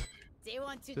god. Do you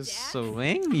want to Just dance?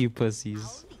 swing, you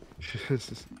pussies.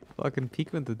 Fucking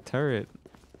peek with the turret.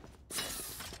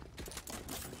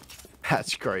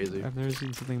 That's crazy. I've never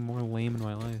seen something more lame in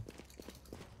my life.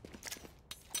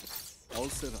 All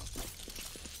set up.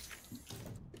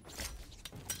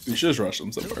 We should just rush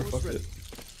them somewhere. Fuck it.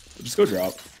 Just go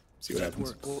drop. See what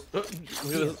happens.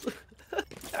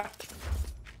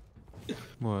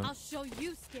 What? I'll show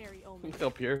you scary Omen.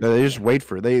 Up here. No, they just wait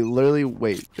for it. They literally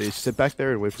wait. They sit back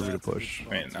there and wait for me to push.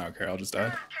 Wait, now Carol just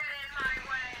died.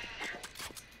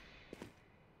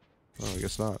 Oh, I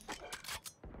guess not.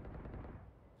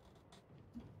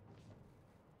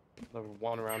 The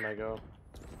one round I go.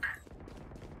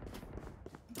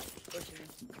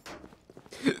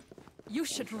 You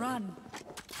should run.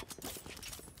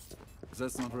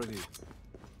 That's not ready.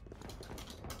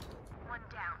 One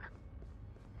down.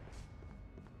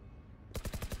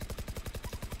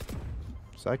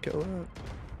 Does that kill that?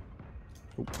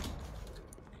 Oh.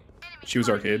 She was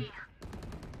arcade.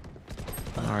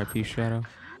 RIP Shadow.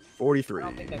 43. I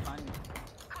don't think they find me.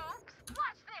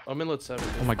 I'm in lit 7.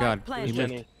 Oh my god. Spike He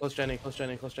planted. lived. Close Jenny, close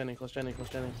Jenny, close Jenny, close Jenny, close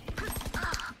Jenny.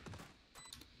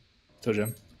 So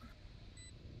Jen.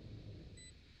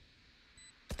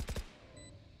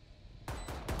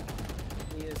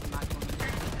 He is not coming.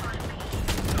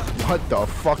 What the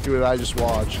fuck did I just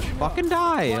watch? Fucking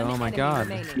die. One Oh my enemy god.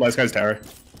 remaining. Last guy's tower.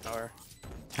 Tower.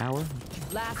 Tower?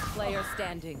 Last player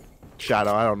standing.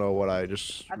 Shadow, I don't know what I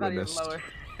just I thought he was witnessed.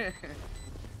 lower.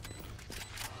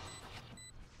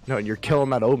 No, and you're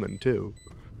killing that Omen too.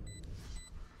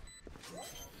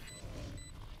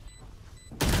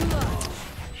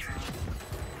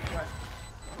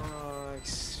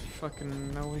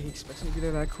 Fucking no way he expects me to be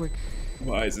there that quick.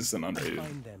 Why is this an underrated?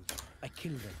 them. I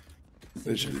kill them.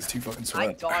 This shit is too fucking I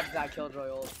sweat. dodged that killjoy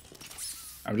ult.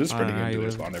 I'm just spreading Alright, into you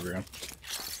their spawn every round.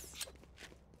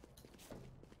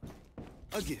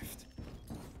 A gift.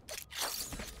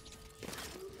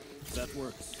 That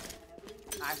works.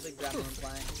 I actually grabbed him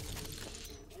playing.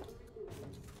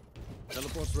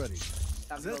 Teleport's ready.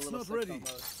 Time to go a That's little not sicko ready.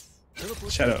 mode.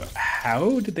 Teleport's Shadow, ready.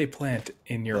 how did they plant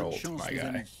in your Bonne ult, chance, my les guy?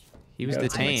 amis. He was Yeah,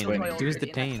 that's detained. explaining. He was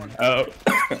detained. Oh,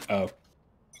 oh.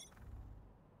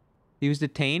 He was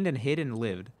detained and hid and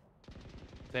lived.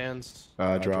 Dance.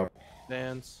 Drop.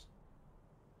 Dance.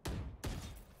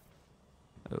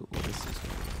 Oh, what is this?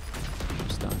 I'm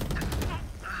stunned.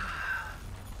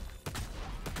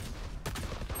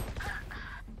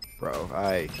 Bro,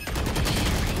 I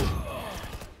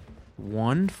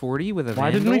 140 with a Why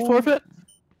vandal? didn't we forfeit?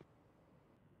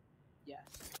 Yes.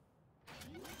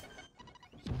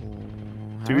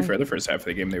 To be fair, the first half of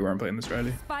the game they weren't playing the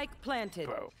strategy. Spike planted.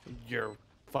 Bro, you're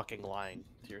fucking lying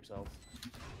to yourself.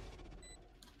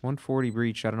 140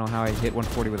 breach. I don't know how I hit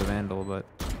 140 with a vandal, but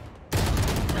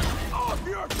Last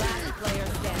player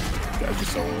standing. That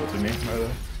just so low to me, by the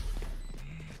way.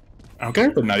 I don't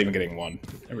care if I'm not even getting one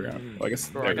every round. Well, I guess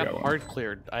Bro, there I we got got one. hard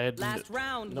cleared. I had Last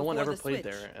round no one before ever the played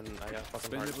switch. there, and I got fucking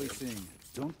Spend hard cleared. everything.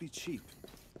 Don't be cheap.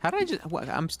 how did I just? What,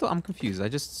 I'm confused. I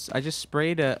just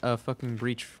sprayed a fucking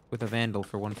breach with a vandal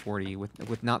for 140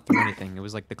 with not through anything. It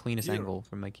was like the cleanest Here. angle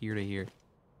from like here to here.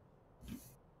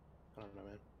 I don't know,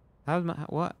 man. How's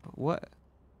my what?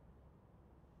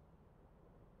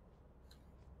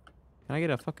 Can I get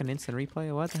a fucking instant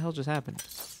replay? What the hell just happened?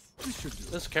 We should do.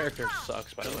 This character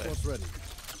sucks, by the way. Teleport's ready.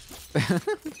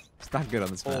 It's not good on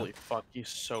this map. Holy fuck, he's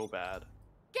so bad.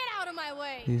 Get out of my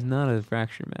way! He's not a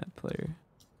fracture map player.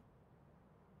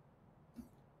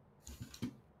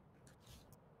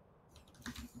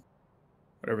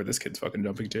 Whatever this kid's fucking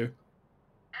jumping to.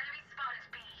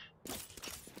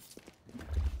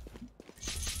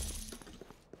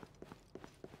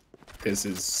 This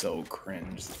is so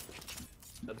cringe.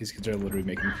 These kids are literally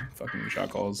making fucking shot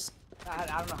calls. I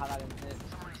don't know how that didn't hit.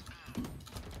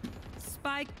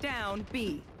 Spike down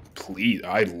B. Please,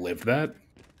 I lived that.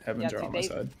 Heavens Yeah, are dude, on my they-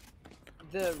 side.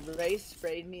 The race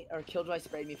sprayed me, or Killjoy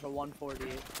sprayed me for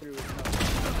 140 through his nose.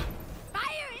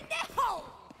 Fire in the hole!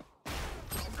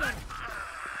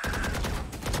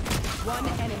 One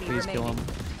enemy Please kill remaining. him.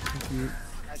 Thank you.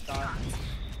 I thought.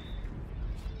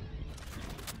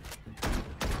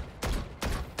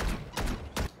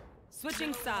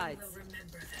 Switching sides.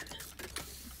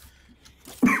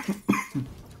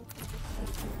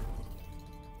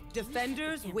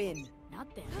 Defenders win.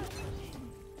 Not bad.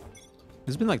 This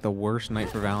has been like the worst night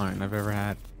for Valorant I've ever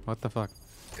had. What the fuck?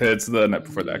 It's the night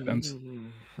before the ends.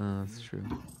 That's true.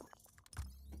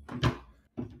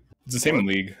 It's the same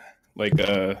league. Like,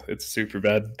 it's super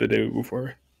bad the day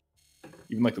before.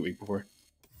 Even like the week before.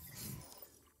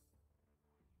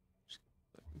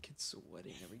 Kids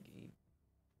sweating every game.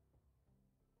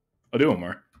 I'll do one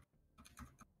more.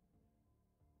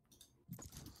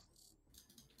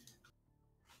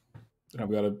 And I've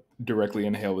got to directly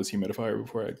inhale this humidifier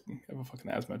before I have a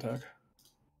fucking asthma attack.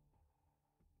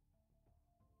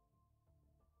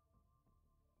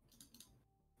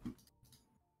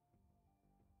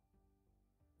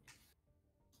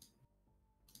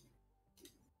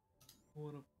 I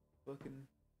wanna fucking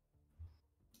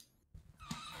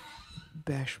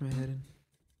bash my head in.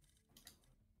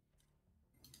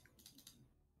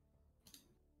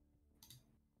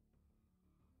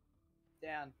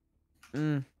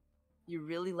 Dan, you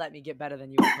really let me get better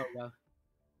than you at Pogo.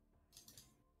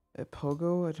 At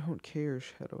Pogo, I don't care,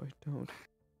 Shadow. I don't.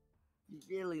 You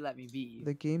really let me beat you.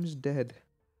 The game's dead.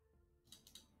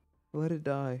 Let it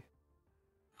die.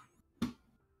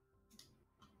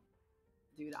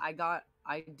 Dude,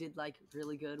 I did like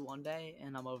really good one day,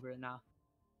 and I'm over it now.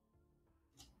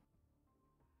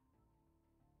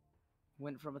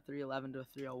 Went from a 311 to a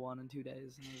 301 in 2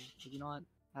 days. And I was like, you know what?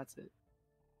 That's it.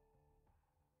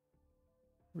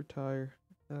 Retire.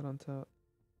 That on top.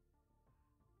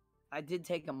 I did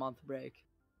take a month break.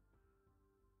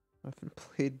 I haven't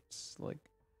played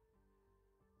like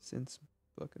since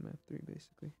fucking map 3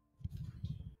 basically.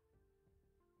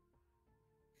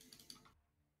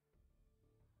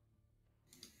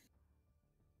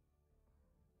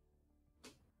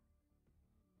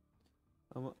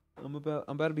 I'm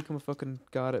about to become a fucking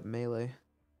god at melee.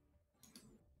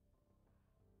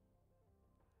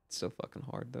 It's so fucking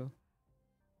hard though.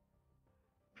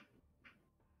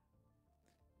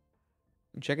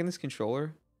 I'm checking this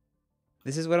controller.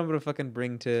 This is what I'm gonna fucking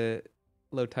bring to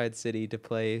Low Tide City to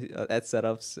play at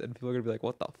setups, and people are gonna be like,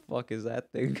 "What the fuck is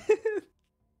that thing?"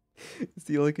 It's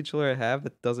the only controller I have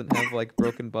that doesn't have like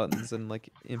broken buttons and like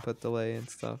input delay and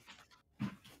stuff.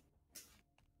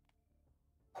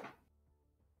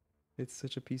 It's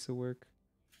such a piece of work.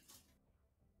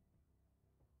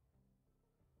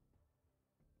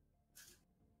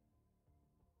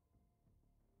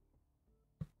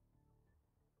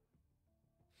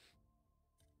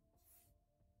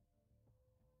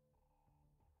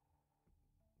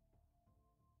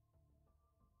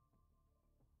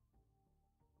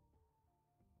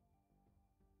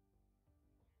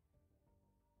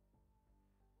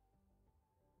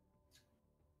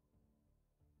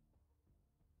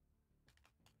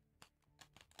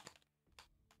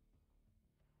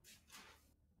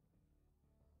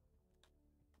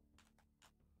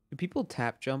 Do people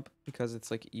tap jump because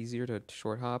it's like easier to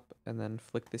short hop and then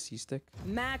flick the C stick?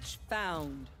 Match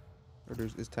found. Or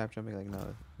is tap jumping like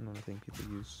not a thing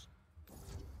people use?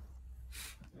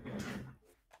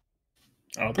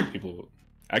 I don't think people...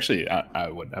 Actually, I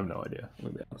would have no idea. I'm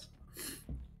gonna be honest.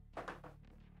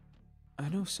 I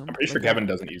know some. I'm pretty sure Kevin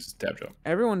doesn't use tap jump.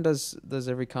 Everyone does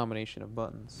every combination of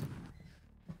buttons.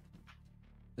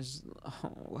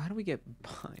 Oh, how do we get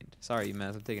behind? Sorry,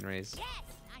 Maz, I'm taking Raze.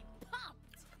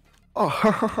 Oh,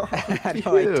 I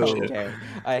know, I don't care.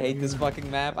 I hate this fucking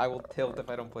map. I will tilt if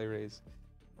I don't play Raze.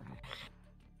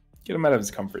 Get him out of his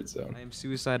comfort zone. I am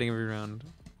suiciding every round.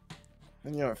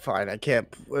 And you're fine. I can't.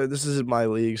 This isn't my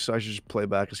league, so I should just play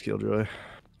back as Killjoy.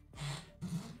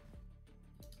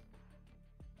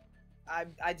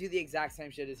 I do the exact same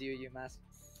shit as you, UMass.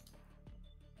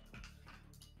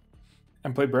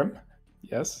 And play Brim?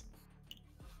 Yes.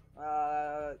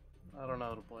 I don't know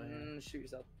how to play. Shoot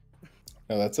yourself.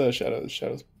 No, that's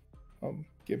Shadow's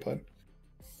game plan.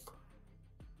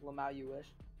 Lamau, you wish.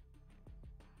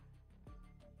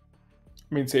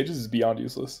 I mean, Sage's is beyond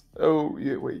useless. Oh,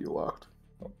 yeah, wait, you locked.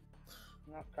 Oh.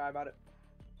 No, cry about it.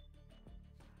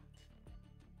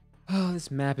 Oh,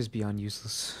 this map is beyond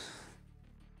useless.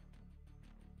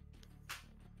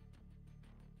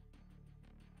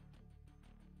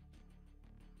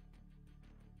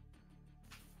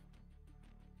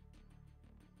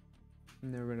 I've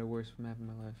never been a worse map in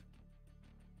my life.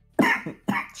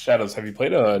 Shadows, have you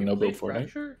played a no build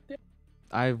Fortnite?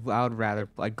 I would rather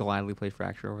gladly play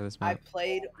Fracture over this I map.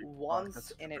 played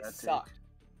once and it sucked.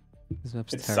 This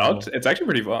map's It terrible. sucked. It's actually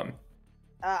pretty fun.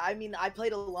 I mean, I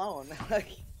played alone. Like,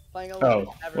 playing alone. Oh, is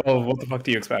never well, fun. what the fuck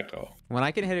do you expect? Oh, When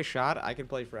I can hit a shot, I can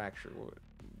play Fracture,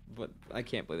 but I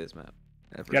can't play this map.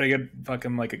 Ever. you gotta get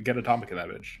fucking like get Atomic in that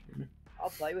bitch. I'll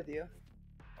play with you.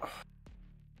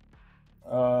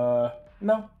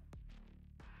 No.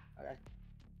 Okay.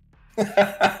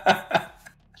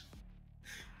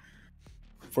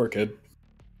 For a kid,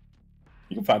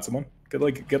 you can find someone. Get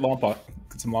Lomp on.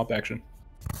 Get some Lomp action.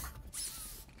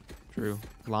 True.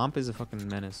 Lomp is a fucking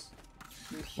menace.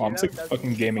 Dude, Lomp's Hero like does fucking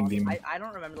need to gaming talk. demon. I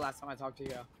don't remember the last time I talked to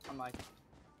you. I'm like,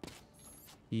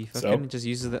 He So? fucking just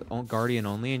uses the Guardian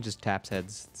only and just taps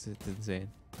heads. It's insane.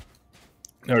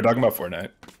 No, we're talking about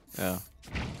Fortnite. Oh.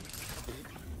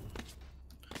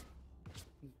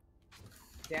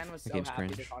 Dan was The so game's happy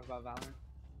to cringe. talk about Valorant.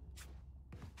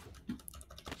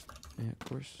 Yeah, of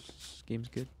course. This game's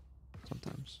good.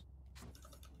 Sometimes.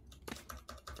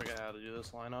 Forget how to do this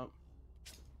lineup.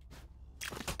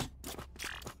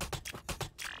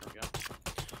 There we go.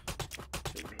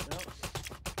 Figure it out.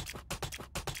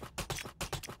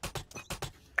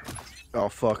 Oh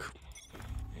fuck.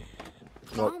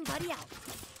 Well,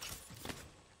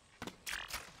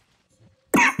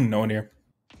 No one here.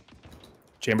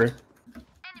 Chamber.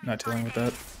 Not dealing with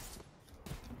that.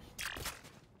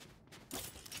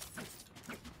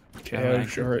 Okay,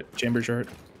 short. Chamber short.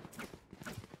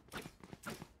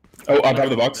 Oh, on top of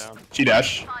the box. She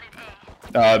dash.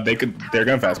 They're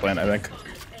gonna fast plan, I think.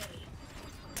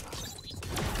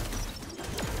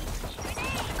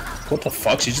 What the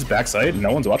fuck? She's just backside?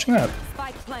 No one's watching that.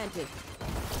 Spike planted.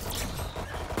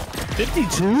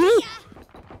 52?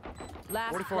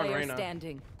 Last 44 on player Reyna.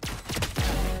 standing.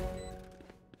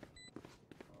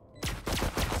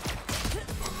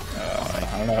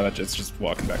 I don't know how that just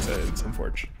walking backside. It's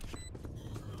unfortunate.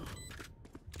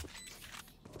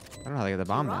 I don't know how they got the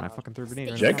bomb down. I fucking threw a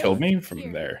grenade. Jet killed me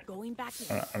from there. Going back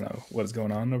I don't know what is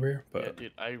going on over here, Yeah, but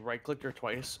dude, I right-clicked her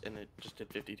twice and it just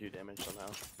did 52 damage somehow.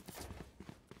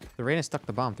 The Reyna stuck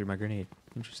the bomb through my grenade.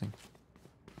 Interesting.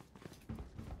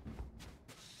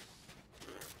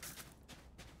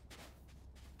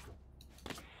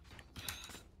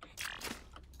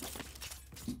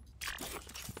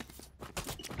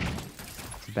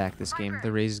 Back this game.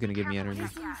 The Raze is gonna give me energy.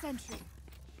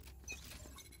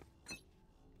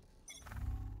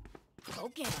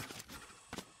 Okay.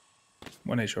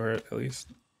 1A short at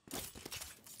least.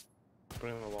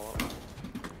 Putting the wall up.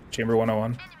 Chamber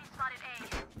 101.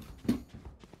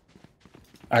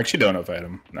 I actually don't know if I hit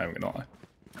him. Not even gonna lie.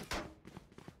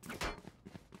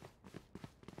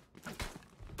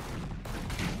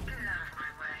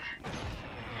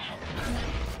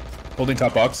 Holding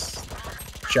top box.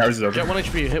 Showers is over. Jet 1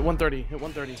 HP. Hit 130. Hit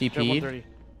 130. Jet TP'd. 130.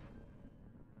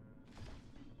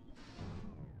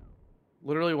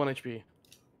 Literally 1 HP.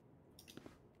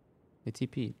 It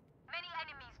TP'd.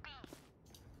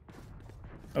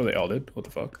 Oh, they all did? What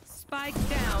the fuck? Spike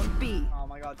down B. Oh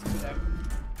my god, it's there.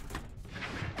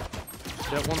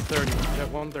 Jet 130. Jet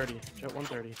 130. Jet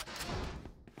 130.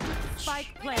 Spike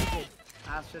planted.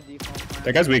 Astra default plan.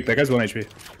 That guy's weak. That guy's 1 HP.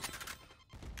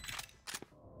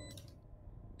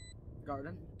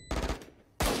 Garden.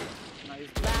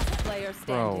 Last player standing.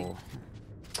 Bro.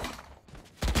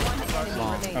 One enemy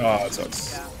remaining. Oh, it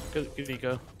sucks. Yeah. Good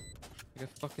eco. Like a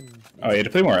fucking... Oh, you had to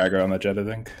play more aggro on that Jet, I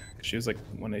think. She was like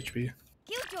 1 HP.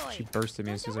 Killjoy. She bursted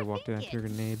me as soon as I walked in after a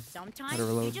grenade. Sometimes Had to you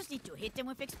reload. just need to hit them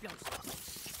with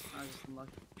explosives. I just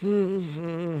lucky.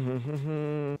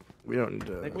 we don't.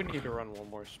 I think we need to run one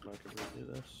more smoke if we do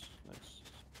this. Next,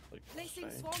 like, Placing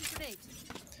thing. swarm grenade.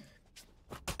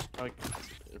 Like,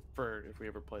 for if we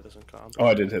ever play this in comp. Oh,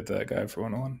 I did hit that guy for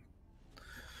 101.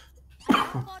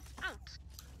 Robots out.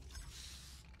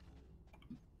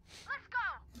 Let's go.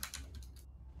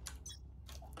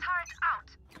 Turret out.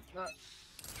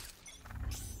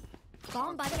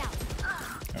 Bomb buddy out.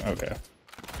 Okay.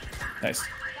 Nice.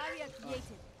 Barrier created.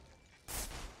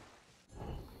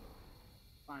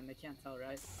 Fine, they can't tell,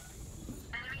 right?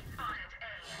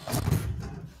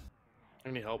 I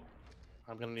need help.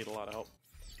 I'm gonna need a lot of help.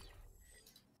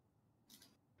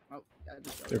 Oh, yeah,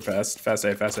 just They're fast. Fast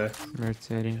A, fast A. I need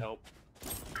Rotating. help.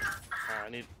 I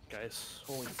need guys.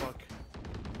 Holy fuck.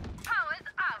 Powers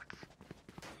out.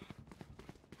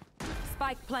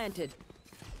 Spike planted.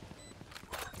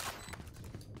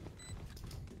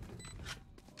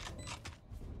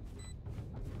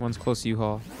 One's close to you,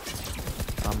 Hall.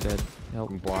 I'm dead.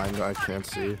 Help. I'm blind. I can't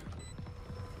see.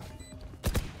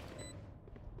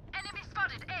 Enemy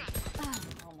spotted A.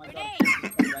 Oh my god.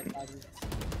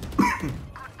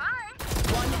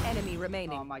 One enemy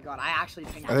remaining. Oh my god, I actually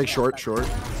think. I think short.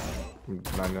 I'm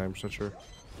 99% sure.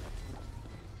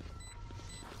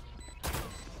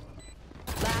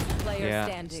 Last player Yeah,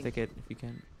 standing. stick it if you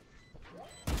can.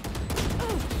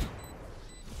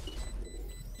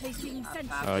 Placing sentry.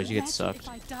 Oh, did you get Imagine sucked? If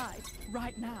I died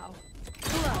right now. It's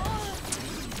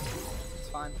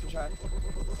fine. Good try.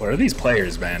 What are these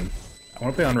players, man? I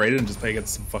want to play unrated and just play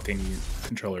against some fucking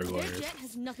controller Their glorious. jet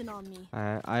has nothing on me.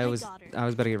 I was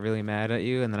about to get really mad at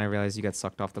you, and then I realized you got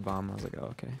sucked off the bomb. I was like, oh,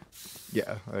 okay.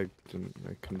 Yeah, I couldn't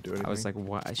do anything. I was like,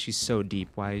 why? She's so deep.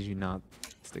 Why did you not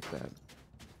stick that?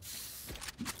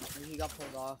 He got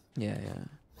pulled off. Yeah, yeah.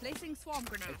 Placing swarm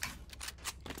grenade.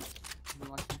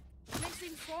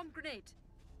 Placing swarm grenade.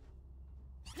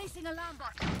 Placing alarm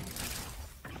bot.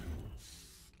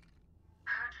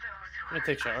 I'm gonna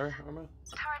take shower, Arma.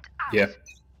 Yeah.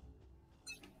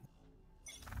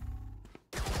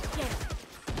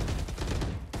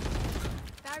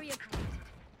 Barrier created.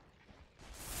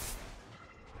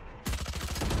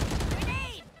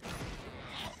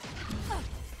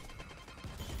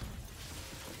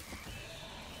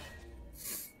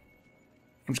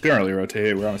 I'm just gonna early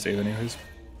rotate. We're on a save anyways.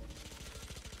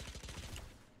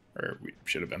 Or we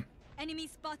should have been. Enemy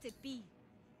spotted B.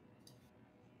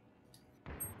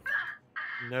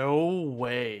 No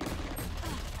way.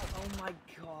 Oh my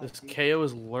god. This KO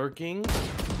is lurking.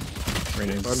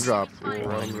 Ratings. One drop.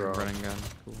 Running gun.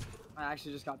 Cool. I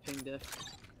actually just got pinged if.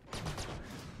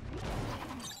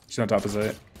 She's on top of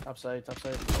it. Top side, top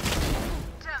side.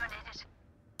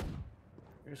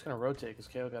 You're just gonna rotate because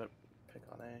KO got to pick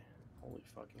on A. Holy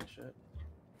fucking shit.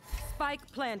 Spike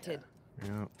planted.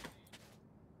 Yeah.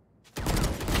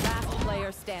 Last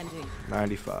player standing.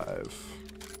 95.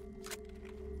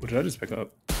 What did I just pick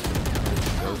up?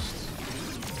 Ghost.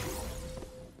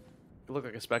 You look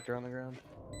like a specter on the ground.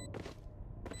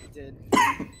 It did.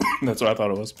 That's what I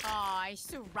thought it was. Oh,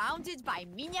 surrounded by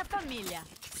minha familia.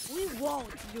 We won't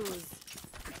lose.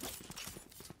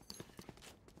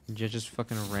 You just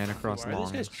fucking ran across Why are these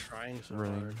long. guys trying so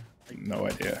Really. hard? No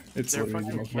idea. It's Their literally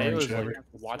the fucking most KO boring is shit ever. like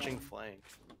watching flank.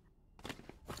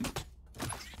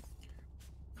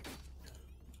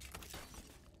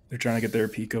 They're trying to get their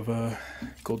peak of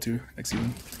Gold 2 next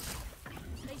season.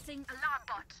 Placing alarm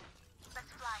bot.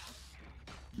 Let's fly.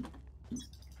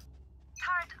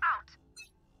 Turret out.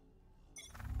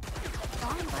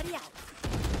 Bomb buddy out.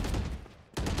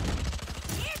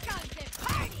 Here comes the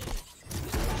party.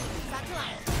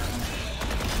 Satellite.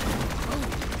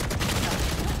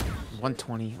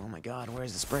 120. Oh my god,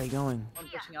 where's the spray going? I'm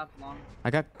pushing up long.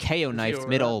 I got KO knifed over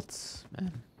mid that? ult.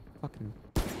 Man, fucking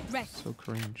so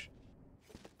cringe.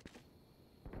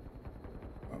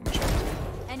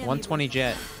 120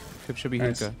 jet. Should be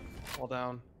Nice. hookah. Fall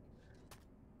down.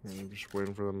 I'm just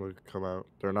waiting for them to come out.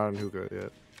 They're not in hookah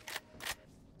yet.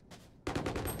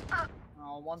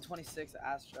 Oh, 126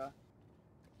 Astra.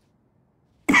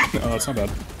 Oh, that's not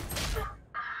bad.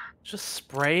 Just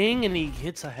spraying and he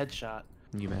hits a headshot.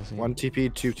 You messing? 1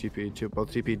 TP, 2 TP,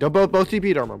 both TP. Both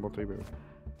TP armor, both TP.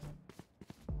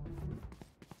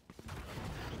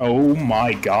 Oh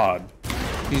my god.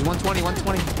 He's 120,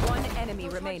 120. One enemy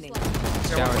remaining.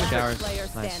 Showers. Player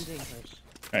Nice. standing.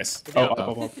 Nice. Oh,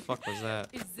 Oh, what the fuck was that?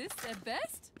 Is this the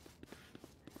best?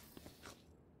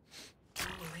 Oh,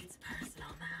 it's personal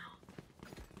now.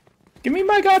 Give me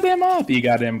my goddamn op, you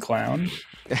goddamn clown.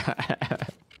 You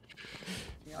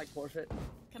like forfeit?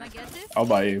 Can I get this? I'll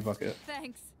buy you, fuck it.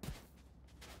 Thanks.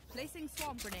 Placing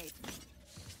swarm grenade.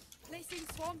 Placing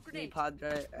swarm Me grenade.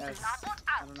 Padre S.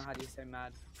 I don't know how do you say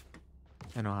mad.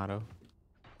 I know how to.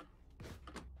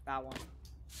 That one.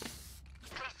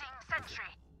 Placing sentry.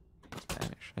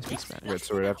 Spanish. I speak Spanish. Wait,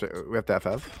 so we have to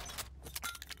FF?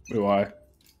 Wait, why?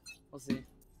 We'll see.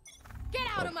 Get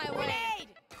out of my way.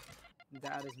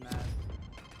 Dad is mad.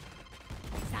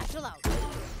 Satchel out.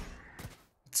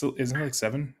 Isn't it like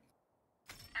 7?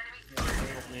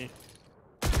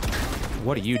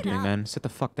 What are you doing, man? Sit the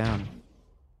fuck down.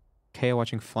 KO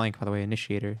watching flank, by the way,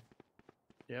 initiator.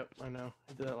 Yep, I know.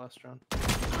 I did that last round.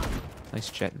 Nice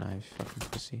jet knife, fucking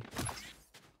pussy.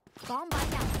 Bomb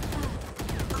buddy out.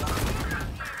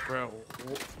 Bro.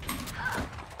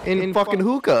 In fucking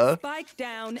hookah? Spike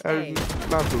down A.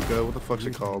 Not hookah, what the fuck's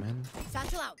it called?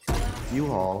 Satchel out.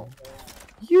 U-Haul.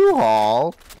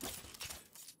 U-Haul?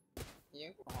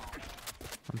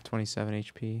 I'm 27 HP.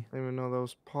 I didn't even know that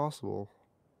was possible.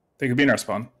 They could be in our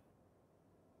spawn.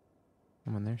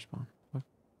 I'm in their spawn. What?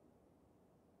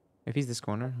 If he's this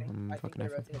corner, I'm fucking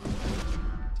F.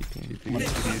 TP. What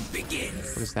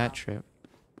is that trip?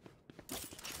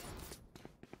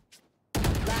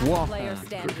 Last player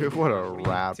standing. What a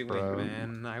rap, Doing, bro.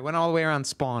 man. I went all the way around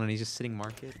spawn and he's just sitting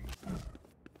market.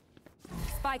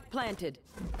 Spike planted.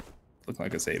 Look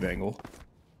like a save angle.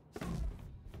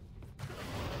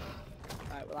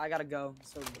 Alright, Well, I gotta go.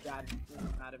 So dad is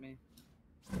mad at me.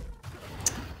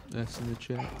 That's in the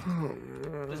chat.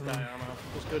 Just die, Arma.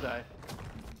 Just go die.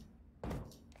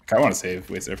 I want to save,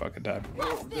 waste their fucking time.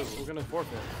 Dude, we're gonna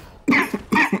forfeit.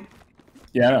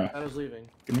 Yeah, I know. Shadow's leaving.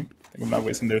 I'm not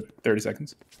wasting their 30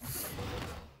 seconds.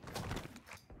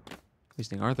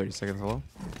 Wasting our 30 seconds, hello?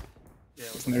 Yeah,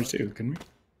 Wasting theirs too, couldn't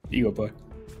we? Ego play.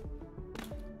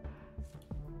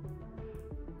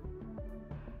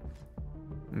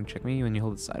 Check me when you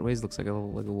hold it sideways. Looks like a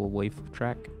little wave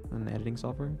track in the editing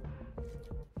software.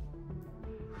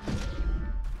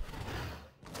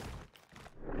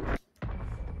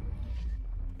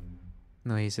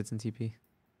 No, he sits in TP.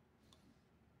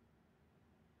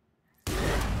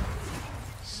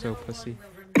 So pussy.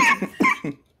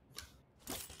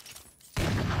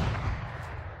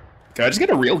 Can I just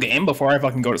get a real game before I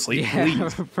fucking go to sleep, Yeah,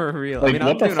 please? for real. Like, I mean,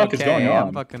 what I'm the doing fuck okay. is going on?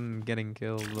 I'm fucking getting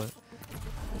killed, but...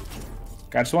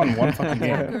 I just want one fucking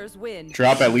game.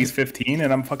 Drop at least 15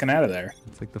 and I'm fucking out of there.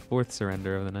 It's like the 4th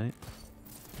surrender of the night.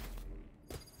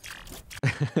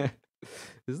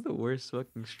 This is the worst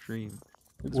fucking stream.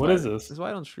 What is this? This is why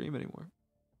I don't stream anymore.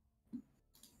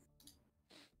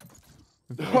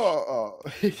 Oh,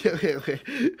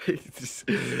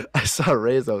 I saw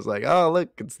Raze. I was like, oh, look,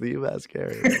 it's the UMass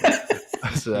carry.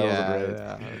 So that wasn't Raze.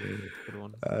 Yeah, good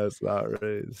one. That's not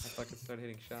Raze. I fucking started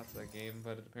hitting shots that game,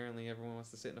 but apparently everyone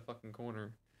wants to sit in a fucking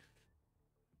corner.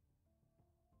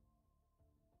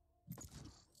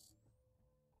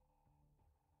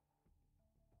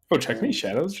 Oh, check me.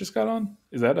 Shadows just got on.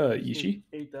 Is that a Yishi?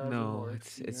 No,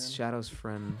 it's Shadow's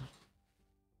friend.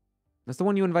 That's the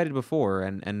one you invited before,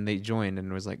 and they joined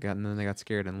and was like, and then they got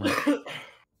scared and left.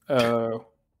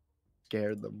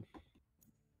 Scared them.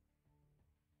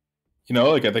 You know,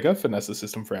 like I think I finessed the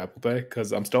system for Apple Pay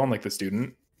because I'm still on like the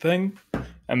student thing,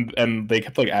 and they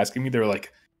kept like asking me. They were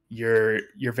like, "Your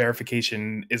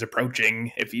verification is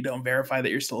approaching. If you don't verify that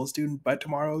you're still a student by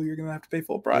tomorrow, you're gonna have to pay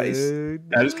full price."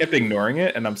 I just kept ignoring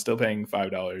it, and I'm still paying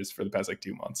 $5 for the past like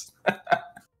 2 months.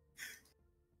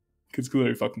 Kids can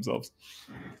literally fuck themselves.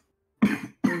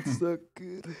 That's not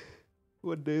good.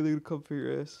 One day they're gonna come for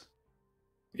your ass.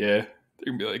 Yeah, they're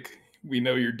gonna be like, "We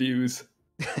know your dues."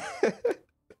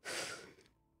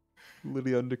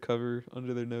 Literally undercover,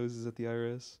 under their noses at the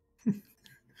IRS.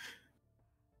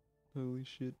 Holy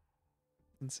shit.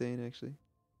 Insane, actually.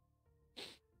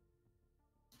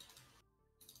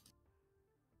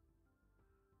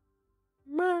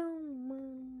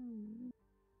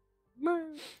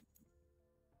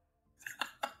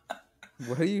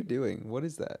 What are you doing? What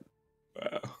is that?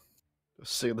 Wow.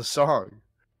 Sing the song.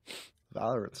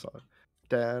 Valorant song.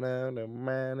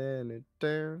 Valorant.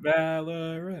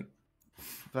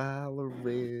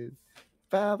 Valorant.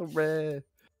 Valorant.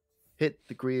 Hit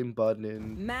the green button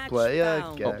and Match play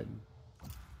found. again.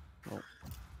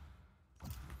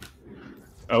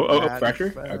 Oh, Match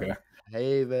fracture? found. Okay.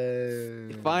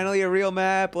 Haven. Finally a real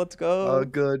map. Let's go. A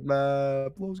good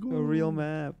map. Let's go. A real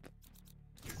map.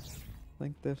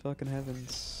 Thank the fucking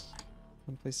heavens.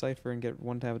 I'm gonna play Cypher and get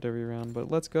one tab every round, but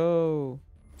let's go.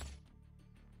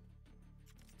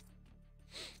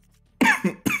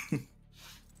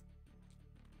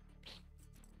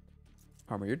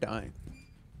 Armor, you're dying.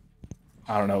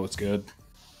 I don't know what's good.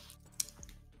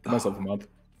 Give myself a month.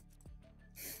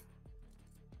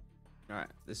 Alright,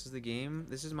 this is the game.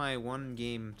 This is my one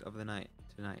game of the night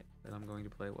tonight that I'm going to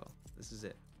play well. This is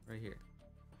it, right here.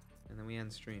 And then we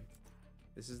end stream.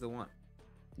 This is the one.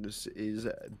 This is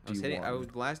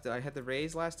I had the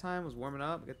raise last time, was warming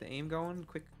up, got the aim going,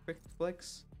 quick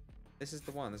flicks. This is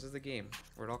the one. This is the game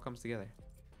where it all comes together.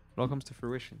 It all comes to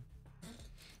fruition.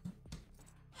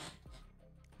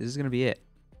 This is gonna be it.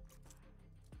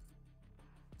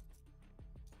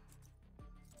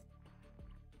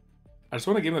 I just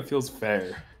want a game that feels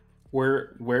fair.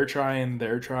 We're trying,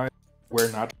 they're trying,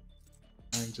 we're not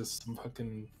trying. Just some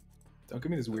fucking. Don't give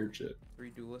me this weird shit.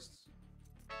 3 duelists.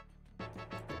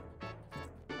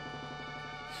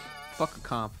 Fuck a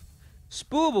comp.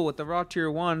 Spooble with the raw tier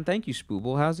 1. Thank you,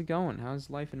 Spooble. How's it going? How's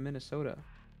life in Minnesota?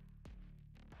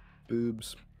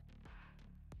 Boobs.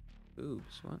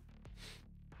 Boobs. What?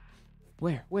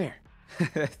 Where?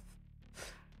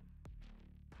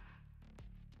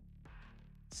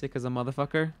 Sick as a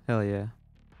motherfucker? Hell yeah.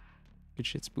 Good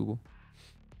shit, Spooble.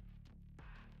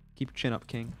 Keep your chin up,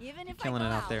 King. Even if Killing I it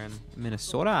go out there in out,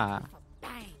 Minnesota.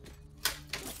 bang.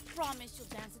 Promise you'll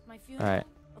dance at my funeral. Alright.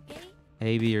 Okay?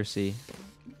 A, B, or C?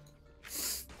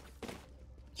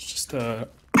 Just go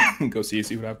see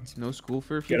what happens. No school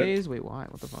for a few Get it? days? Wait, why?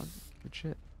 What the fuck? Good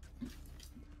shit.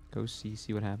 Go see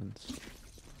what happens.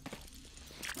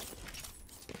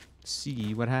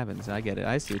 See what happens. I get it.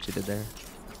 I see what you did there.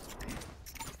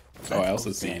 Oh, I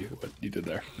also see what you did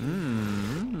there.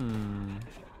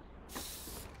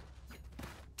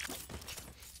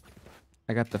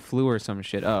 I got the flu or some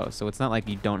shit. Oh, so it's not like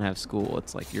you don't have school.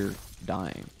 It's like you're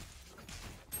dying.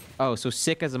 Oh, so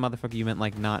sick as a motherfucker, you meant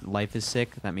like not life is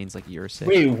sick? That means like you're sick.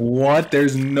 Wait, what?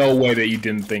 There's no way that you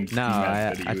didn't think. No, he meant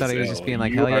that he I thought he was ill. just being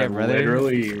like, You hell yeah, are brother.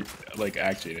 Literally, like,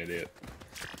 actually an idiot.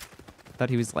 I thought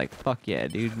he was like, fuck yeah,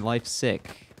 dude, life's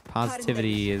sick.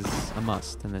 Positivity is a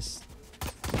must in this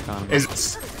economy.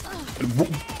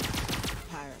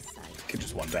 Kid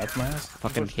just one tap my ass.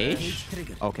 Fucking cage?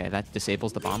 Okay, that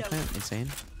disables the bomb plant? Insane.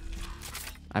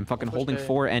 I'm fucking holding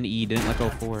 4 and E, didn't let go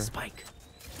 4. Spike.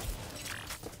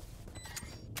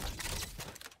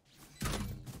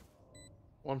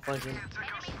 One flanking.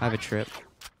 I have a trip.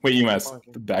 Wait, you messed.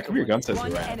 The back of your gun says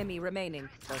One rat. enemy remaining.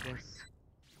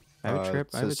 I have a trip.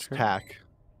 It I have a says trip. tack.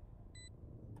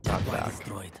 Not back.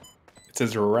 It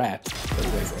says rat.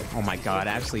 Oh my god,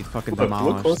 actually fucking Look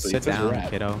demolished. closely, it Sit says down, rat.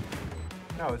 kiddo.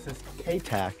 No, it says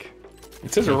K-tack.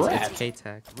 It says rat. It's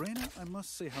K-Tech.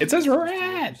 It says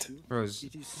rat. Rose,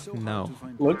 no.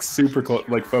 Look super close.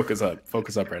 Like, focus up.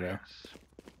 Focus up right now.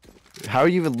 How are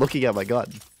you even looking at my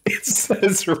gun? It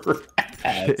says rat.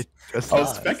 I was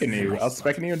does. specking you. I was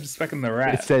specking you and just specking the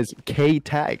rat. It says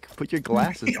K-tag. Put your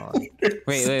glasses on.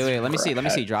 Wait. Let me see. Let me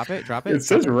see. Drop it. Drop it. It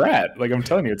says rat. Like, I'm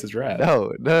telling you, it says rat.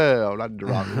 No, not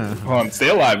dropping. Hold on, stay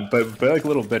alive, but play like a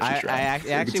little bitch. I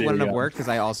actually wouldn't have worked because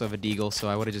I also have a deagle, so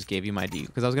I would have just gave you my deagle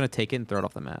because I was gonna take it and throw it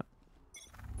off the map.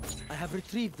 I have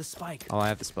retrieved the spike. Oh, I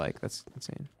have the spike. That's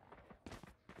insane.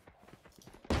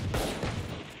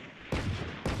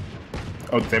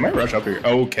 Oh, they might rush up here.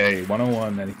 Okay,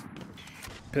 101. Then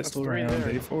pistol round,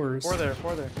 day force. 4 there.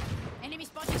 Enemy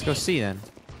spotted. Let's go C then.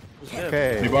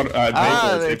 Okay. They bought,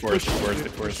 they day force.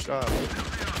 pushed up.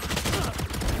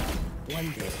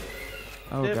 One day.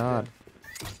 Oh Dip. god.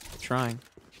 Trying.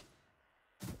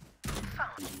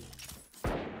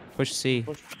 Push C.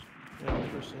 Yeah,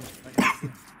 push C.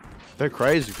 They're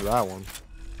crazy for that one.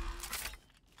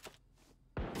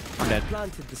 I'm dead.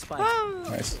 Planted the spike.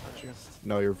 Nice.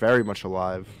 No, you're very much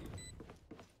alive.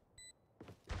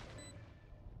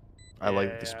 I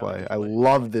like this play. I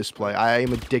love this play. I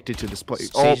am addicted to this play.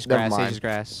 Sage's never grass. mind. Sage's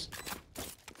grass.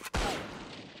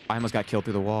 I almost got killed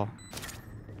through the wall.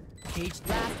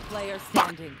 Last player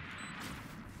standing.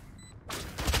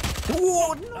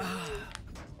 Oh, no.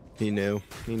 He knew.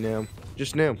 He knew.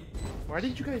 Just knew. Why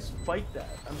did you guys fight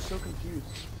that? I'm so confused.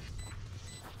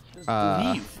 Just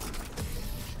leave.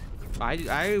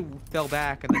 I fell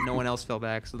back and then no one else fell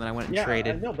back, so then I went and Yeah,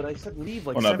 traded. I know, but I said leave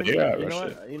like Oh, no, 7 but yeah, times.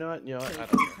 rush it. You know what? I don't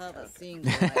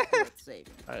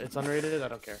care. It's unrated. I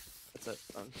don't care. That's it.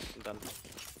 I'm done.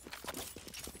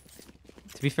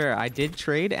 To be fair, I did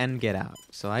trade and get out,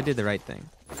 so I did the right thing.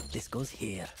 This goes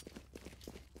here.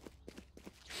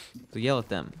 So yell at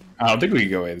them. I don't think we can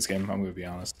go away this game. I'm gonna be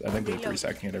honest. I think they're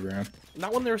 3-second it every round.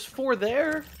 Not when there's 4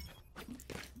 there.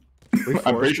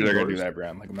 I'm pretty sure they're gonna do that every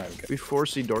round. Like, I'm not even kidding. We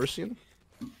foresee Dorsian?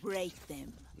 Break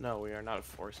them. No, we are not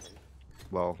forcing.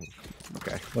 Well,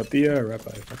 okay. Let the rep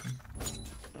by fucking.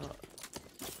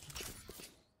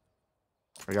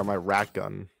 I got my rat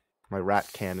gun. My rat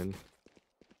cannon.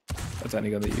 That's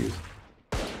any gun they use.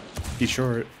 He's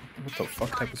short. What the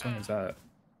fuck type of swing is that?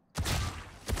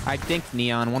 I think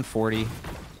Neon 140.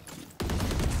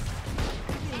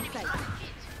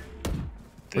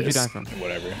 Where'd you die from?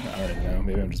 Whatever. I don't even know.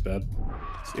 Maybe I'm just bad.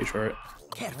 Stay short.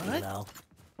 Careful now.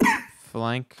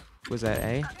 Flank was that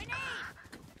A?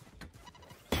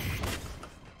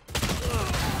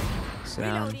 Sit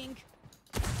down. Reloading.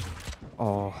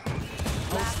 Oh.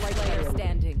 Last player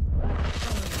standing.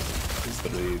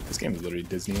 This game is literally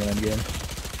Disneyland game.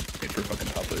 Made for fucking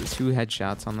toppers. 2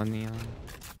 headshots on the Neon.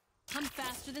 I'm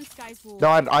faster than Skyfall. No,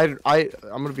 I'm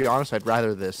gonna be honest. I'd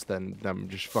rather this than them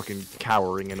just fucking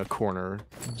cowering in a corner.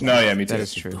 No, yeah, me too. That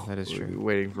is true. That is true.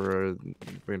 Waiting for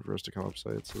us to come up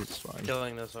side, so it's fine.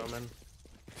 Killing this woman.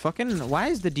 Fucking, why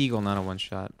is the Deagle not a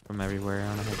one-shot from everywhere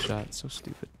on a headshot? It's so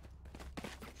stupid.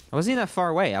 I wasn't even that far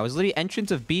away. I was literally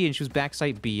entrance of B and she was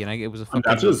backside B, and it was a fucking.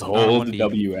 I'm just hold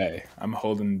R1D. WA. I'm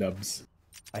holding dubs.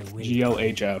 I win.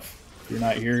 GLHF. If you're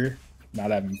not here,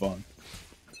 not having fun.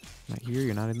 Not here,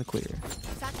 you're not in the clear.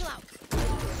 Satchel out.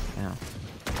 Now.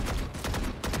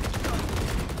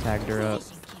 Tagged her up.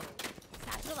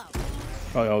 Satchel out.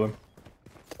 Probably hold him.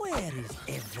 Where is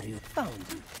every found?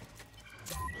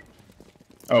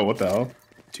 Oh, what the hell?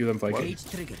 2 of them flanking. Cage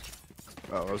trigger.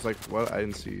 Oh, I was like, what? I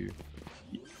didn't see you.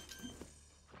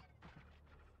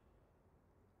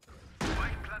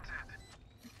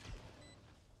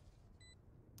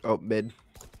 Oh, mid.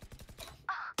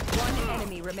 One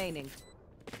enemy remaining.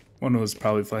 One was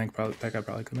probably flank. Probably that guy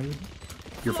probably committed.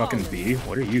 You're fucking B?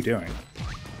 What are you doing?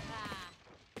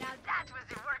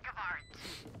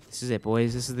 This is it,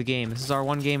 boys. This is the game. This is our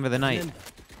one game of the night. Remember,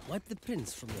 wipe the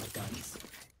prints from your guns.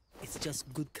 It's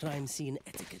just good crime scene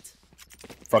etiquette.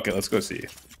 Fuck it, let's go see.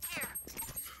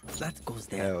 That goes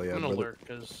there. Hell yeah, I'm gonna brother. lurk,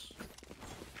 cause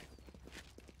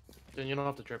then you don't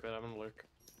have to trip it. I'm gonna lurk.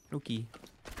 Okay.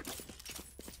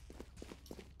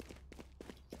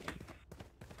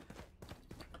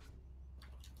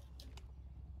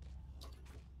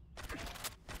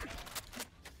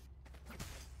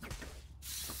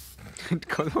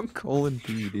 Colon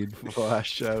B, dude.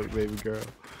 Flash out, baby girl.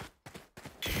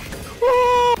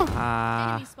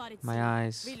 Ah, my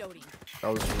eyes. That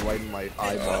was right in my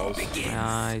eyeballs. My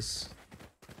eyes.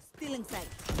 Still inside.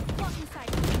 Walk inside.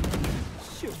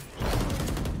 Shoot.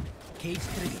 Cage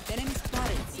 3. Enemy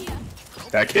spotted. Here.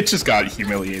 That kid just got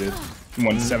humiliated.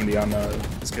 170 on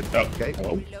this kid. Oh, okay.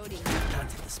 Hello.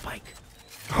 Planted the spike.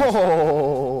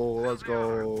 Oh, let's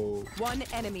go. One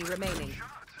enemy remaining.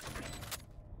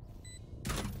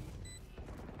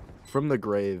 From the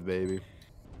grave, baby.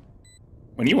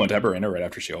 When you want Everina right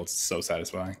after she ults, it's so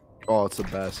satisfying. Oh, it's the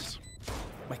best.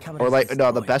 My Or like,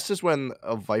 no, the best is when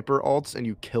a Viper ults and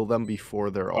you kill them before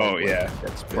their ult. Oh like, yeah,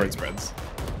 gets before it big. spreads.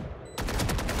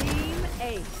 Team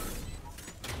Ace.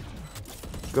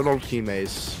 Good old team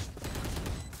ace.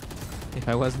 If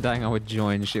I wasn't dying, I would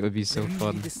join. Shit would be so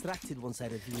fun. Distracted once I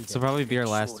revealed This will probably be our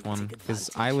last one, because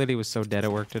I literally was so dead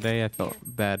at work today. I felt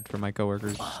bad for my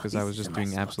coworkers, because I was just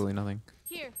doing absolutely nothing.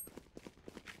 Here.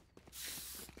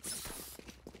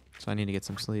 So I need to get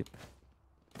some sleep.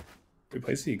 We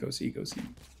play C. Go C. Go C.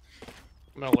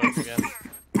 I'm gonna lurk again.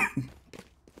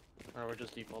 Or we're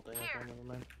just defaulting. Okay, never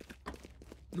mind.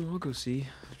 No, I'll go C.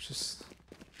 It's just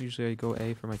usually I go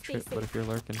A for my trip, but if you're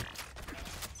lurking.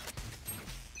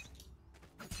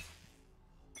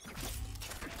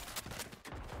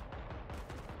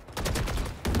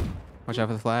 Watch out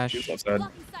for the flash. Left side.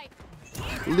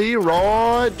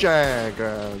 Leroy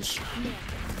Jenkins.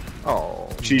 Oh.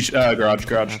 Sheesh, garage.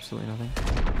 Absolutely nothing.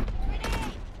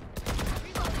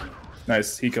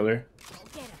 Nice, he killed her.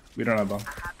 We don't have bomb.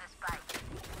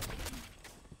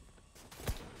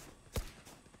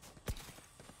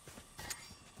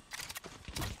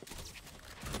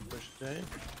 Push J.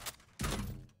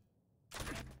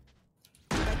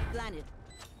 Planet.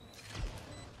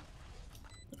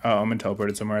 Oh, I'm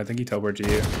teleported somewhere. I think he teleported to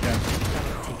you. Yeah.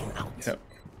 Yep.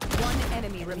 One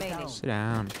enemy remaining. Sit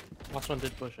down. Last one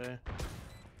did push A.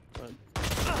 But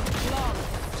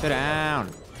Sit down.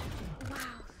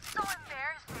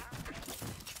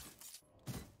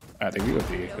 I think we go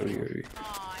B. Go B. Go B.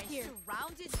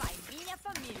 Surrounded by Mina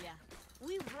Familia.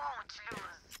 We won't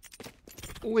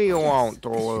lose. We won't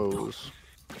lose.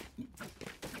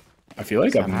 I feel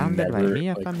like I've Surrounded by never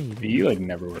Mia like, Familia. B like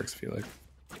never works. I feel like.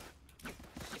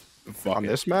 Fuck On it.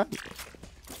 this map?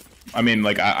 I mean,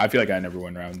 like I feel like I never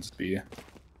win rounds B.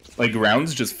 Like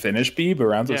rounds just finish B, but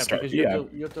rounds will yeah, start. because Yeah.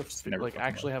 you have to never like fucking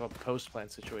actually have a post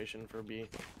plant situation for B.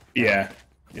 Yeah.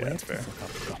 Yeah, that's fair.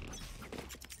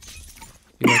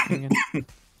 You lurking again?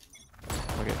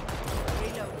 Okay.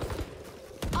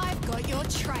 I've got your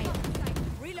trail.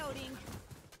 Reloading.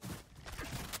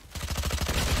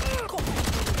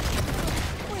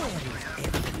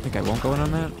 I think I won't go in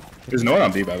on that. There's no one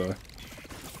on B, by the way.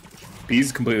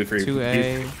 B's completely free.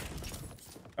 2A.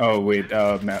 Oh wait,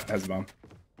 Matt has a bomb.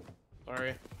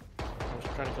 Sorry. I'm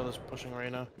just trying to kill this pushing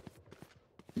right now.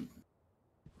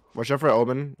 Watch out for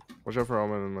Omen. Watch out for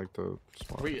Omen and like the Are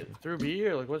spawn. we through B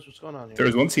or like what's going on here? There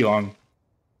was one C long.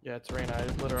 Yeah, it's Reyna. I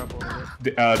lit her up a little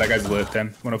bit. That guy's lit. 10.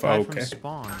 105. Guy Oh, from okay.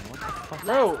 Spawn. What the fuck?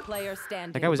 Bro, Player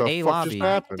standing. That guy was The A fuck lobby. just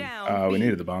happened? We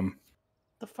needed the bomb.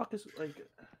 the fuck is like?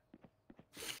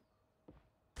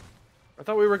 I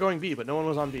thought we were going B, but no one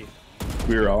was on B.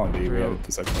 We were all on B. We had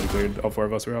the second one cleared. All 4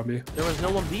 of us were on B. There was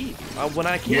no one B. When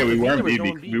I came, Yeah, we to weren't there was B. no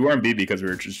one B. We weren't B because we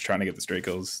were just trying to get the straight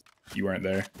kills. You weren't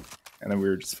there, and then we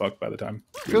were just fucked by the time.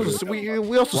 Because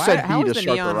we also said how B is to the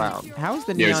start neon, the round. How is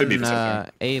the Yeah, we said B neon to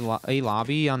start A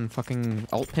lobby on fucking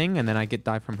ult ping, and then I get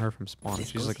dive from her from spawn?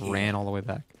 She just like ran all the way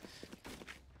back.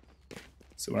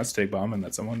 So when I take bomb and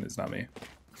that someone is not me.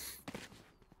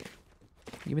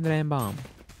 Give me the damn bomb.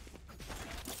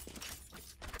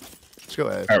 Let's go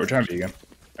ahead. All right, we're trying B again.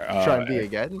 Trying B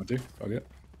again? Want to? Fuck it.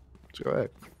 Let's go ahead.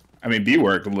 I mean, B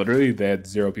worked. Literally, they had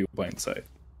 0 people playing site.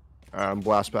 I'm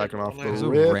blast backing off the Who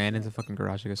rip. ran into fucking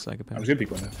garage like a psychopath? I'm just gonna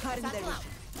peek one.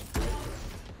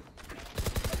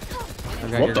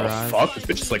 What the fuck? This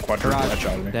bitch is like quadruple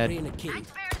headshot me.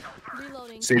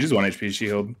 Dead. Sage is 1 HP. She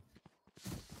healed.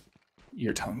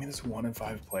 You're telling me this 1 in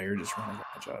 5 player just ran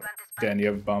a headshot? Dan, you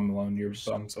have bomb alone. You're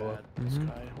bomb solo. Mhm.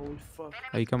 Holy fuck.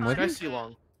 Oh, you come with I me? see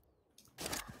long.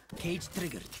 Cage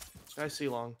triggered. I see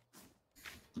long.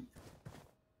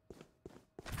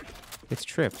 It's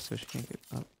tripped, so she can't get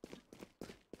up.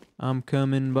 I'm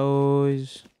coming,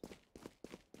 boys.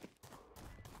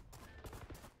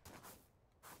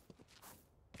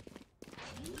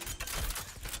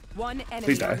 One enemy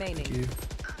Please die. remaining. Thank you.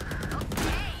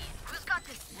 Who's got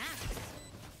this now?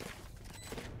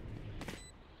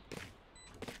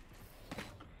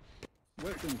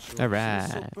 Weapon choice All is right.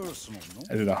 so personal, no?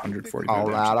 I did 140.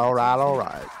 All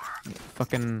right.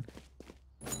 Fucking.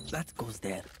 That goes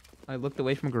there. I looked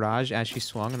away from garage as she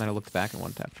swung, and then I looked back and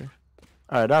one tapped her.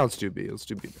 All right, now let's do B. Let's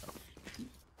do B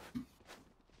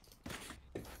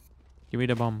now. Give me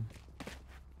the bomb.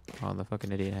 Oh, the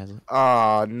fucking idiot has it.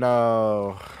 Oh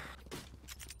no.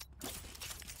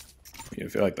 Yeah, I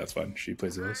feel like that's fun. She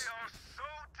plays those.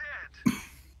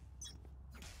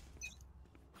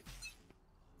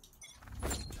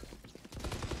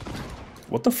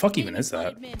 What the fuck even is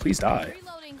that? Please die.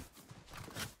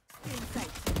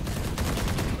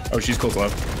 Oh, she's close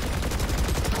left.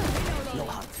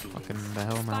 Fucking the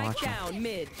hell am I watching? Down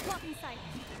mid.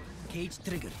 Cage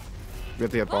triggered. We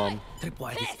have to get bomb.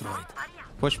 Tripwire destroyed.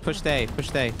 Push stay, push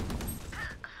stay.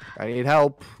 I need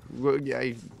help.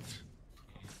 Yeah.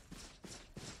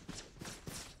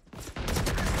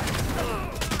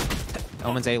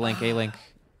 Omen's A-Link, A-Link.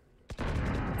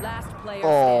 Last player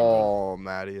Oh,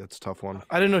 Maddie, that's a tough one.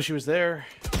 I didn't know she was there.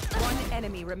 standing. One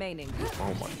enemy remaining.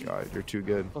 Oh my god, you're too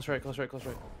good. Close right, close right, close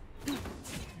right.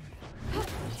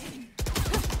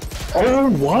 Oh,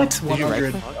 what? Did you right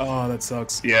 100. click? Oh, that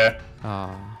sucks. Yeah.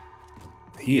 Oh.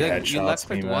 He You headshots left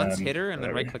clicked me, once, man. hit her, and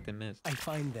then Whatever. right clicked and missed. I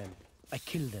find them. I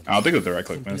kill them. I don't think it was the right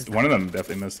click missed. One of them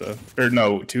definitely missed though. Or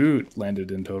no, 2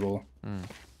 landed in total.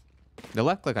 The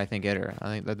left click, I think, hit her. I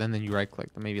think that then you right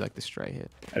clicked, maybe like the stray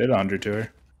hit. I did 100 to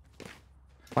her.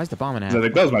 Why is the bomb in I half?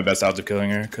 think that was my best odds of killing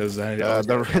her because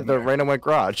The random went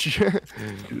garage.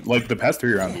 like the past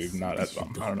 3 rounds we've not had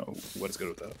bomb. I don't know what is good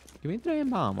with that. Give me the damn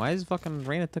bomb. Why is fucking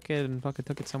Reyna took it and fucking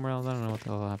took it somewhere else? I don't know what the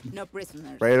hell happened. No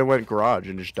prisoners. Random went garage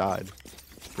and just died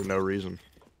for no reason.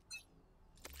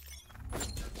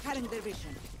 Cutting their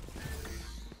vision.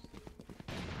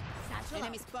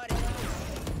 Enemy spotted.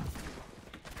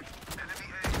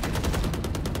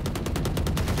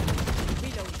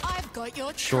 I've got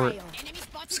your Short. trail. Enemy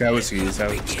spotted. Sky was C. Sky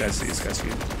C.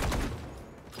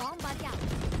 Bomb buddy out.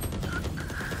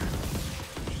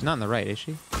 She's not on the right, is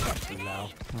she? No.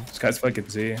 Sky's fucking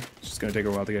C. It's just gonna take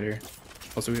her a while to get here.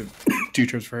 Also, we have 2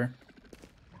 trips for her.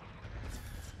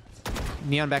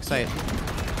 Neon backside.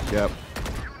 Yep.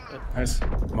 Nice.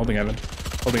 I'm holding Evan.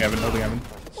 Holding Evan.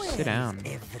 Sit down.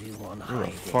 Everyone Where the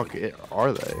hiding. fuck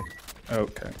are they?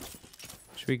 Okay.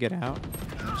 Should we get out?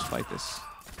 Just fight this.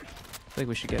 I feel like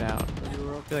we should get out.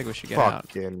 I feel like we should get out. I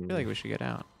Fucking. feel like we should get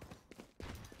out.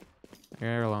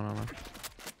 You're alone, Armor.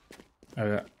 Oh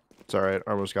yeah. It's alright.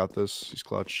 Armo's got this. She's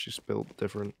clutch. She's built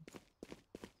different.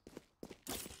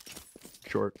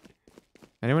 Short.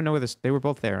 Anyone know where this? They were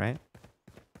both there, right?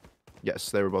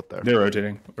 Yes, they were both there. They're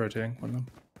rotating. One of them.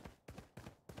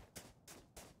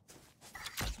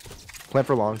 Plan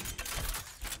for long.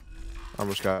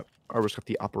 Armo's got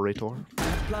the operator.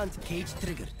 Plant cage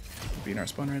triggered. Being our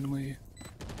spawn randomly.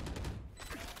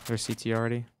 There's CT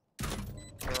already.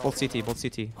 Both CT. Both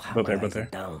My there. eyes are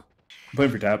down. I'm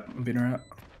playing for tap. I'm beating her out.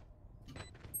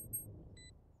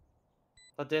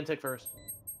 Let Dan take first.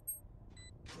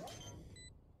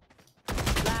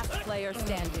 Last player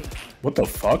standing. What the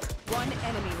fuck? One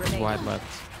enemy remaining. Wide left.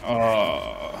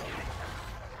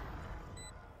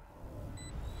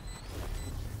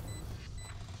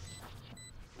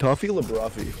 Toffee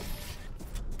LeBruffy.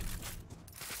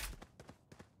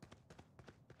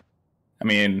 I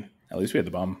mean, at least we had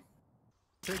the bomb.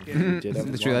 That's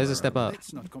true. That is a step up.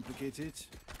 Let's not complicate it.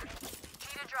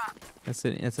 That's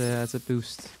a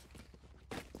boost.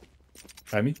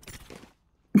 Try me.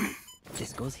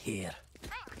 This goes here.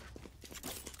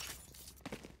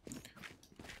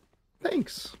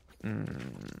 Thanks.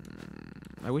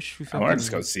 I wish we. I want to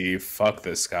just go see. Fuck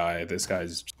this guy. This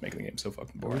guy's just making the game so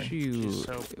fucking I boring. wish you.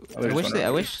 So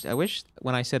I wish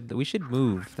when I said that we should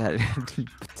move that,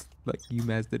 like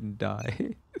UMass didn't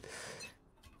die.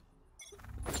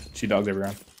 She dogs every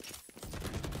round.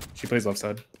 She plays left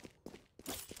side.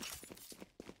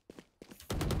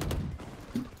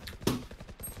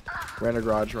 Ran a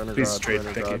garage, ran a Please garage, straight, ran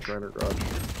a thank garage, you. ran a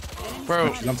garage.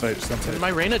 Bro, She's on side, she's on side. did my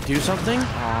Reyna do something?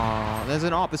 Oh, there's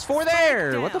an op. There's 4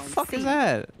 there. What the Down, fuck is C.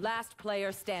 that? Last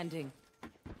player standing.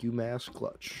 UMass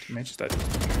clutch. Man, she's dead.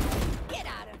 Get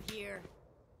out of here.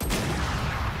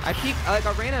 I peek like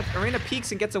Arena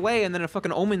peeks and gets away, and then a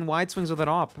fucking Omen wide swings with an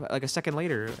op like a second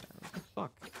later. What the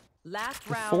fuck? Last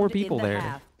There's round 4 in people the there.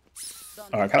 half.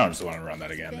 Oh, I kind of just want to run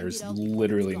that again. There's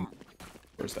literally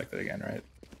respect that again, right?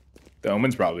 The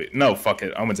Omen's probably no. Fuck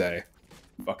it. Omen's A.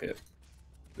 Fuck it.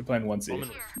 They're playing 1C. Omen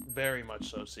was very much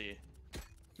so C.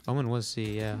 Omen was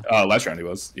C, yeah. Last round he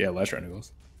was. Yeah, last round he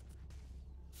was.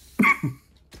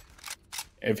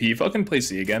 If he fucking plays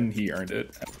C again, he earned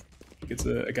it. He gets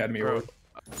an Academy Award.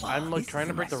 I'm like trying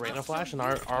to break the Reyna flash, and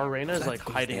our Reyna is like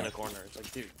hiding in a corner. It's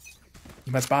like, dude.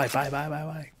 You must buy.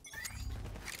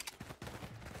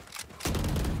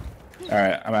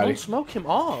 Alright, I'm out. Don't smoke him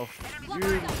off.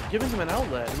 You're giving him an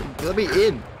outlet. Let me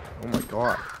in. Oh my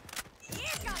god.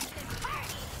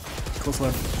 Close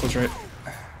left, close right.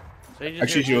 So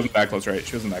Actually, she wasn't that close right.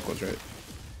 She wasn't that close right.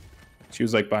 She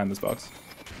was like behind this box.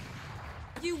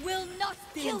 You will not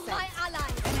kill my ally.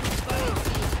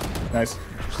 Nice.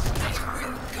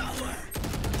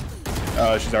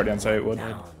 She's already on site. Wood.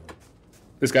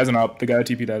 This guy's an op. The guy at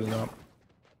TP died is an op.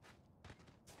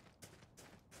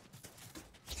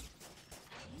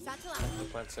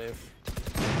 Plant safe.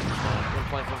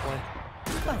 One plant.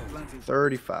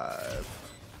 35.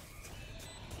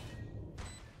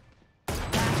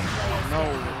 No.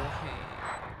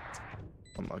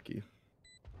 Unlucky.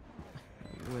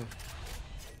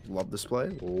 Love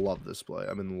display. Love display.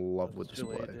 I'm in love with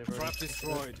display. Trap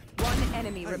destroyed. One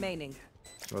enemy remaining.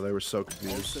 Oh, they were so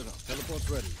confused. Teleport's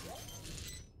ready.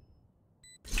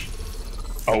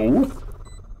 Oh.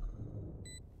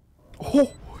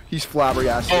 Oh, he's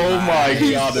flabbergasted. Oh my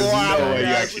god, there's no way you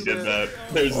actually did that.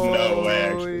 There's no way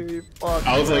actually.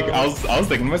 I was like, I was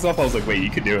thinking to myself, I was like, wait, you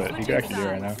could do it. You could actually do it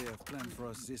right now.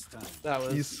 That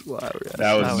was. He's flabbergasted.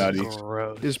 That was nutty.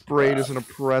 Gross. His brain isn't a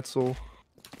pretzel.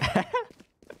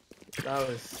 That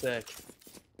was sick.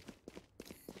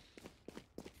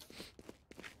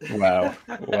 Wow.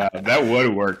 Wow. That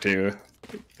would work too.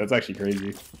 That's actually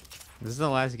crazy. This is the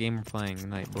last game we're playing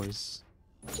tonight, boys.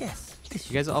 Yes.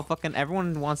 You guys all fucking.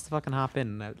 Everyone wants to fucking hop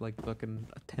in at like fucking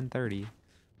 10:30.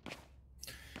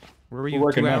 Where were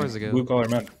you 2 hours ago? Blue collar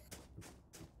man.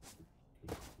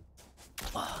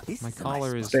 My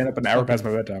collar is staying up an hour past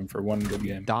my bedtime for one good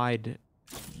game. Dyed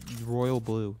royal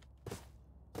blue.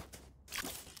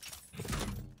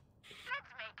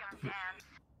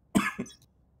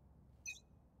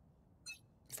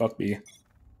 Fuck B.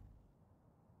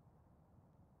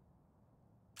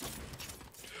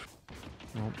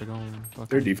 Nope, they're going.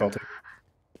 They're defaulting.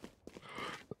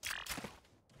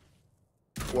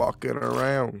 Walking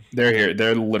around. They're here.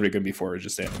 They're literally gonna be forward,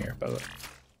 just standing here. By the way.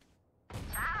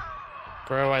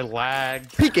 Bro, I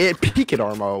lagged. Peek it,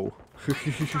 Armo.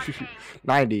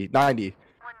 90.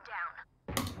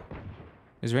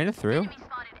 Is Reyna through?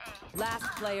 Last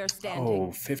player standing.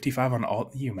 Oh, 55 on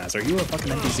alt UMass. Are you a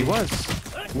fucking NPC? He was.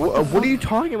 What are you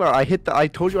talking about? I hit the. I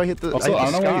told you I hit the. Also,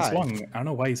 I don't know why he sky. swung. I don't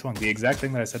know why he swung. The exact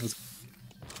thing that I said was.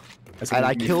 And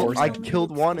I killed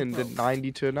one and did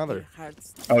 90 to another.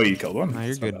 Oh, you killed one? No,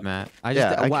 you're good, Matt. I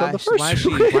killed the first Why is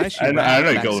she I know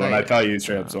you killed one. I thought you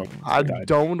straight up swung. I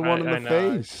domed one in the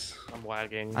face. I'm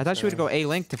lagging. I thought she would go A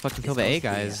link to fucking kill the A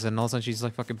guys, and all of a sudden she's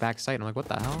like fucking back sight. I'm like, what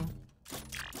the hell?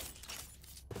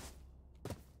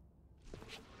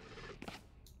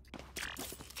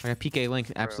 I got PK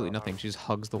link, absolutely nothing. She just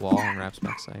hugs the wall and wraps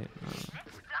back sight.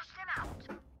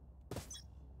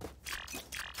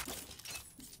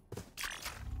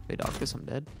 They dog this, I'm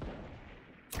dead.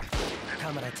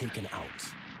 Camera taken out.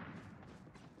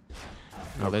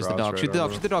 Oh, there's the dog. Shoot the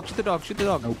dog, shoot the dog, shoot the dog, shoot the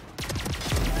dog. Nope.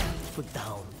 Put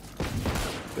down.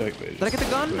 Did I get the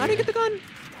gun? How did I get the gun?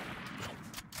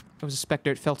 It was a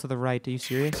Spectre, it fell to the right. Are you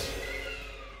serious?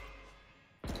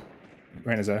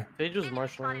 Reyna's there. They just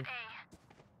marshalling.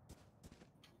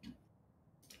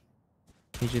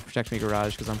 He just protect me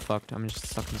garage because I'm fucked. I'm just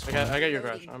stuck in this I got your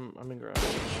garage. I'm in garage.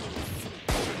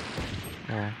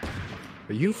 Oh.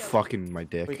 Are you fucking my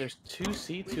dick? Wait, there's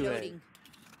 2C, 2A.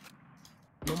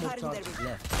 No more targets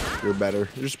left. You're better.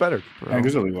 You're just better. I think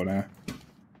there's only one there.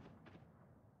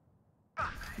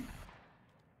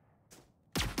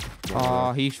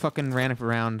 Oh, he fucking ran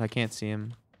around. I can't see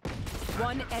him.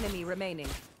 One enemy remaining.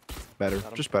 Better.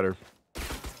 Just better.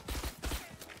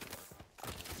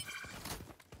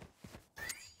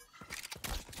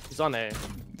 He's on A.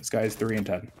 This guy's 3 and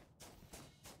 10.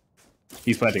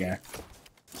 He's planting A.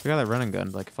 We got that running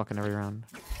gun like fucking every round.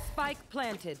 Spike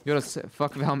planted. You gotta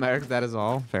fuck Valmerrick, that is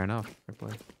all. Fair enough. Fair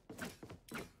play.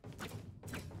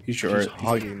 He's short. She's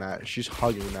hugging that. She's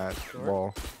hugging that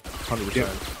wall.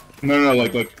 100%. No,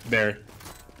 like, look, there.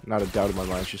 Not a doubt in my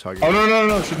mind, she's hugging. Oh,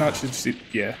 no, she's not. She's,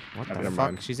 yeah. What Never the fuck?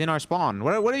 mind. She's in our spawn.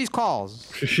 What are these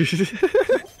calls?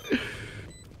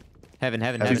 Heaven.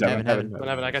 Heaven,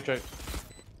 I got you.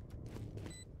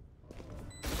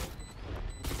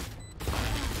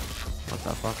 What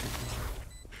the fuck?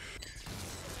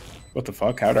 What the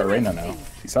fuck? How did Reyna know?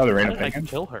 You saw the Reyna How did I ping it?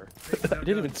 kill her? I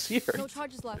didn't even see her. No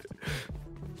charges left.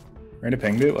 Reyna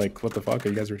pinged it? Like, what the fuck? Are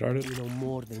you guys retarded? We know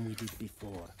more than we did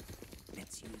before.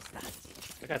 Let's use that.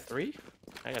 I got 3?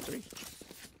 I got 3.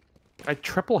 I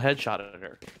triple headshotted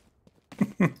her.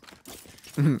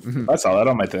 If I saw that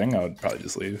on my thing, I would probably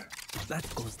just leave. That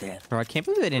goes there. Bro, I can't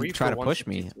believe they didn't try to push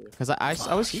me. Because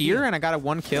I was here and I got a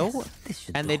 1 kill,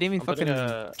 and they didn't even fucking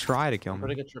try to kill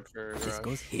me.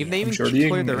 Even they even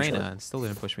cleared the Reyna and still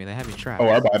didn't push me. They had me trapped. Oh,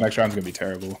 our buy next round's gonna be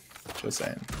terrible. Just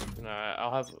saying.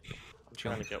 Nah, I'm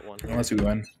trying to get one. Unless we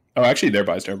win. Oh, actually, their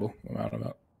buy's terrible. I'm out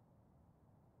about.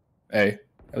 A,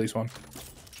 at least one.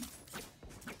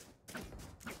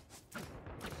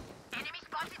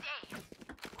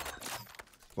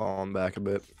 Falling back a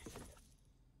bit.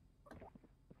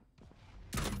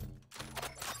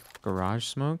 Garage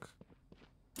smoke?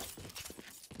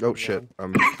 Oh shit.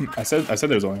 I said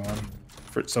there was only one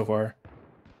for so far.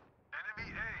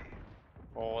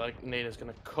 Oh, that nade is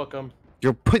gonna cook him.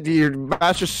 You're putting your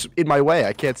mouse just in my way.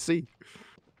 I can't see.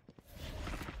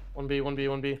 1B, 1B,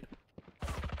 1B.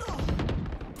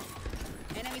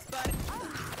 Enemy spotted.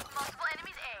 Multiple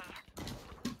enemies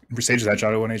A. Sage is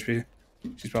headshot at 1 HP.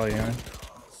 She's probably in.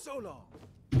 So long.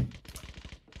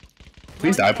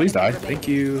 Please die, please die. Thank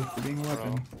you for being a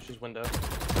weapon. Oh, she's window.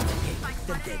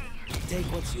 They're dead. Take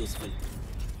what's useful.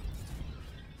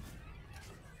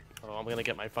 Oh, I'm gonna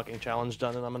get my fucking challenge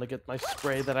done, and I'm gonna get my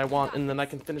spray that I want, and then I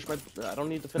can finish my. I don't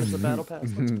need to finish the battle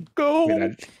pass. Let's go. I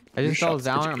just installed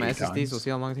Valorant on my SSD, so we'll see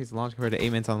how long it takes to launch compared to 8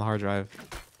 minutes on the hard drive.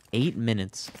 8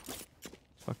 minutes.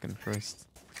 Fucking Christ.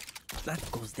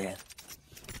 That goes there.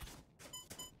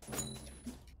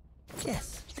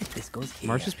 Yes, this goes here.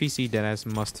 March's PC deadass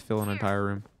must fill an entire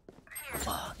room.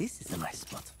 Oh, this is a nice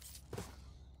spot.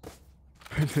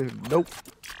 Nope.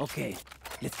 Okay,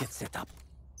 let's get set up.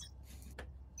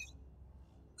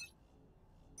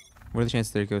 What are the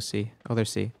chances there go C? Oh, there's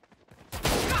C.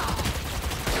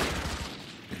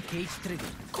 Cage trigger.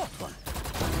 Caught one.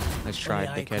 Nice try,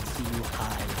 Only I dickhead. could see you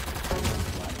hide.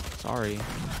 Sorry.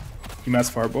 You mess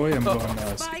fart boy. I'm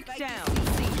going. Spike down.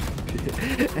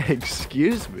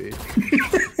 Excuse me.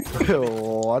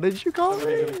 What did you call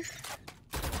me?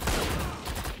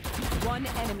 One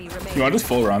enemy remaining. You want just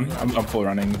full run? I'm full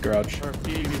running garage. Or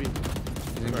B, B, B.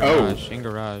 In Oh. garage, in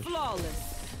garage. Flawless.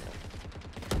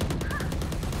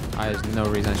 There's no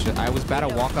reason I should. I was about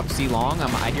to walk up C long.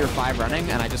 I hear 5 running,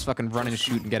 and I just fucking run and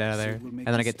shoot and get out of there. And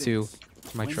then I get 2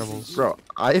 for my troubles. Bro,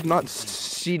 I have not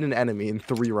seen an enemy in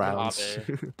 3 rounds.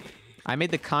 I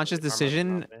made the conscious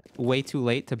decision way too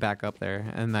late to back up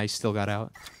there, and I still got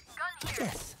out.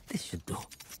 Yes, this should do.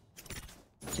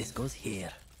 This goes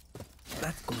here.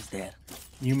 That goes there.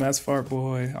 You mess fart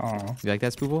boy. Aw. You like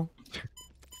that, Spoopel?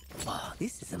 Oh,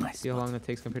 this is a nice See how long that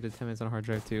takes compared to 10 minutes on a hard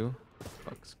drive, too?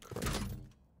 Fuck's Christ.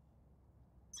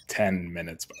 10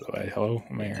 minutes, by the way. Hello?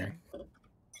 What am I hearing?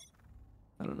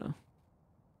 I don't know.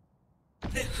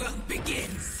 The hunt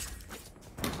begins.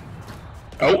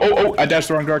 Oh! I dashed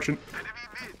the wrong direction.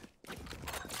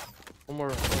 One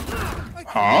more.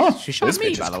 Huh? She shot This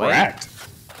me, bitch by is the way. cracked.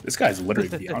 This guy's literally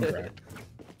beyond cracked.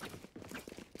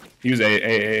 He was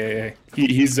A.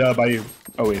 He's by you.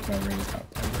 Oh wait, no, he's not.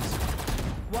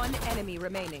 One enemy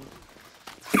remaining.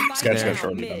 This guy's got Down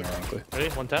shorted mid. ironically. Ready?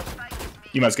 One tap.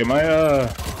 You must get my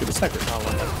get a sniper. Oh,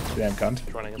 one tap. Damn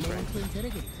cunt. Running him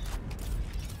straight.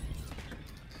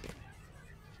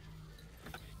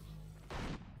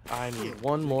 I need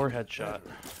one more headshot.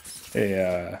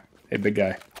 Hey, big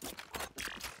guy.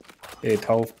 Hey,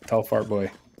 tall fart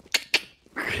boy.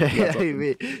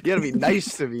 You gotta be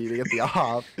nice to me to get the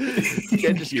off. You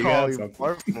can't just You call got me something.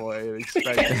 fart boy and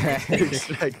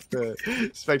expect to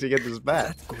get this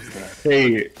back.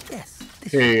 Hey, Yes.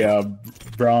 hey,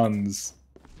 bronze.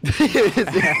 It's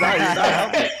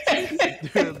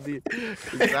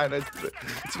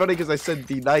funny because I said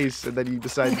be nice and then you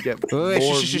decide to get more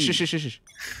mean.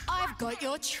 I've got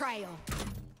your trail.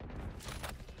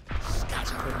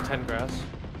 10 grass.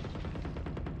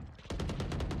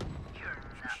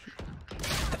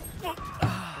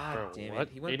 God damn what? it.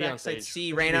 He went 80 on backside stage.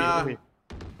 C, Reyna.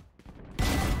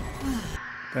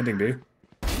 Pending B.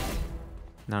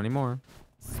 Not anymore.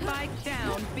 Spike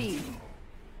down B.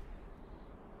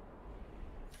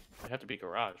 I have to be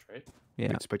garage, right?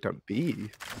 Yeah. Expect out B.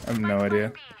 I have no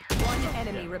idea. One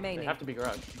enemy They remaining. have to be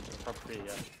garage. Probably,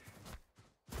 yeah.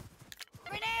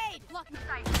 Grenade! Block me.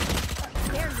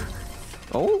 There you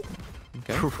Oh.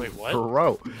 Okay. Wait, what?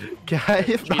 Bro, I have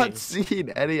Cheating. not seen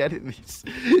any enemies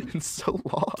in so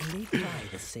long. They try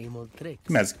the same old tricks.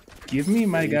 Maz, give me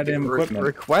my goddamn equipment.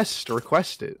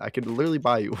 Request it. I can literally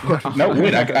buy you one. No,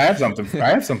 wait, I have something. I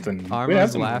have something. Wait, I have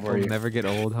Arma's something laugh for will you. never get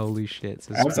old. Holy shit.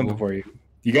 I have something for you.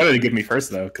 You gotta give me first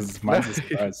though, because mine's a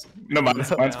surprise. No, mine's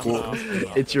cool.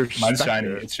 It's your Mine's shiny.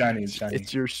 Spectre. It's shiny. It's shiny.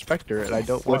 It's your Spectre, and I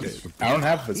don't want it. I don't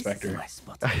have the Spectre.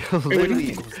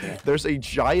 Literally, there's a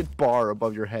giant bar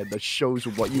above your head that shows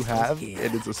what you have,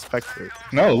 and it's a Spectre.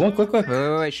 No, look.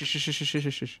 Wait.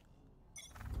 Shh.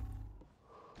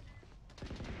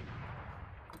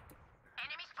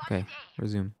 Okay,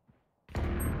 resume.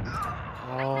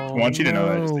 I want you to know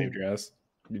that I just saved your ass.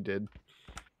 You did.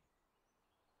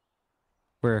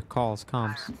 Where? Calls,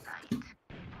 comms.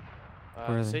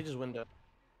 Where are they? Sage's window.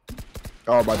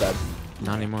 Oh, my bad.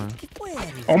 Not anymore.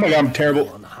 Oh my god, I'm terrible.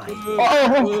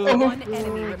 One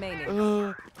enemy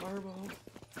remaining.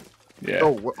 Yeah.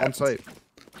 Oh, on site.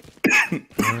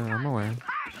 I'm aware.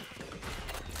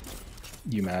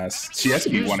 UMass. She has to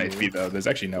be 1 HP though. There's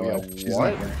actually no way. She's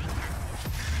what? not there.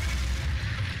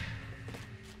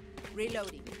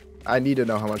 Reloading. I need to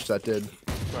know how much that did.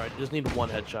 Alright, just need one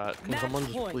headshot. Can Match someone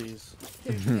just point. please?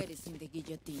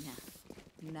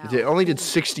 It only did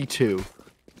 62.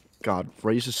 God,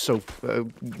 Raze is so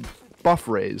buff.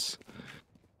 Raze,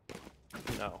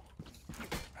 No.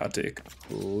 Hot take.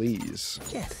 please.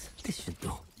 Yes, this should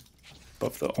do.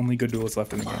 Buff the only good duelist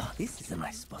left in the game. Ah, this is a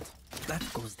nice spot. That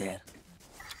goes there.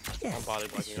 Yes, I'm body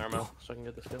this blocking should Armo do. so I can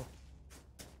get this kill.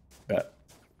 Bet.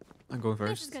 I'm going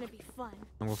This is first. gonna be fun.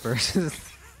 I'm going first.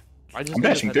 I just I'm need this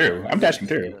dashing through. headshot. I'm dashing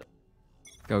through.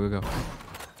 Go.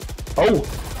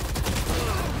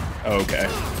 Oh. Okay.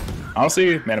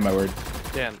 Honestly, man of my word.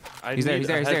 Dan, I He's there. need He's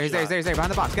there. a He's there. headshot.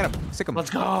 Behind the box. Get him. Sick him. Let's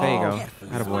go. There you go.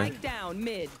 Attaboy. Spike down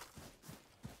mid.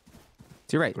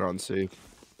 To your right. We're on C.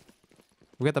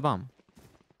 We got the bomb.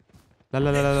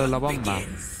 La bomba.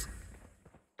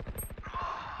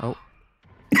 Oh.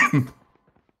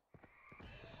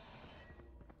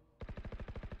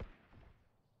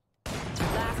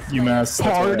 UMass.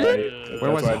 Pardon?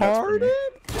 Where was Harden?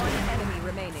 One enemy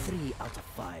remaining. 3 out of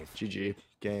 5. GG.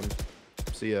 Game.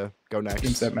 See ya. Go next.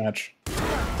 Game set match.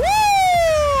 Woo!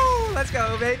 Let's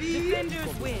go, baby.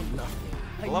 Defenders win.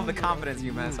 I love the confidence,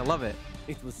 UMass. I love it.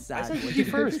 It was sad. said GG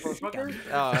first, motherfucker.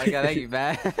 Oh, yeah, thank you,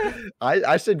 man.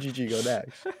 I said GG. Go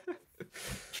next.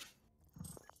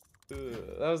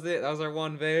 That was our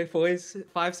one, boys.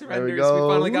 5 surrenders. There we We go.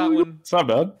 finally got one. It's not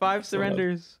bad. 5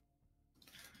 surrenders.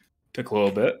 Took a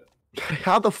little bit.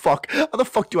 How the fuck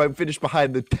do I finish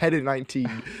behind the 10 and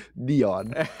 19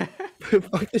 neon?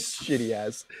 Fuck this shitty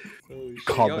ass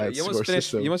combat You score almost finished.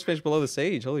 system. You almost finished below the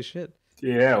sage. Holy shit.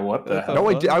 Yeah, what the hell? No,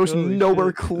 I did. I was Holy nowhere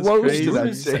shit. That's close crazy. to that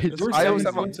You stage. You were I 7 was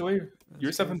points away. You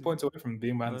were 7 points away from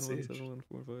being behind the stage.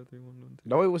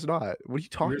 No, it was not. What are you You were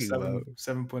talking about?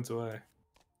 7 points away.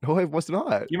 No, it was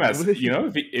not. You must, you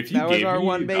know, if you That was gave our me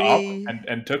one, the baby. op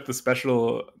and took the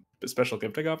special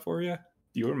gift I got for you,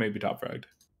 you were maybe top fragged.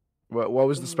 What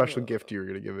was the special gift you were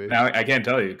gonna give me? Now I can't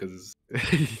tell you because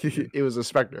It was a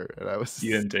Spectre, and I was.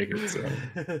 you didn't take it.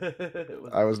 So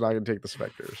I was not gonna take the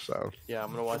Spectre, so. Yeah,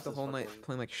 I'm gonna watch The this whole night fucking-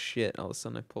 playing like shit. All of a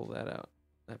sudden, I pull that out.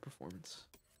 That performance.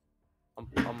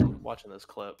 I'm watching this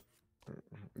clip.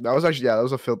 That was actually, yeah, that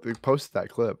was a filthy. Post that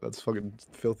clip. That's fucking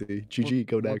filthy. GG,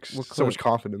 go next. what So much clip?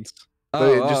 confidence.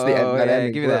 Oh, Just the that yeah,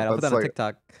 ending give me clip, that. I'll put that's that on like-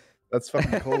 TikTok. That's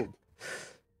fucking cold.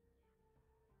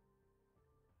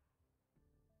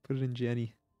 Put it in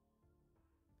Jenny.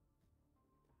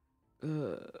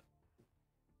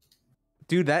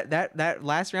 Dude, that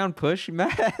last round push,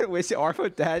 Matt, with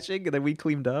Armo dashing, and then we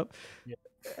cleaned up. Yeah.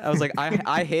 I was like,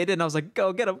 I hit, and I was like,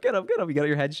 go get him. You got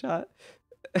your headshot.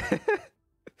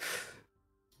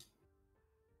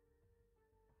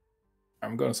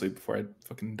 I'm going to sleep before I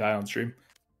fucking die on stream.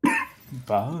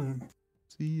 Bye.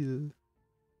 See ya.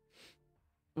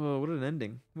 Oh, what an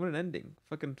ending! What an ending!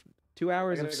 Fucking 2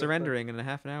 hours gotta of go surrendering and a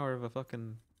half an hour of a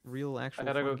fucking real actual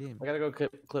fun game. I gotta go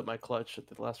clip my clutch at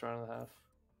the last round and a half.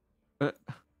 It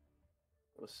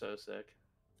was so sick.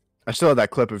 I still have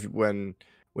that clip of when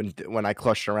I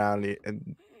clutched around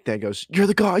and Dan goes, "You're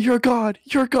the god. You're a god.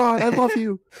 You're a god. I love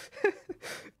you."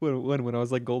 when I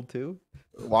was like gold 2?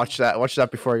 Watch that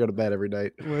before I go to bed every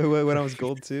night. When I was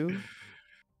gold 2?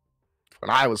 When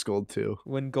I was gold 2.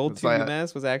 When gold It's 2 like-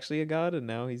 UMass was actually a god, and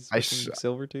now he's fucking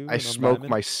silver 2. I smoked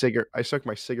my cigarette. I smoked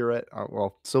my cigarette.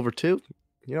 Well, silver 2.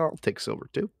 You know, I'll take silver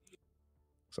 2.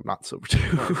 So I'm not silver 2.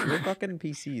 Your fucking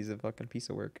PC is a fucking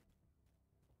piece of work.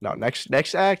 No, next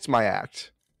act's my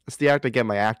act. That's the act I get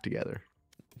my act together.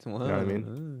 You know what I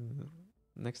mean?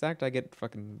 Next act, I get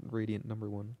fucking radiant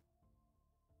 #1.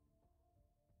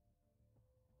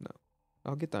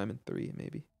 I'll get Diamond 3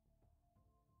 maybe.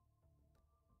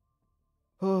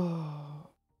 Oh,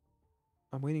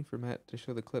 I'm waiting for Matt to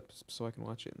show the clips so I can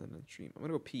watch it and then stream. I'm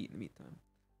gonna go pee in the meantime.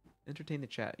 Entertain the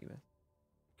chat, you man.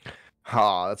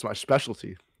 That's my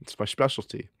specialty. It's my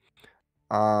specialty.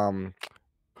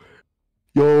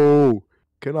 Yo,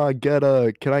 can I get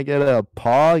a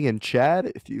pog in chat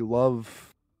if you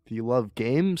love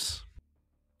games?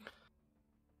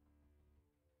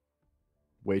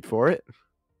 Wait for it.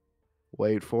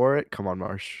 Wait for it. Come on,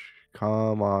 Marsh.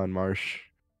 Come on, Marsh.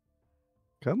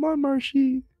 Come on,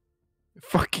 Marshy.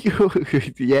 Fuck you.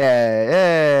 Yeah,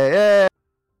 yeah, yeah. There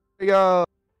we go.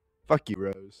 Fuck you,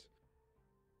 Rose.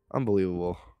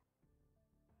 Unbelievable.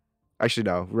 Actually,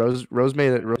 no. Rose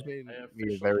made it. Rose made I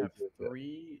me a officially very have good,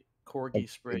 3 corgi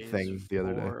sprays thing the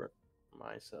other day. for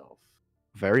myself.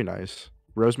 Very nice.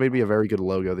 Rose made me a very good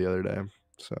logo the other day,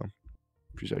 so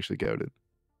she's actually goated.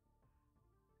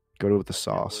 Goated with the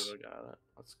sauce. I got it.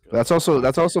 Let's go. But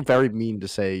that's also very mean to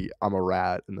say I'm a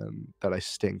rat and then that I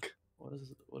stink. What is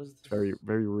this? It's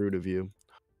very rude of you.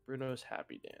 Bruno's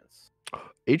Happy Dance.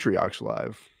 Atriox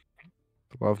live.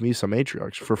 Love me some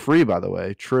Atriox for free, by the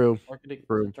way. True.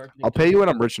 True. Targeting I'll pay you when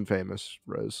I'm rich and famous,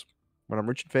 Rose. When I'm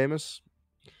rich and famous.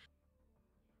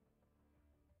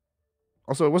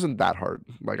 Also, it wasn't that hard.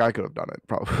 Like, I could have done it,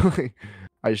 probably.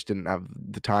 I just didn't have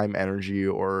the time, energy,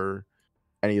 or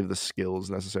any of the skills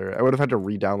necessary. I would have had to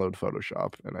re-download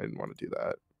Photoshop, and I didn't want to do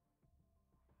that.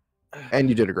 And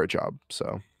you did a great job,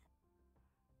 so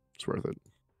it's worth it.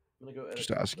 I'm gonna go edit Just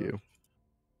to ask stuff. you.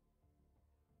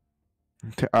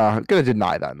 I'm gonna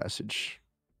deny that message.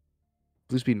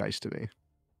 Please be nice to me.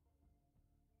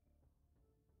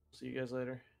 See you guys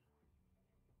later.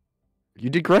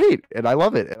 You did great, and I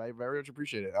love it, and I very much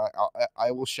appreciate it. I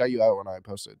will shout you out when I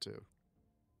post it too.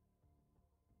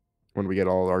 When we get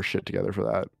all our shit together for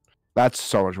that. That's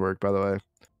so much work, by the way.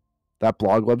 That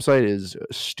blog website is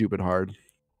stupid hard.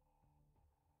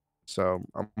 So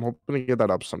I'm hoping to get that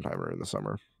up sometime in the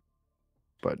summer.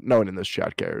 But no one in this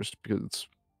chat cares because it's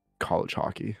college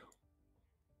hockey.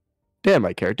 Dan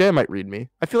might care. Dan might read me.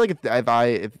 I feel like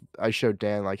if I showed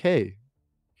Dan like, hey,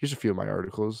 here's a few of my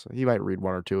articles, he might read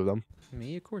 1 or 2 of them.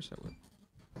 Me, of course I would.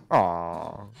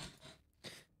 Aww.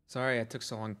 Sorry I took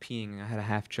so long peeing. I had a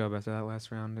half chub after that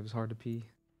last round. It was hard to pee.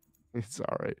 It's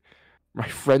alright. My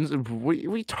friends, what are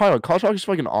you talking about? College hockey's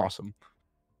fucking awesome.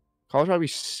 College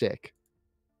hockey's sick.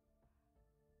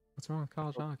 What's wrong with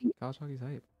college hockey? College hockey's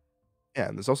hype. Yeah,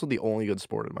 and it's also the only good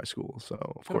sport in my school, so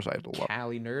of course I have to love it.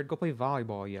 Cali nerd, go play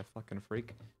volleyball, you fucking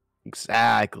freak.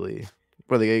 Exactly.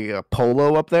 Where they got a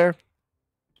polo up there?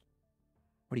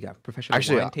 What do you got?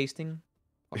 Professional wine tasting?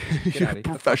 Get outta here.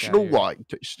 Professional wine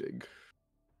tasting.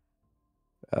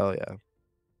 Hell yeah.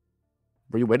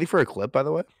 Were you waiting for a clip, by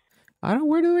the way? I don't know.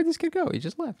 Where did this kid go? He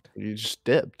just left. He just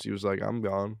dipped. He was like, I'm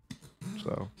gone.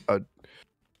 So, did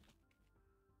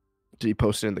he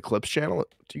post it in the clips channel?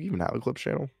 Do you even have a clips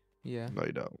channel? Yeah. No,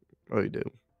 you don't. Oh, you do.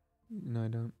 No, I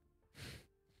don't.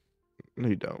 No,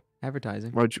 you don't.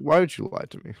 Advertising. Why would you lie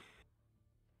to me?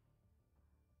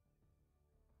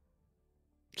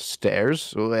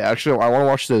 Stairs? Well, actually, I want to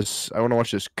watch this. I want to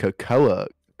watch this Cocoa.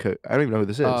 I don't even know who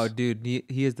this is. Oh, dude,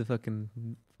 he is the fucking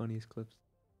funniest clips.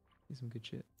 He's some good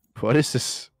shit. What is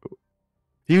this?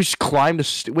 He just climbed a.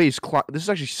 Wait, this is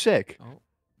actually sick. Oh,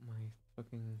 my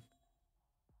fucking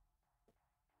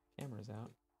camera's out.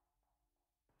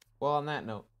 Well, on that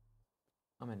note,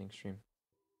 I'm ending stream.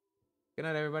 Good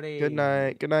night, everybody. Good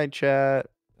night. Good night, chat.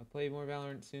 I'll play more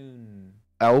Valorant soon.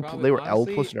 They were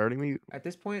Honestly, plus nerding me. At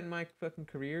this point in my fucking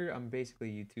career, I'm basically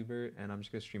a YouTuber, and I'm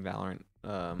just gonna stream Valorant.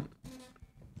 I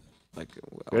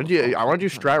want to do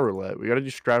strat roulette. We gotta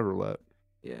do strat roulette.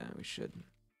 Yeah, we should.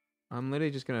 I'm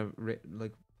literally just gonna play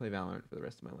Valorant for the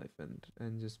rest of my life and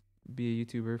just be a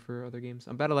YouTuber for other games.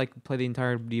 I'm about to play the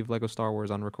entirety of Lego Star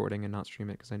Wars on recording and not stream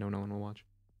it because I know no one will watch.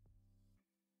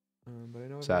 But I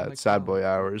know Sad boy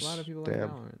hours. A lot of people Damn.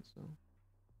 like Valorant, so.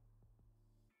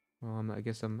 Well, I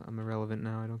guess I'm irrelevant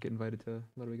now. I don't get invited to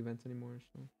Ludwig events anymore,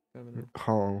 so.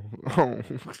 Oh.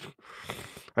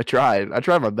 I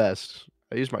tried my best.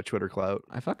 I used my Twitter clout.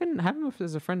 I fucking have him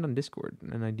as a friend on Discord,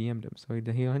 and I DM'd him, so he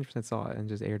 100% saw it and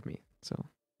just aired me. So,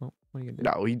 well, what are you gonna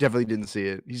do? No, he definitely didn't see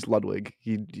it. He's Ludwig.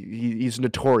 He's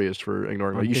notorious for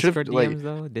ignoring me. You should have DMs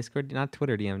though. Discord, not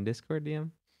Twitter DM. Discord DM.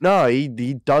 No, he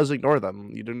does ignore them.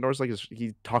 He ignores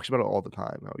he talks about it all the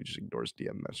time. How he just ignores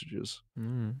DM messages.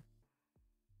 Mm.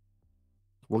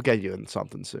 We'll get you in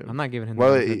something soon. I'm not giving him the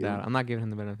benefit of the doubt. I'm not giving him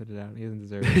the benefit of the doubt. He doesn't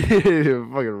deserve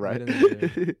it. Fucking right.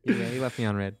 Yeah, he left me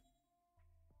on red.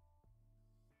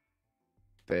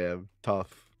 Damn,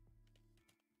 tough.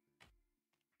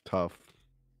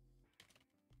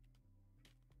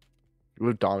 We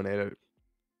would have dominated.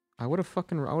 I would have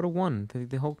won.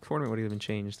 The whole tournament would have been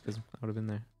changed because I would have been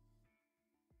there.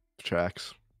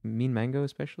 Tracks. Mean Mango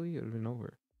especially, it would have been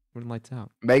over. Would have lights out.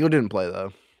 Mango didn't play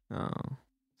though. Oh,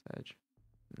 Sag.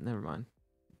 Never mind.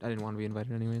 I didn't want to be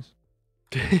invited anyways.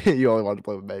 You only wanted to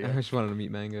play with I Mango. just wanted to meet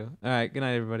Mango. All right, good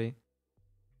night, everybody.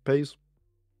 Peace.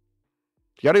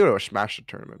 You gotta go to a Smash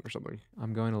tournament or something.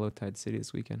 I'm going to Low Tide City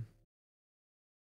this weekend.